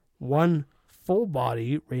 1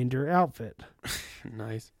 full-body reindeer outfit.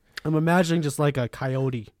 Nice. I'm imagining just like a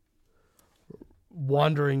coyote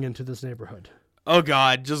wandering into this neighborhood. Oh,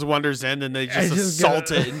 God. Just wanders in and they just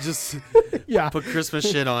assault it and just put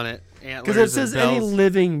Christmas shit on it. Because it says any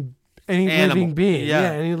living being.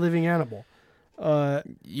 Yeah, any living animal.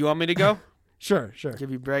 You want me to go? Sure.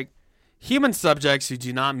 Give you a break. Human subjects who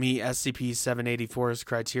do not meet SCP-784's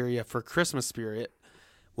criteria for Christmas spirit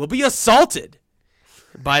will be assaulted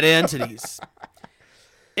by the entities,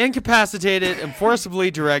 incapacitated, and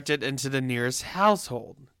forcibly directed into the nearest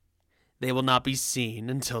household. They will not be seen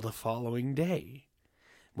until the following day,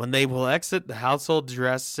 when they will exit the household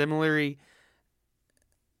dressed similarly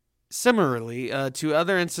to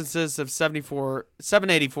other instances of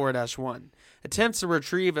 784-1. Attempts to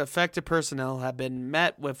retrieve affected personnel have been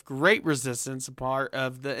met with great resistance on part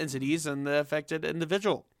of the entities and the affected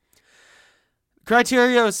individual.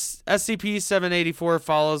 Criteria SCP-784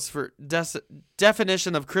 follows for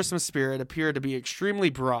definition of Christmas spirit appear to be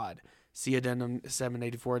extremely broad. See Addendum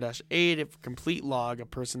 784-8 if complete log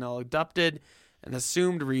of personnel abducted and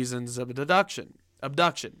assumed reasons of abduction.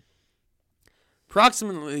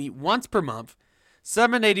 Approximately once per month,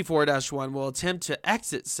 784-1 will attempt to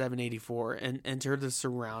exit 784 and enter the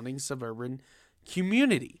surrounding suburban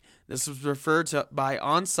community. This was referred to by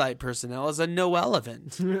on-site personnel as a Noel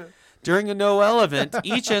event. During a Noel event,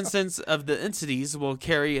 each instance of the entities will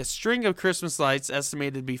carry a string of Christmas lights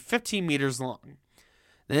estimated to be 15 meters long.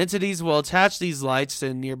 The entities will attach these lights to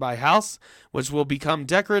a nearby house, which will become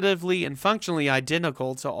decoratively and functionally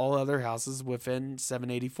identical to all other houses within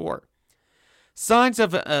 784. Signs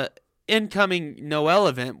of an incoming Noel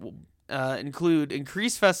event will include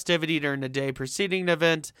increased festivity during the day preceding the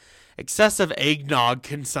event, excessive eggnog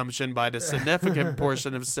consumption by the significant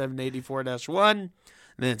portion of 784-1,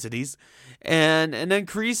 the entities, and an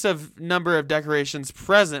increase of number of decorations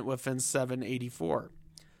present within 784.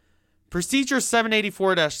 Procedure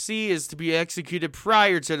 784-C is to be executed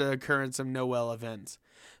prior to the occurrence of Noel events.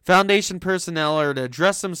 Foundation personnel are to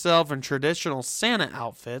dress themselves in traditional Santa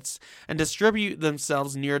outfits and distribute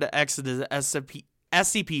themselves near the exit of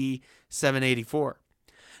SCP-784.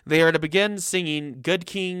 They are to begin singing Good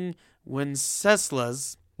King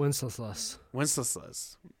Wenceslas. I've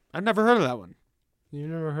never heard of that one. You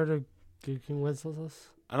never heard of Good King Wenceslas?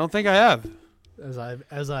 I don't think I have. As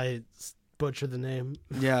I butcher the name.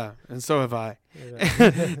 Yeah, and so have I.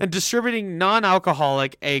 And distributing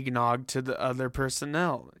non-alcoholic eggnog to the other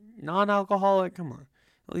personnel. Non-alcoholic? Come on.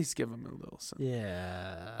 At least give them a little something.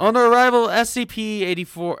 Yeah. On arrival,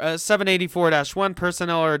 SCP-784-1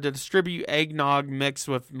 personnel are to distribute eggnog mixed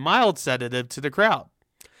with mild sedative to the crowd.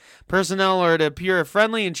 Personnel are to appear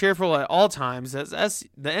friendly and cheerful at all times, as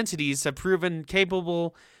the entities have proven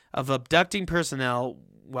capable of abducting personnel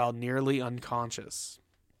while nearly unconscious.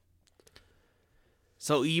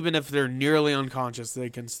 So even if they're nearly unconscious, they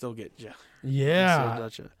can still get you. Yeah.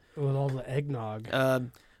 With all the eggnog.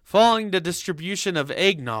 Following the distribution of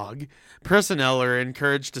eggnog, personnel are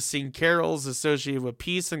encouraged to sing carols associated with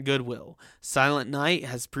peace and goodwill. Silent Night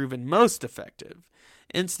has proven most effective.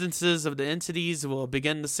 Instances of the entities will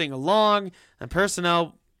begin to sing along, and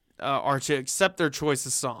personnel are to accept their choice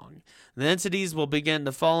of song. The entities will begin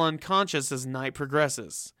to fall unconscious as night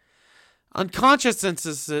progresses. Unconscious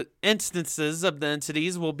instances of the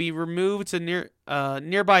entities will be removed to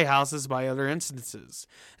nearby houses by other instances,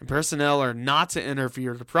 and personnel are not to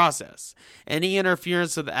interfere with the process. Any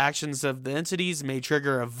interference with the actions of the entities may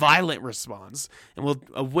trigger a violent response and will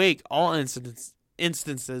awake all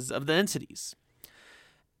instances of the entities.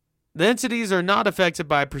 The entities are not affected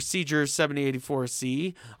by Procedure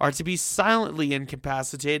 784-C, are to be silently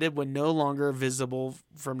incapacitated when no longer visible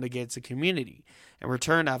from the gates of community, and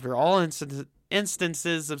return after all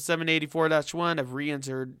instances of 784-1 have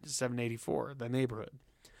re-entered 784, the neighborhood.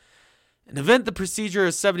 In the event the procedure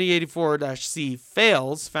of 784-C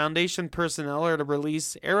fails, Foundation personnel are to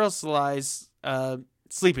release aerosolized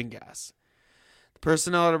sleeping gas. The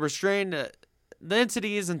personnel are to restrain the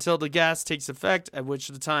entities until the gas takes effect, at which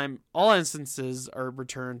time all instances are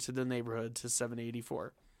returned to the neighborhood to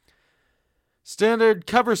 784. Standard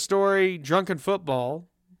cover story, Drunken Football,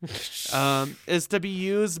 is to be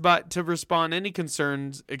used to respond any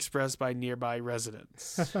concerns expressed by nearby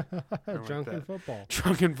residents. Drunken Football.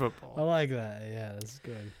 Drunken Football. I like that. Yeah, that's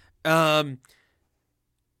good.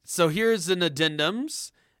 So here's an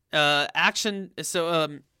addendums. Action.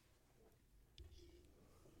 So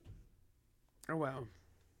oh wow.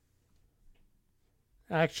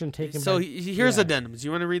 Action taken. So here's addendums. You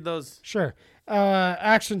want to read those? Sure.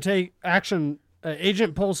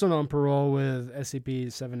 Agent Polson on parole with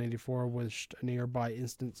SCP-784 wished a nearby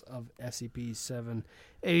instance of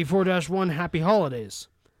SCP-784-1 Happy Holidays.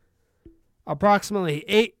 Approximately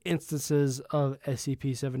 8 instances of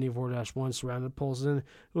SCP-784-1 surrounded Polson,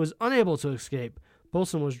 who was unable to escape.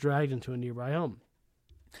 Polson was dragged into a nearby home.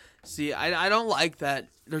 See, I don't like that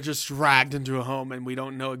they're just dragged into a home and we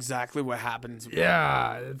don't know exactly what happens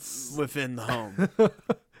it's within the home.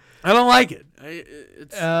 I don't like it.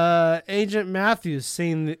 Agent Matthews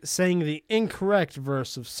sang the incorrect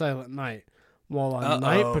verse of Silent Night while on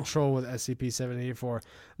night patrol with SCP-784.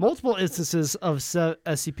 Multiple instances of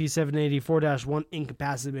SCP-784-1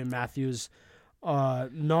 incapacitated Matthews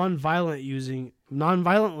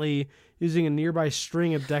non-violently using a nearby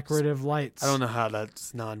string of decorative lights. I don't know how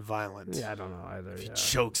that's non-violent. Yeah, I don't know either. You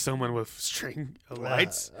choke someone with string of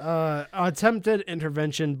lights. Attempted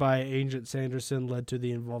intervention by Agent Sanderson led to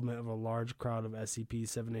the involvement of a large crowd of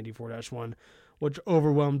SCP-784-1, which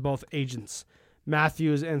overwhelmed both agents.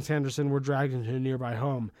 Matthews and Sanderson were dragged into a nearby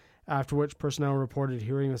home, after which personnel reported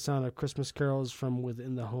hearing the sound of Christmas carols from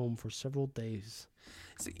within the home for several days.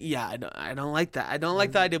 Yeah, I don't like that. I don't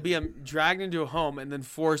like the idea of being dragged into a home and then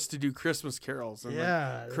forced to do Christmas carols and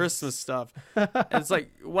Christmas stuff. And it's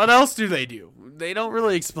like, what else do they do? They don't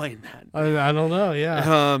really explain that. I don't know,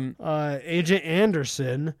 yeah. Agent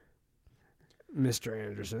Anderson, Mr.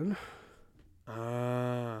 Anderson,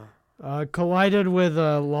 collided with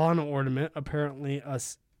a lawn ornament, apparently a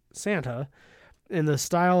Santa in the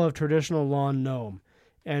style of traditional lawn gnome.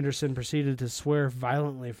 Anderson proceeded to swear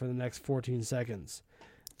violently for the next 14 seconds.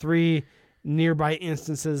 3 nearby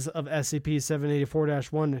instances of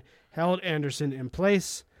SCP-784-1 held Anderson in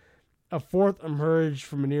place. A 4th emerged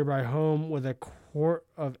from a nearby home with a quart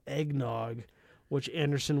of eggnog, which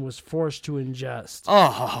Anderson was forced to ingest.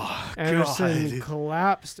 Oh, Anderson God.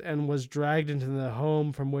 collapsed and was dragged into the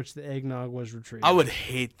home from which the eggnog was retrieved. I would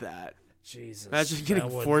hate that. Jesus. Imagine getting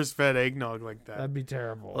force-fed eggnog like that. That'd be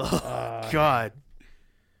terrible. Oh, God.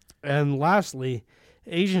 And lastly,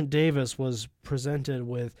 Agent Davis was presented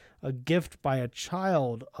with a gift by a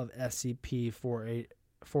child of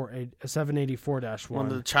SCP-784-1. One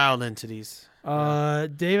of the child entities.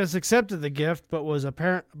 Davis accepted the gift, but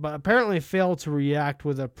apparently failed to react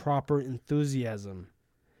with a proper enthusiasm.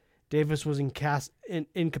 Davis was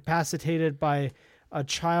incapacitated by a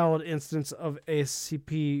child instance of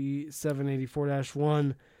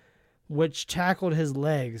SCP-784-1, which tackled his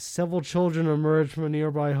legs. Several children emerged from a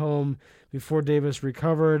nearby home before Davis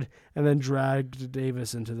recovered, and then dragged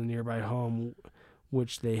Davis into the nearby home,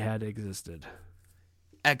 which they had exited.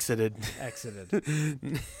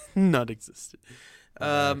 Not existed.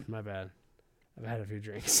 My bad. I've had a few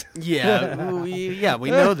drinks. Yeah, we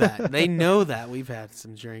know that. They know that we've had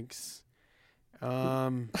some drinks.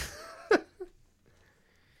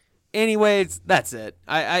 Anyways, that's it.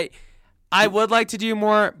 I would like to do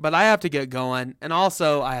more, but I have to get going, and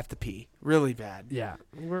also I have to pee really bad. Yeah.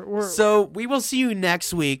 So we will see you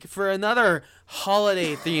next week for another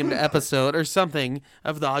holiday-themed episode or something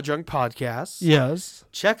of the Odd Drunk Podcast. Yes.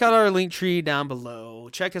 Check out our link tree down below.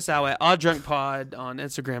 Check us out at OddDrunkPod on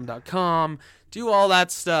Instagram.com. Do all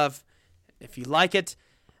that stuff. If you like it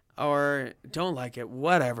or don't like it,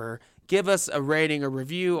 whatever, give us a rating or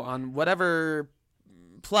review on whatever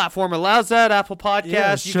platform allows that. Apple Podcasts.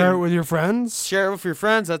 Yeah, share it with your friends. Share it with your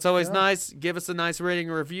friends. That's always nice. Give us a nice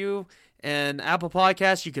rating or review. And Apple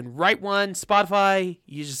Podcasts, you can write one. Spotify,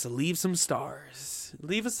 you just leave some stars.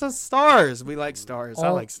 Leave us some stars. We like stars. I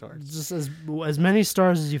like stars. Just as many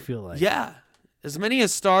stars as you feel like. Yeah. As many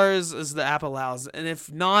as stars as the app allows. And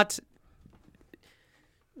if not,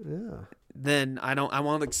 then I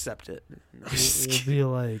won't accept it. You'll be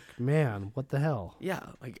like, man, what the hell? Yeah,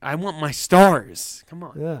 like I want my stars. Come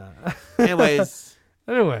on. Yeah. Anyways,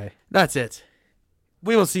 that's it.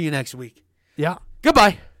 We will see you next week. Yeah.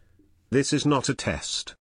 Goodbye. This is not a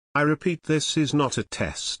test. I repeat, this is not a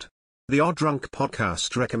test. The Odd Drunk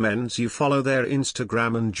Podcast recommends you follow their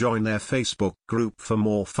Instagram and join their Facebook group for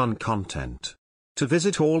more fun content. To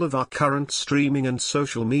visit all of our current streaming and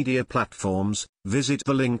social media platforms, visit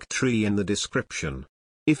the link tree in the description.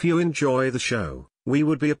 If you enjoy the show, we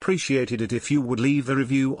would be appreciated if you would leave a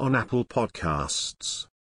review on Apple Podcasts.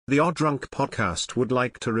 The Odd Drunk Podcast would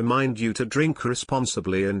like to remind you to drink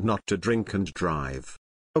responsibly and not to drink and drive.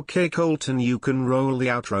 Okay, Colton, you can roll the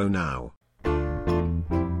outro now.